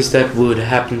rings that would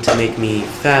happen to make me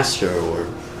faster or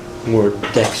more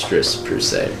dexterous per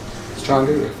se?"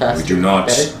 Stronger, faster. We do not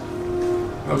Better.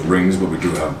 have rings, but we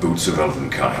do have boots of elven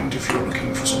kind if you're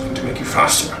looking for something to make you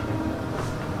faster.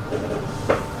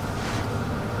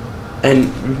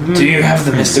 And Do you have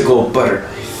the mystical butter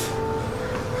knife?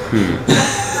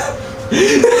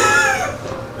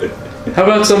 how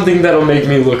about something that'll make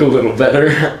me look a little better?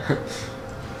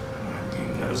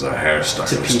 There's a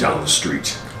hairstylist down the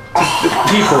street.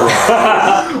 People.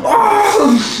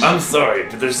 I'm sorry,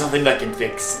 but there's something that can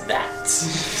fix that.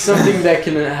 Something that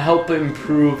can help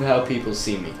improve how people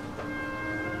see me.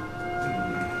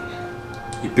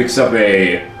 He picks up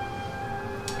a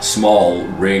small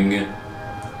ring.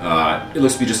 It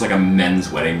looks to be just like a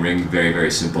men's wedding ring. Very,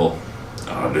 very simple.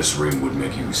 This ring would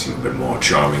make you seem a bit more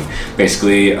charming.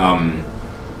 Basically,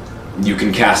 you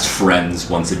can cast friends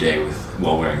once a day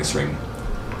while wearing this ring.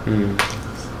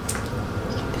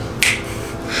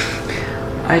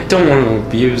 I don't want to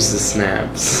abuse the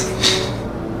snaps.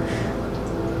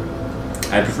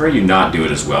 I prefer you not do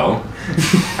it as well.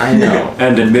 I know.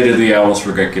 And admittedly, I almost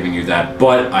regret giving you that,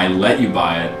 but I let you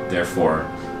buy it, therefore,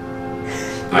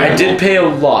 I did pay a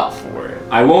lot for it.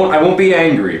 I won't be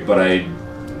angry, but in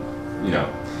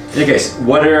any case,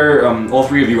 what are all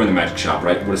three of you in the magic shop,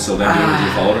 right? What is Sylvan doing? Did you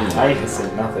follow him? I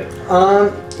said nothing.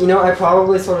 I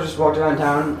probably sort of just walked around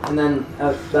town, and then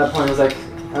at that point I was like,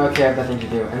 okay, I have nothing to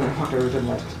do, and then walked over to the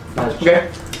magic shop. Okay.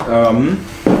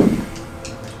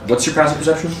 What's your passive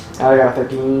perception? I got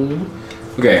 13.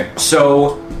 Okay,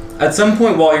 so at some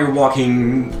point while you're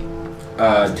walking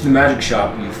to the magic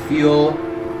shop, you feel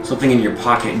something in your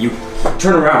pocket, and you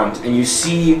turn around and you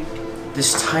see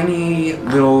this tiny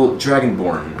little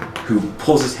dragonborn who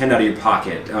pulls his hand out of your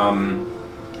pocket.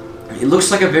 It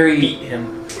looks like a very... Beat him.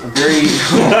 A very...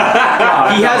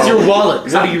 He has your wallet.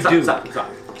 What do you do? Stop.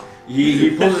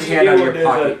 He pulls his hand out of your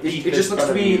pocket. It just looks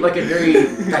to be like a very...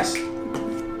 Guys.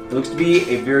 It looks to be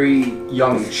a very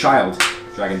young child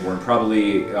dragonborn,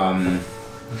 probably,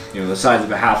 the size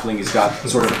of a halfling. He's got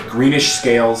sort of greenish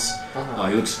scales.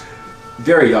 He looks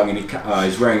very young, and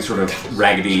he's wearing sort of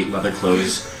raggedy leather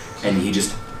clothes, and he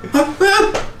just,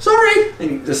 sorry,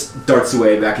 and he just darts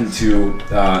away back into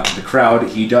the crowd.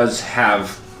 He does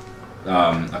have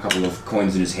a couple of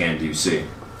coins in his hand, you see.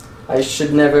 I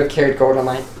should never have carried gold on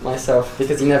myself,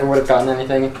 because he never would have gotten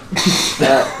anything.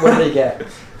 What did he get?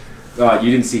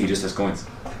 You didn't see, he just has coins.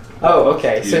 Oh,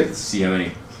 okay. You So didn't see how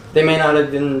many. they may not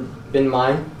have been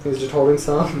mine. He was just holding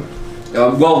some.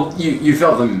 Well, you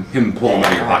felt him pull them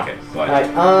out of your pocket, but...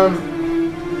 Alright,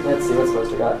 let's see, what's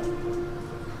supposed to got?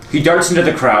 He darts into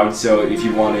the crowd, so if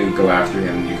you want to go after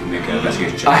him, you can make an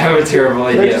investigation check. I have a terrible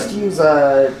Can I idea. just use,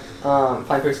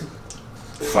 find person?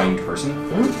 Find person?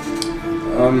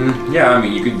 Hmm? Yeah, I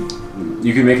mean, you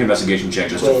could make an investigation check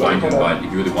just to Wait, find him, hold on. but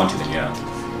if you really want to, then yeah.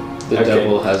 The Okay.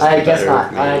 devil has I the guess better not.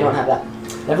 of me. I don't have that.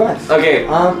 Never mind. Okay,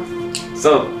 Um,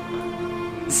 so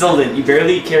Sylvan, you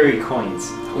barely carry coins.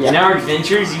 yeah. In our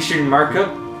adventures, you should mark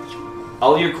up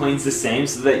all your coins the same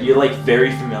so that you're like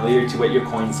very familiar to what your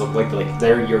coins look like. Like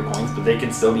they're your coins, but they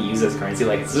can still be used as currency.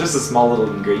 Like it's just a small little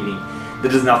engraving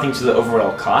that does nothing to the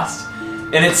overall cost.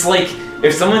 And it's like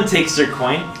if someone takes your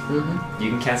coin, Mm-hmm. you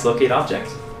can cast locate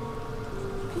object.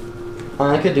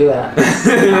 I could do that.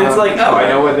 And it's like, oh, I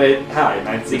know what they have. And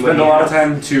I see You what spend he a lot of has.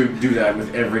 time to do that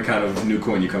with every kind of new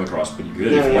coin you come across, but you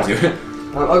could if you Yeah, want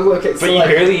to. Okay, so But you like,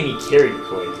 barely any carry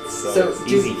coins, so, So it's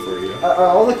do- easy for you. are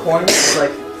all the coins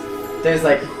like? There's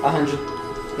like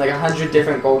 100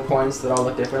 different gold coins that all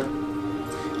look different.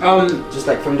 Just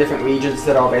like from different regions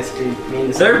that all basically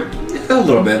mean the There, same. a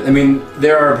little bit. I mean,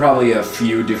 there are probably a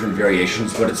few different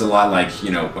variations, but it's a lot like,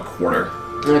 a quarter.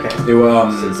 Okay. They, So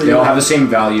they you all have- have the same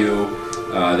value.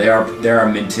 They are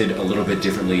minted a little bit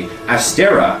differently.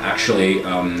 Astera actually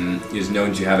is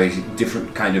known to have a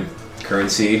different kind of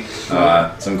currency.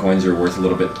 Some coins are worth a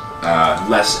little bit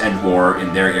less and more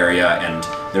in their area, and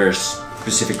they're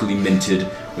specifically minted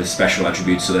with special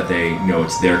attributes so that they know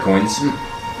it's their coins.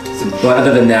 But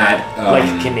other than that, Like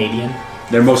Canadian.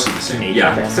 they're mostly the same. Canadian.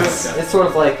 Yeah. Okay. So it's sort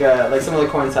of like some of the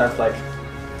coins have like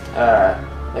a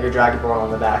dragonborn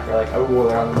on the back or like a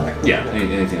ruler on the back. Yeah,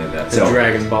 anything like that. The So,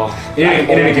 Dragon Ball. in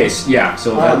any case, yeah.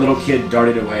 So that little kid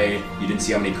darted away. You didn't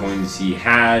see how many coins he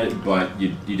had, but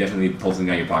you definitely pulled something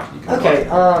out of your pocket. You can Okay.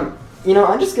 I'm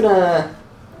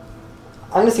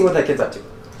gonna see what that kid's up to.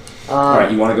 All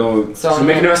right, you want to go? so So, I'm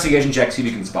make an gonna- investigation check. See if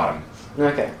you can spot him.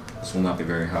 Okay. This will not be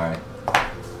very high.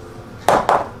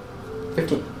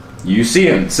 15. You see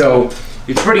him, so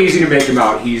it's pretty easy to make him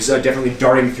out. He's definitely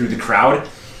darting through the crowd,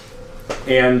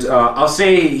 and I'll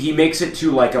say he makes it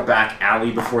to like a back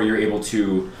alley before you're able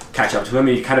to catch up to him.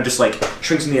 And he kind of just like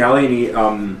shrinks in the alley,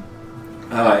 and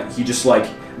he just like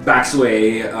backs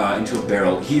away into a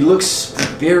barrel. He looks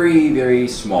very, very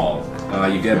small.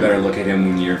 You get a better look at him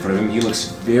when you're in front of him. He looks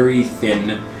very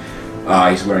thin.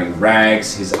 He's wearing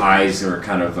rags. His eyes are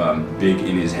kind of big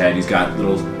in his head. He's got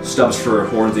little stubs for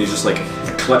horns. And he's just like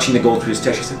clutching the gold to his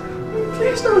chest. He's like,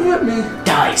 "Please don't hurt me."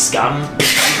 Die, scum!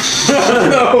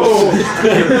 No.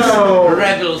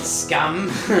 Rebel scum.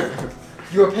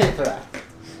 You are paying for that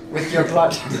with your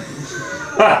blood.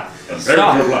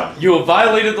 Stop. You have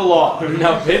violated the law.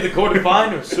 Now pay the court a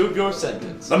fine or serve your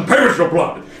sentence. I'm paying with your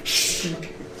blood.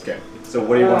 Okay. So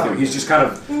what do you want to do? He's just kind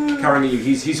of cowering at you.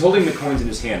 He's holding the coins in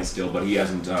his hand still, but he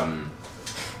hasn't.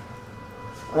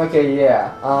 Okay,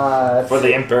 yeah. For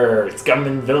the Emperor, scum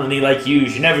and villainy like you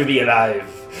should never be alive.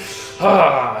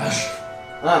 Ah.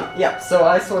 Yeah. So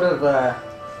I sort of,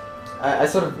 I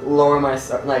sort of lower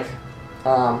myself. Like,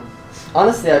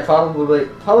 honestly, I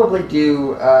probably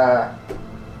do.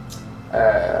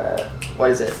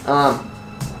 What is it?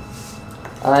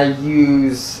 I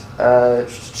use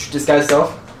disguise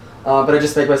self, but I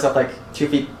just make myself like 2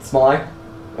 feet smaller,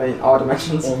 in all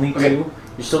dimensions. Only Okay. two.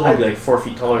 You're still gonna be like 4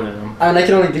 feet taller than him. And I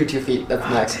can only do 2 feet. That's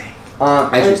max.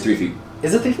 Actually, it's 3 feet.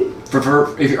 Is it 3 feet?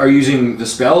 If are you using the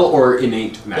spell or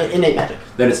innate magic? Innate magic.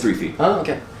 Then it's 3 feet. Oh,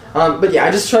 okay. But yeah,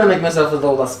 I just try to make myself a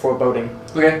little less foreboding.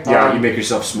 Okay. Yeah, Um, you make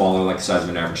yourself smaller, like the size of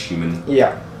an average human.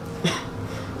 Yeah.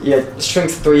 Yeah, it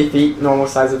shrinks 3 feet, normal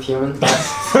size of human.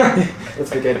 That's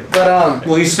pretty good. But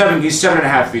Well, he's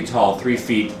 7.5 feet tall, 3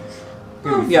 feet.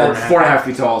 Yeah, 4.5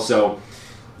 feet tall. So,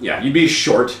 yeah, you'd be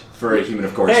short for a human,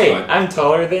 of course. Hey, But I'm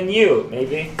taller than you,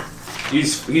 maybe. he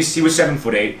was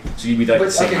 7'8", so you'd be like But,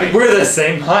 the same okay, height. We're the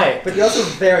same height. you're also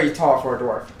very tall for a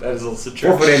dwarf. That is also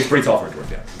true. 4'8" is pretty tall for a dwarf,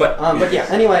 yeah. But yeah,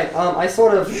 anyway, I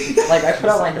sort of, like, I put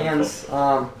out my hands,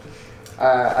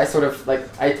 I sort of, like,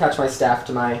 I attach my staff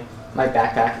to my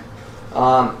backpack,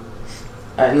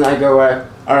 and I go,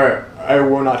 I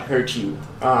will not hurt you.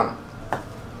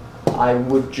 I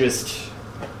would just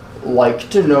like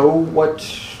to know what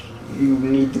you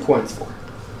need the coins for.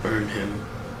 Burn him.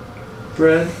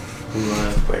 Bread.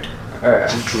 Alive bread.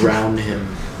 Drown him.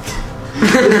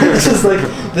 It's just like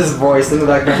this voice in the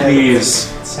back of my head.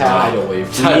 Please, Hide away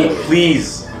from me.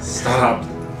 Please, stop.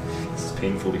 This is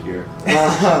painful to hear.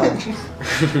 But,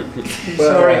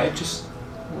 Sorry, I just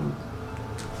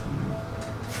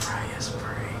fry his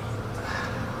brain.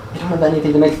 I don't have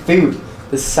anything to make food.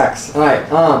 This sucks. Alright,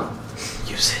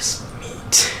 Use his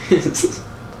meat.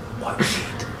 What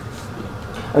meat?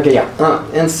 okay, yeah.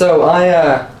 And so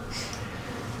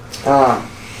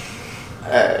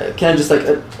can I just like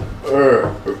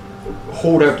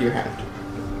hold out your hand,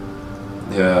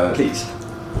 please?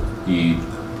 He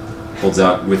holds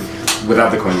out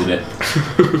without the coins in it.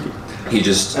 He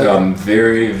just Okay.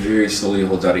 very, very slowly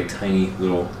holds out a tiny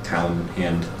little talon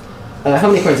hand. How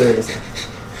many coins are in this thing?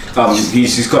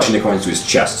 He's clutching the coins to his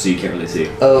chest, so you can't really see.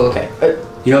 Oh, okay.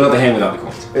 He held out the hand without the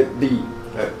coins. The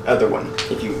other one,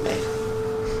 if you may.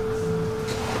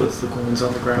 Puts the coins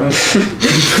on the ground.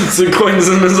 Puts the coins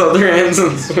in his other hands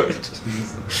and sword.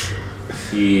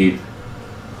 He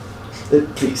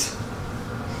Please.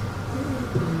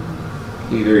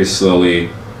 very slowly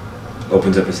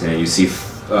opens up his hand. You see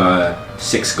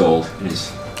 6 gold in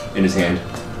his hand.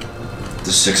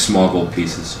 Just 6 small gold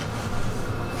pieces.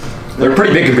 They're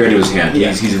pretty big compared to his hand.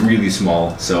 Yeah. He's really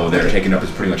small, so they're taking up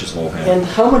pretty much his whole hand. And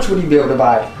how much would you be able to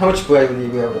buy? How much bread would you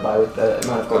be able to buy with the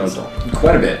amount of gold you stole?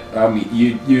 Quite a bit.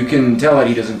 You can tell that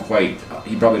he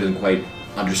probably doesn't quite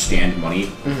understand money.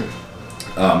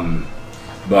 Mm-hmm.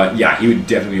 But yeah, he would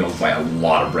definitely be able to buy a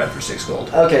lot of bread for 6 gold.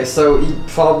 Okay, so you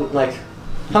probably like,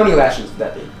 how many rations would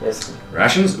that be, basically?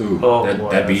 Rations? Ooh, Oh, that'd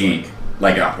boy, be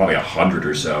like probably 100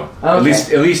 or so. Okay.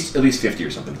 At least 50 or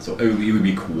something. So it would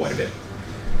be quite a bit.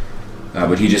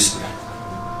 But he just,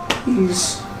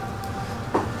 please,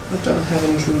 I don't have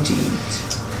anything to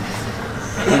eat.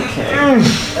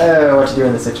 Okay. What to do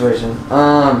in this situation?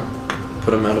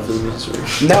 Put him out of his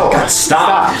misery. No. God,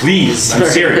 stop, please. I'm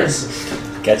serious.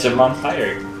 Catch him on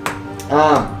fire.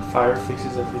 Fire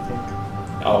fixes everything.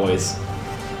 Always.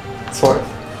 Sort of.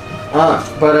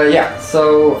 But yeah,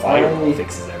 so Fire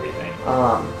fixes everything.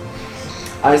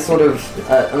 I sort of,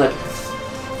 I'm like,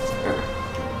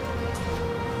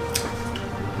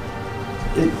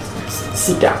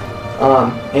 sit down.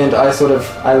 And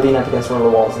I lean up against one of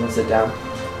the walls and sit down.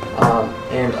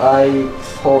 And I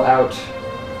pull out,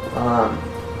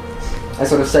 I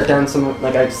sort of set down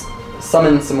I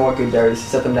summon some more good berries,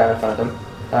 set them down in front of him.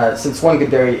 Since one good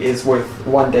berry is worth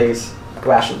 1 day's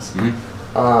rations.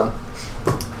 Mm-hmm.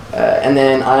 And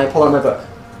then I pull out my book.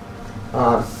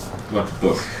 What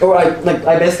book? Or I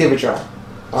basically have a journal.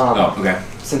 Oh, okay.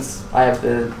 Since I have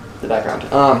the background.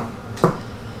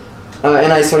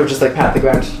 And I sort of just like pat the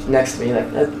ground next to me,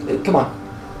 like, come on.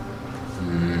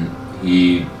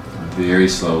 He very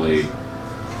slowly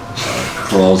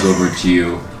crawls over to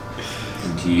you,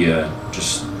 and he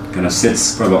just kind of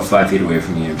sits probably about 5 feet away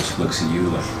from you and just looks at you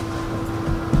like,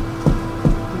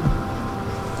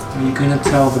 are you gonna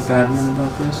tell the bad man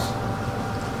about this?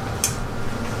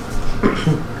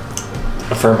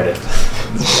 Affirmative.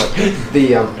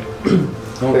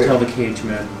 Don't tell the cage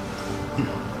man.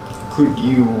 Could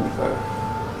you?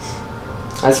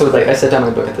 I set down my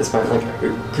book at this point. Like,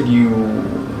 could you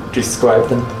describe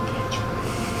them?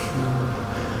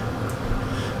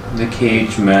 The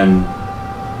cage men.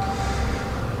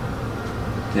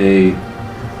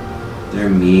 They're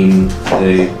mean.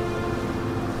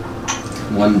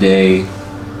 One day, I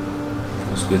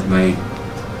was with my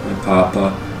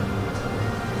papa.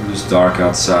 It was dark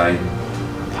outside.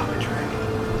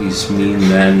 These mean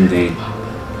men, they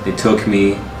took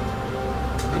me.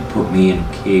 They put me in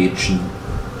a cage and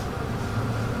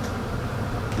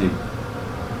they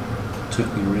took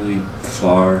me really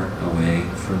far away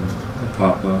from my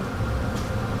papa.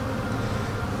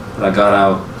 But I got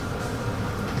out.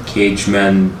 The cage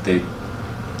men, they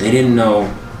didn't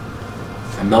know.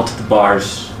 I melted the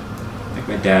bars like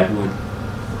my dad would.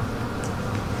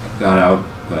 I got out,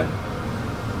 but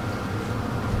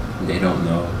they don't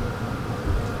know.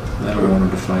 I don't want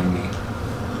them to find me.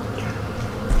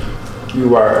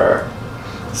 You are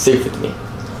safe with me.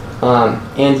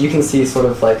 And you can see sort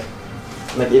of like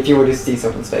if you were to see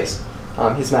something's face,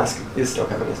 his mask is still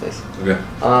covering his face. Okay.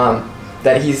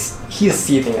 That he is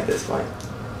seething at this point.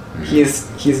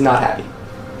 He's not happy.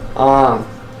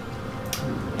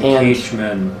 And Cage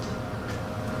men,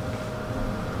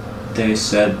 they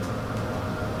said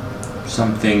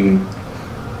something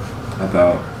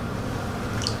about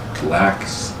black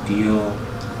steel.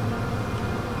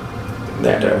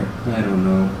 that I don't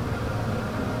know.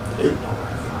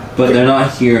 But they're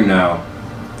not here now.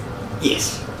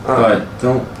 yes. But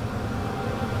don't.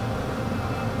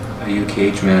 Are you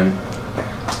Cage Man?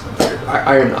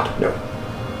 I am not. No.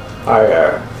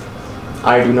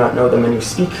 I do not know the men you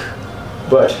speak,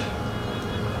 but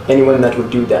anyone that would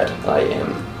do that, I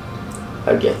am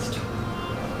against.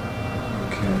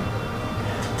 Okay.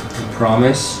 You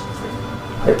promise?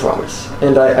 I promise.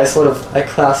 And I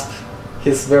clasp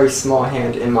his very small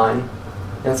hand in mine,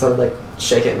 and sort of like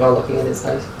shake it while looking in his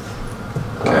eyes.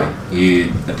 Okay.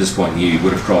 At this point, he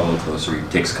would have crawled a little closer. He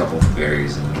takes a couple of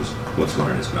berries and just puts one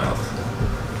in his mouth.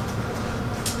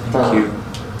 Thank you.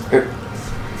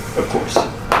 Of course.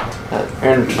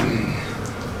 And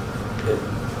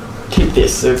keep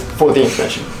this for the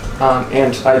information.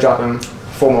 And I drop him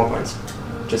 4 more coins,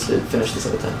 just to finish this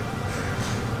other thing.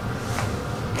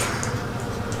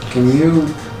 Can you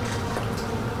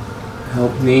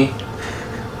help me?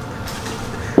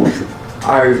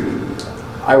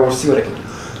 I will see what I can do.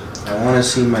 I want to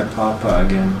see my papa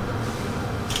again.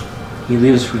 He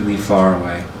lives really far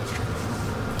away.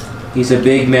 He's a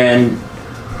big man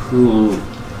who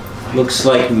looks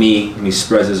like me, and he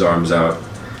spreads his arms out.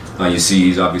 You see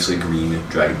he's obviously green,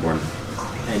 dragonborn.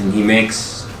 And he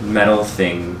makes metal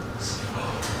things.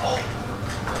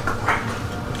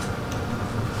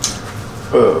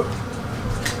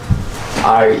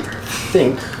 I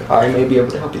think I may be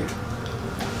able to help you.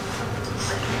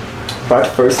 But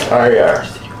first,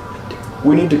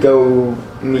 we need to go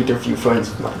meet a few friends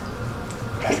of mine.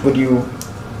 Would you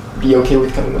be okay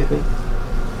with coming with me?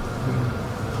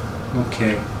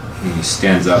 Okay. And he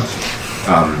stands up.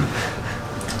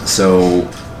 So,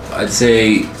 I'd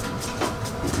say,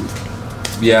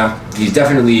 yeah, he's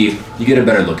definitely, you get a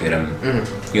better look at him. Mm-hmm.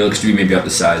 He looks to be maybe about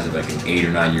the size of like an 8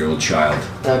 or 9 year old child.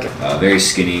 Okay. Very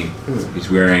skinny. Mm. He's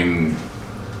wearing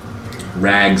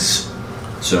rags,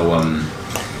 so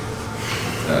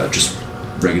just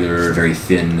regular, very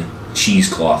thin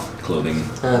cheesecloth clothing,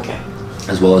 Okay.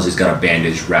 as well as he's got a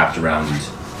bandage wrapped around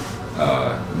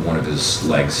one of his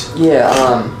legs. Yeah.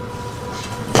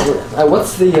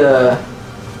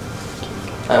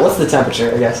 What's the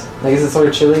temperature? I guess. Like, is it sort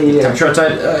of chilly? Or Temperature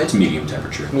outside, it's medium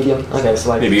temperature. Medium. Okay, so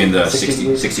like Maybe in the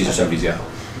 60s? 60s or 70s, yeah.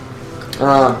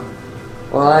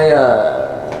 Well,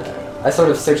 I sort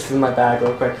of search through my bag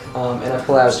real quick, and I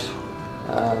pull out,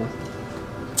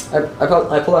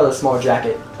 I pull out a small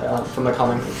jacket from the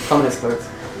commonest clothes.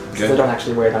 Okay. I don't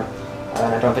actually wear them,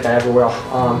 and I don't think I ever will.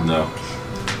 No.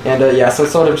 And yeah, so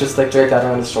it's sort of just like draped out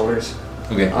around his shoulders.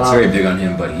 Okay, it's very big on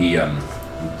him, but he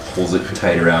pulls it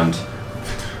tight around.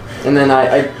 And then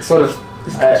I sort of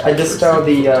I dispel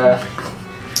the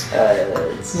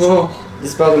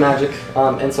dispel the magic,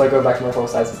 and so I go back to my full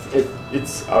size.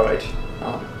 It's all right.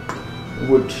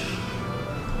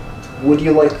 Would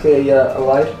you like a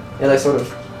ride? And I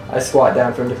squat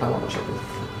down for him to climb on my shoulder.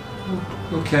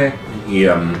 Okay. And he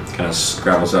kind of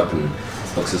scrabbles up and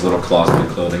looks his little closet of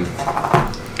clothing.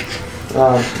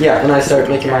 Yeah, and I start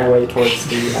making my way towards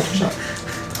the magic shop.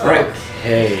 All right.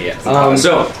 Hey,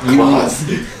 So you,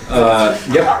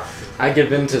 yep. I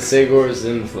give in to Sagor's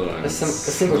A influence.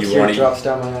 single You tear wanna- drops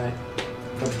down my eye.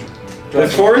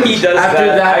 Before he does After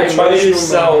that, I try to emotional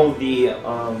sell the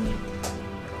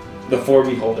four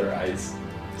beholder eyes.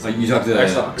 So you talk to Eye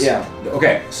stalks. Yeah.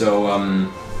 Okay, so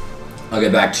I'll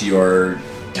get back to your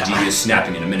devious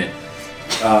snapping in a minute.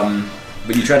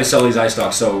 But you try to sell these eye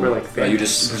stalks, so We're like you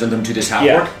just present them to this half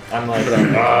Yeah, orc. I'm like,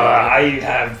 I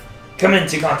have come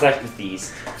into contact with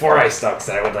these 4 eye stalks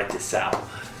that I would like to sell. Pull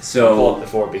So up the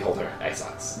 4 beholder eye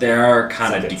stalks. they are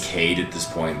kind of Seconds. decayed at this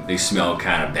point. They smell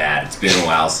kind of bad. It's been a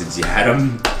while since you had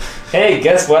them. Hey,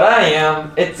 guess what I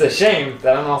am? It's a shame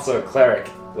that I'm also a cleric.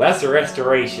 Lesser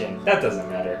restoration. That doesn't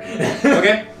matter.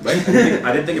 Okay, right.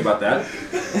 I didn't think about that.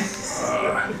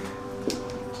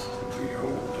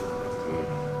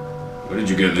 Where did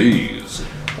you get these?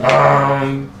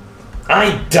 I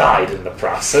I died in the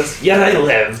process, yet I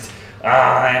lived.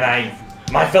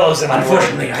 My fellows and I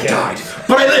Unfortunately, I died,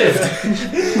 but I lived.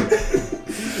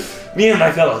 Me and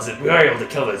my fellows, we were able to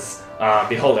kill this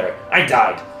beholder. I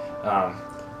died. I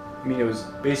mean, it was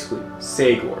basically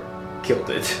Sagor killed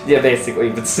it. Yeah, basically,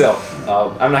 but still,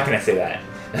 I'm not gonna say that.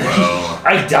 Well,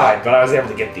 I died, but I was able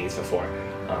to get these before.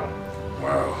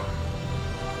 wow.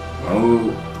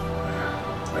 Well,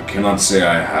 I cannot say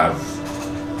I have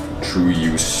true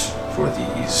use for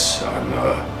these. I'm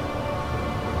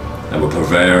a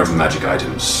purveyor of magic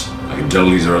items. I can tell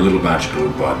these are a little magical,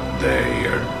 but they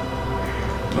are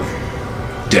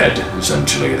dead,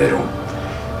 essentially. They don't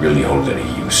really hold any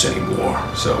use anymore.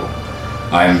 So,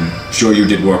 I'm sure you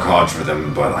did work hard for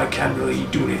them, but I can't really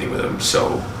do anything with them,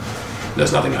 so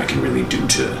there's nothing I can really do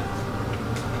to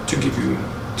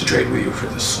trade with you for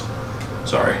this.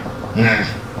 Sorry.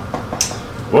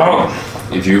 Well,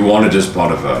 If you wanted as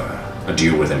part of a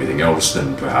deal with anything else,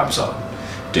 then perhaps I'll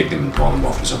take them and pawn them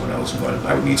off to someone else, but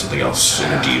I would need something else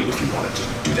in a deal if you wanted to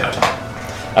do that.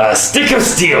 a stick of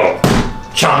steel,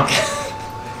 chunk.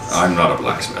 I'm not a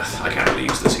blacksmith. I can't really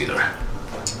use this either.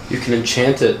 You can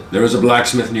enchant it. There is a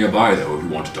blacksmith nearby, though, if you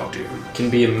want to talk to him. It can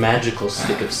be a magical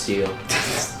stick of steel.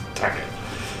 Darn it.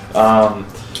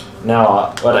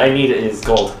 No, what I need is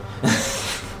gold.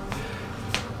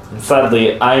 And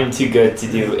sadly, I'm too good to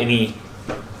do any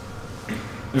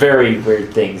very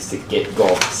weird things to get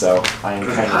gold, so I'm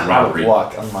kind of out of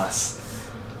luck unless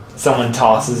someone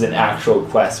tosses an actual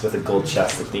quest with a gold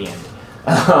chest at the end.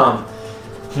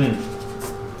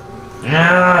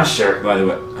 Sure. By the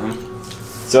way,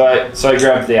 So I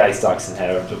grabbed the ice stocks and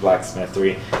head over to Blacksmith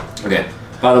 3. okay.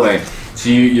 By the way, so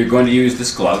you're going to use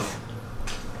this glove.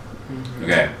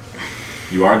 Okay.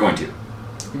 You are going to.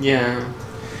 Yeah.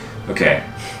 Okay.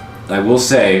 I will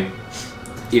say,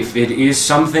 if it is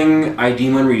something I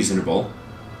deem unreasonable,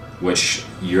 which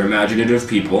you're imaginative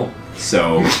people,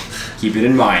 so keep it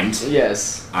in mind.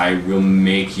 Yes. I will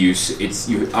make use.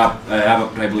 I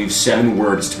have, I believe, 7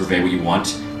 words to purvey what you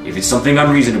want. If it's something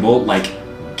unreasonable, like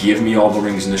give me all the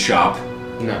rings in the shop,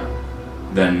 No.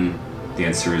 then the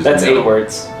answer is That's no. 8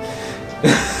 words.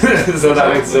 So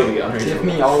that would still be Give unreasonable.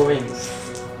 me all wings.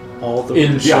 All the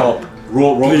In shop.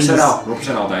 Roll Please. percent out. Roll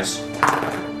percent out dice.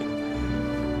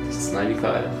 It's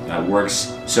 95. That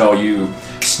works. So you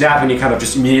snap and he kind of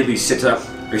just immediately sits up,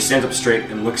 or stands up straight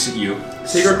and looks at you.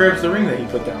 Sagor grabs the ring that he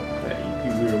put down that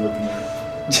we were looking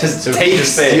at. Just So he takes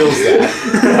just it. steals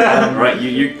that. Right.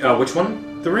 You. Which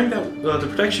one? The ring that the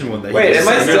protection one that. he Wait, put am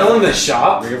I down. still in the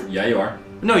shop? Yeah, you are.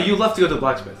 No, you left to go to the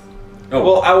blacksmith. Oh.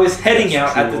 Well, I was heading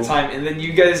out at the True. time, and then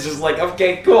you guys just like,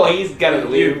 okay, cool, he's gotta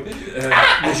leave.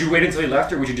 Would you wait until he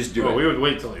left, or would you just do Well, it? we would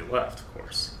wait till he left, of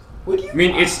course. What do you? I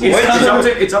mean, it's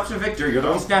up to Victor. You're the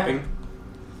one snapping.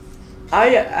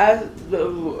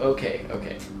 Okay.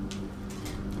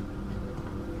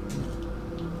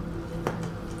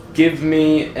 Give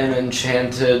me an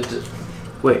enchanted.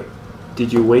 Wait,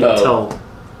 did you wait Oh. till?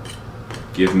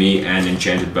 Give me an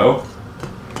enchanted bow.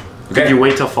 Did you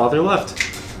wait till father left?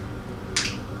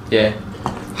 Yeah.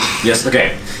 Yes.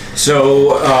 Okay.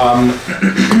 So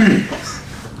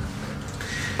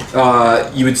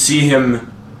you would see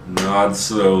him nod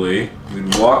slowly.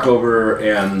 You'd walk over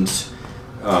and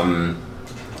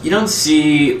you don't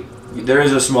see. There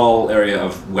is a small area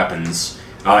of weapons.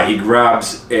 He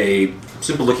grabs a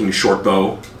simple-looking short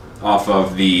bow off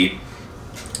of the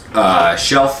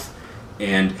shelf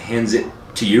and hands it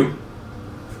to you.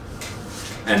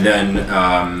 And then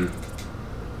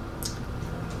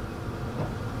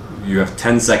you have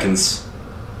 10 seconds.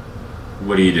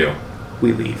 What do you do?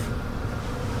 We leave.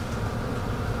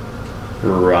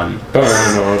 Run.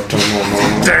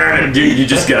 You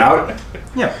just get out?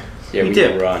 Yeah. Yeah, We we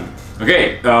did. run.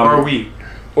 Okay. Or we.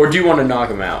 Or do you want to knock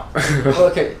him out?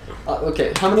 Okay.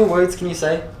 Okay. How many words can you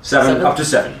say? Seven, up to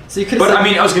 7. So you could. But I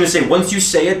mean, I was gonna say, once you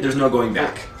say it, there's no going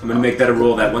back. I'm gonna make that a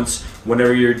rule that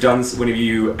whenever you're done, whenever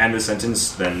you end the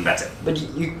sentence, then that's it. But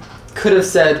you could have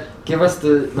said, "Give us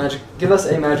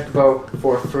a magic bow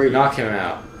for free." Knock him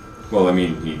out. Well, I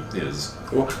mean, he is.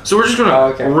 So we're just gonna Oh,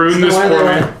 okay. ruin So this why for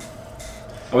not? me.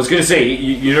 I was gonna say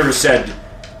you never said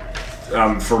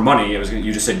for money.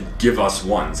 You just said give us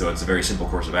one, so it's a very simple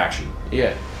course of action.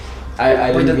 Yeah.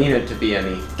 I Wait, didn't did- mean it to be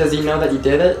any. Does he know that you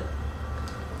did it?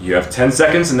 You have 10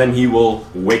 seconds, and then he will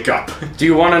wake up. Do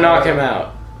you want to knock him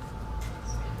out?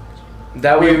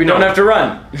 That way we don't No. have to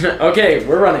run. Okay,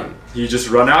 we're running. You just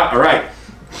run out. All right.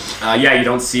 Yeah, you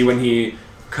don't see when he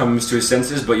comes to his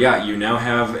senses, but yeah, you now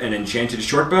have an enchanted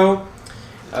short bow.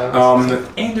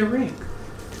 And a ring.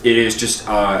 It is just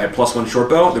a +1 short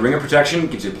bow. The ring of protection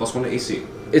gives you a +1 to AC.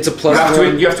 It's a You plus have,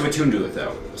 one. you have to attune to it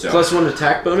though. So Plus 1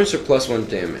 attack bonus or plus 1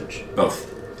 damage? both.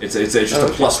 It's just a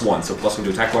 +1, so +1 to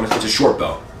attack bonus. It's a short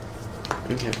bow,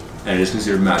 Okay. and it is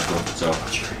considered magical. So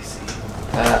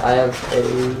I have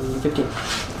a 15.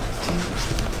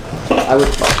 I would.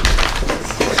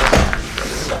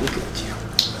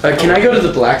 Can I go to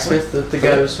the blacksmith that the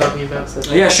guy was talking about?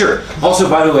 yeah, sure. Also,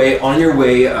 by the way, on your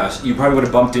way, you probably would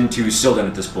have bumped into Silden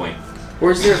at this point.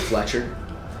 Or is there a Fletcher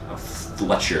A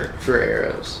Fletcher. for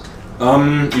arrows?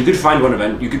 You could find one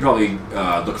event. You could probably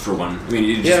look for one. I mean,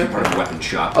 it'd just Yeah. be part of a weapon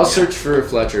shop. I'll yeah. search for a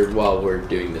Fletcher while we're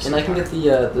doing this. And I can get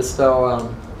the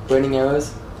spell burning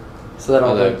arrows, so that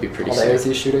all that the would be pretty all the sick. arrows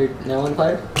you shoot are now on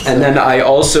fire. And then I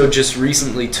also just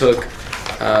recently took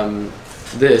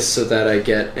this so that I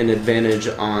get an advantage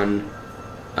on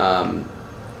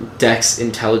Dex,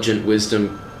 Intelligent,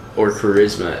 Wisdom, or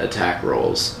Charisma attack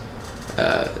rolls,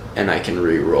 and I can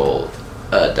re-roll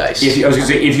dice. I was gonna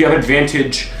say, if you have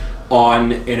advantage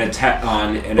on an attack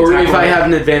or if I have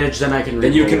an advantage, then I can.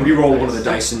 then you can re-roll one of the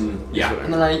dice. dice and yeah.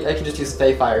 And then I can just use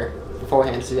Fey Fire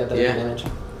beforehand, so you have that Yeah. advantage.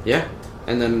 Yeah,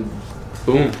 and then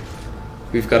boom,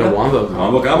 we've got a wombo.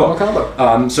 Combo.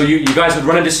 Combo. So you guys would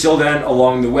run into Sildan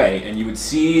along the way, and you would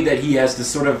see that he has this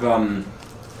sort of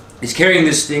he's carrying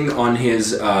this thing on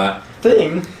his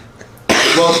Thing.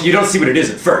 well, you don't see what it is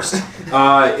at first.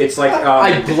 It's like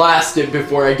I blast it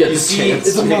before I get you the see chance.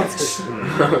 It's a monster.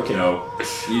 you know,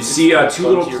 you see two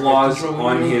little claws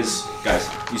on his guys.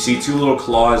 You see two little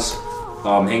claws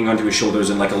hanging onto his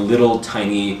shoulders, and like a little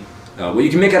tiny. What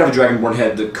you can make out of a dragonborn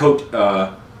head. The coat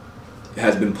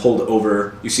has been pulled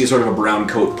over. You see a sort of a brown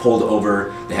coat pulled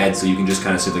over the head, so you can just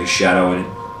kind of see like a shadow, and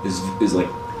it is like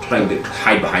trying to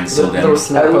hide behind the Little Sildan.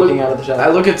 snap I look- poking out of the shadow. I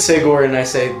look at Segor and I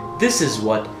say, "This is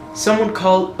what some would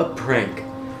call a prank."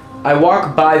 I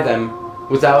walk by them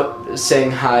without saying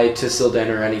hi to Sildan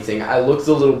or anything. I look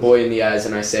the little boy in the eyes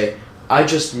and I say, "I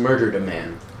just murdered a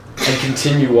man," and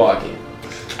continue walking.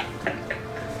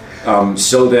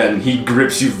 So then he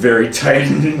grips you very tight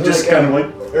and just kind of like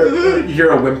you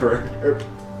hear a whimper.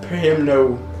 Pay him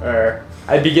no.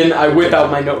 I whip out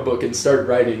my notebook and start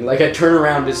writing. Like I turn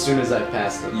around as soon as I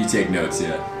pass them. You take notes,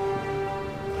 yeah.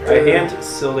 I hand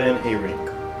Sildan a ring.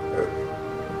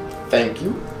 Thank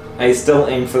you. I still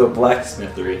aim for the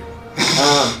blacksmithery.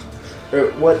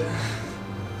 What?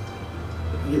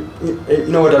 You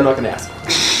know what? I'm not gonna ask.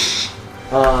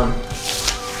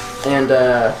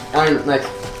 I'm like,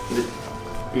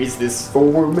 is this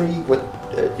for me? What?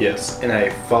 Yes, and I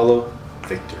follow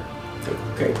Victor.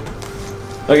 Okay.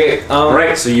 Okay,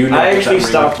 Alright, so you know I that actually ring-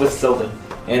 stopped with Silden,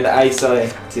 and I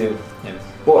say to him,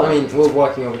 Well, I mean, we're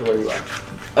walking over to where you are.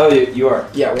 "Oh, you are."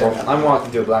 Yeah, we Well, are. I'm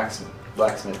walking to a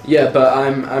blacksmith. Yeah, but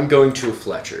I'm going to a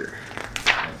Fletcher.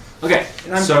 Okay,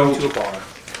 And I'm so going to a bar.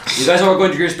 you guys are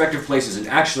going to your respective places, and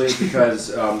actually,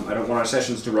 because I don't want our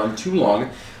sessions to run too long,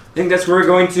 I think that's where we're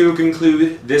going to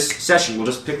conclude this session. We'll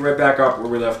just pick right back up where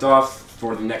we left off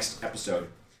for the next episode.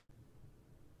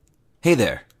 Hey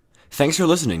there. Thanks for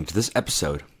listening to this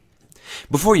episode.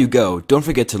 Before you go, don't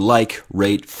forget to like,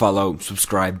 rate, follow,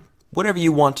 subscribe, whatever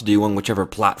you want to do on whichever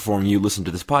platform you listen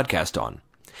to this podcast on.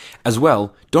 As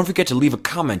well, don't forget to leave a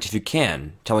comment if you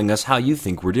can, telling us how you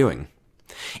think we're doing.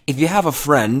 If you have a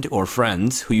friend or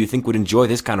friends who you think would enjoy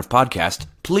this kind of podcast,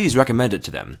 please recommend it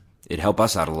to them. It'd help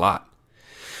us out a lot.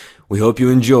 We hope you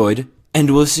enjoyed, and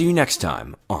we'll see you next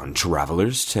time on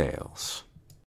Traveler's Tales.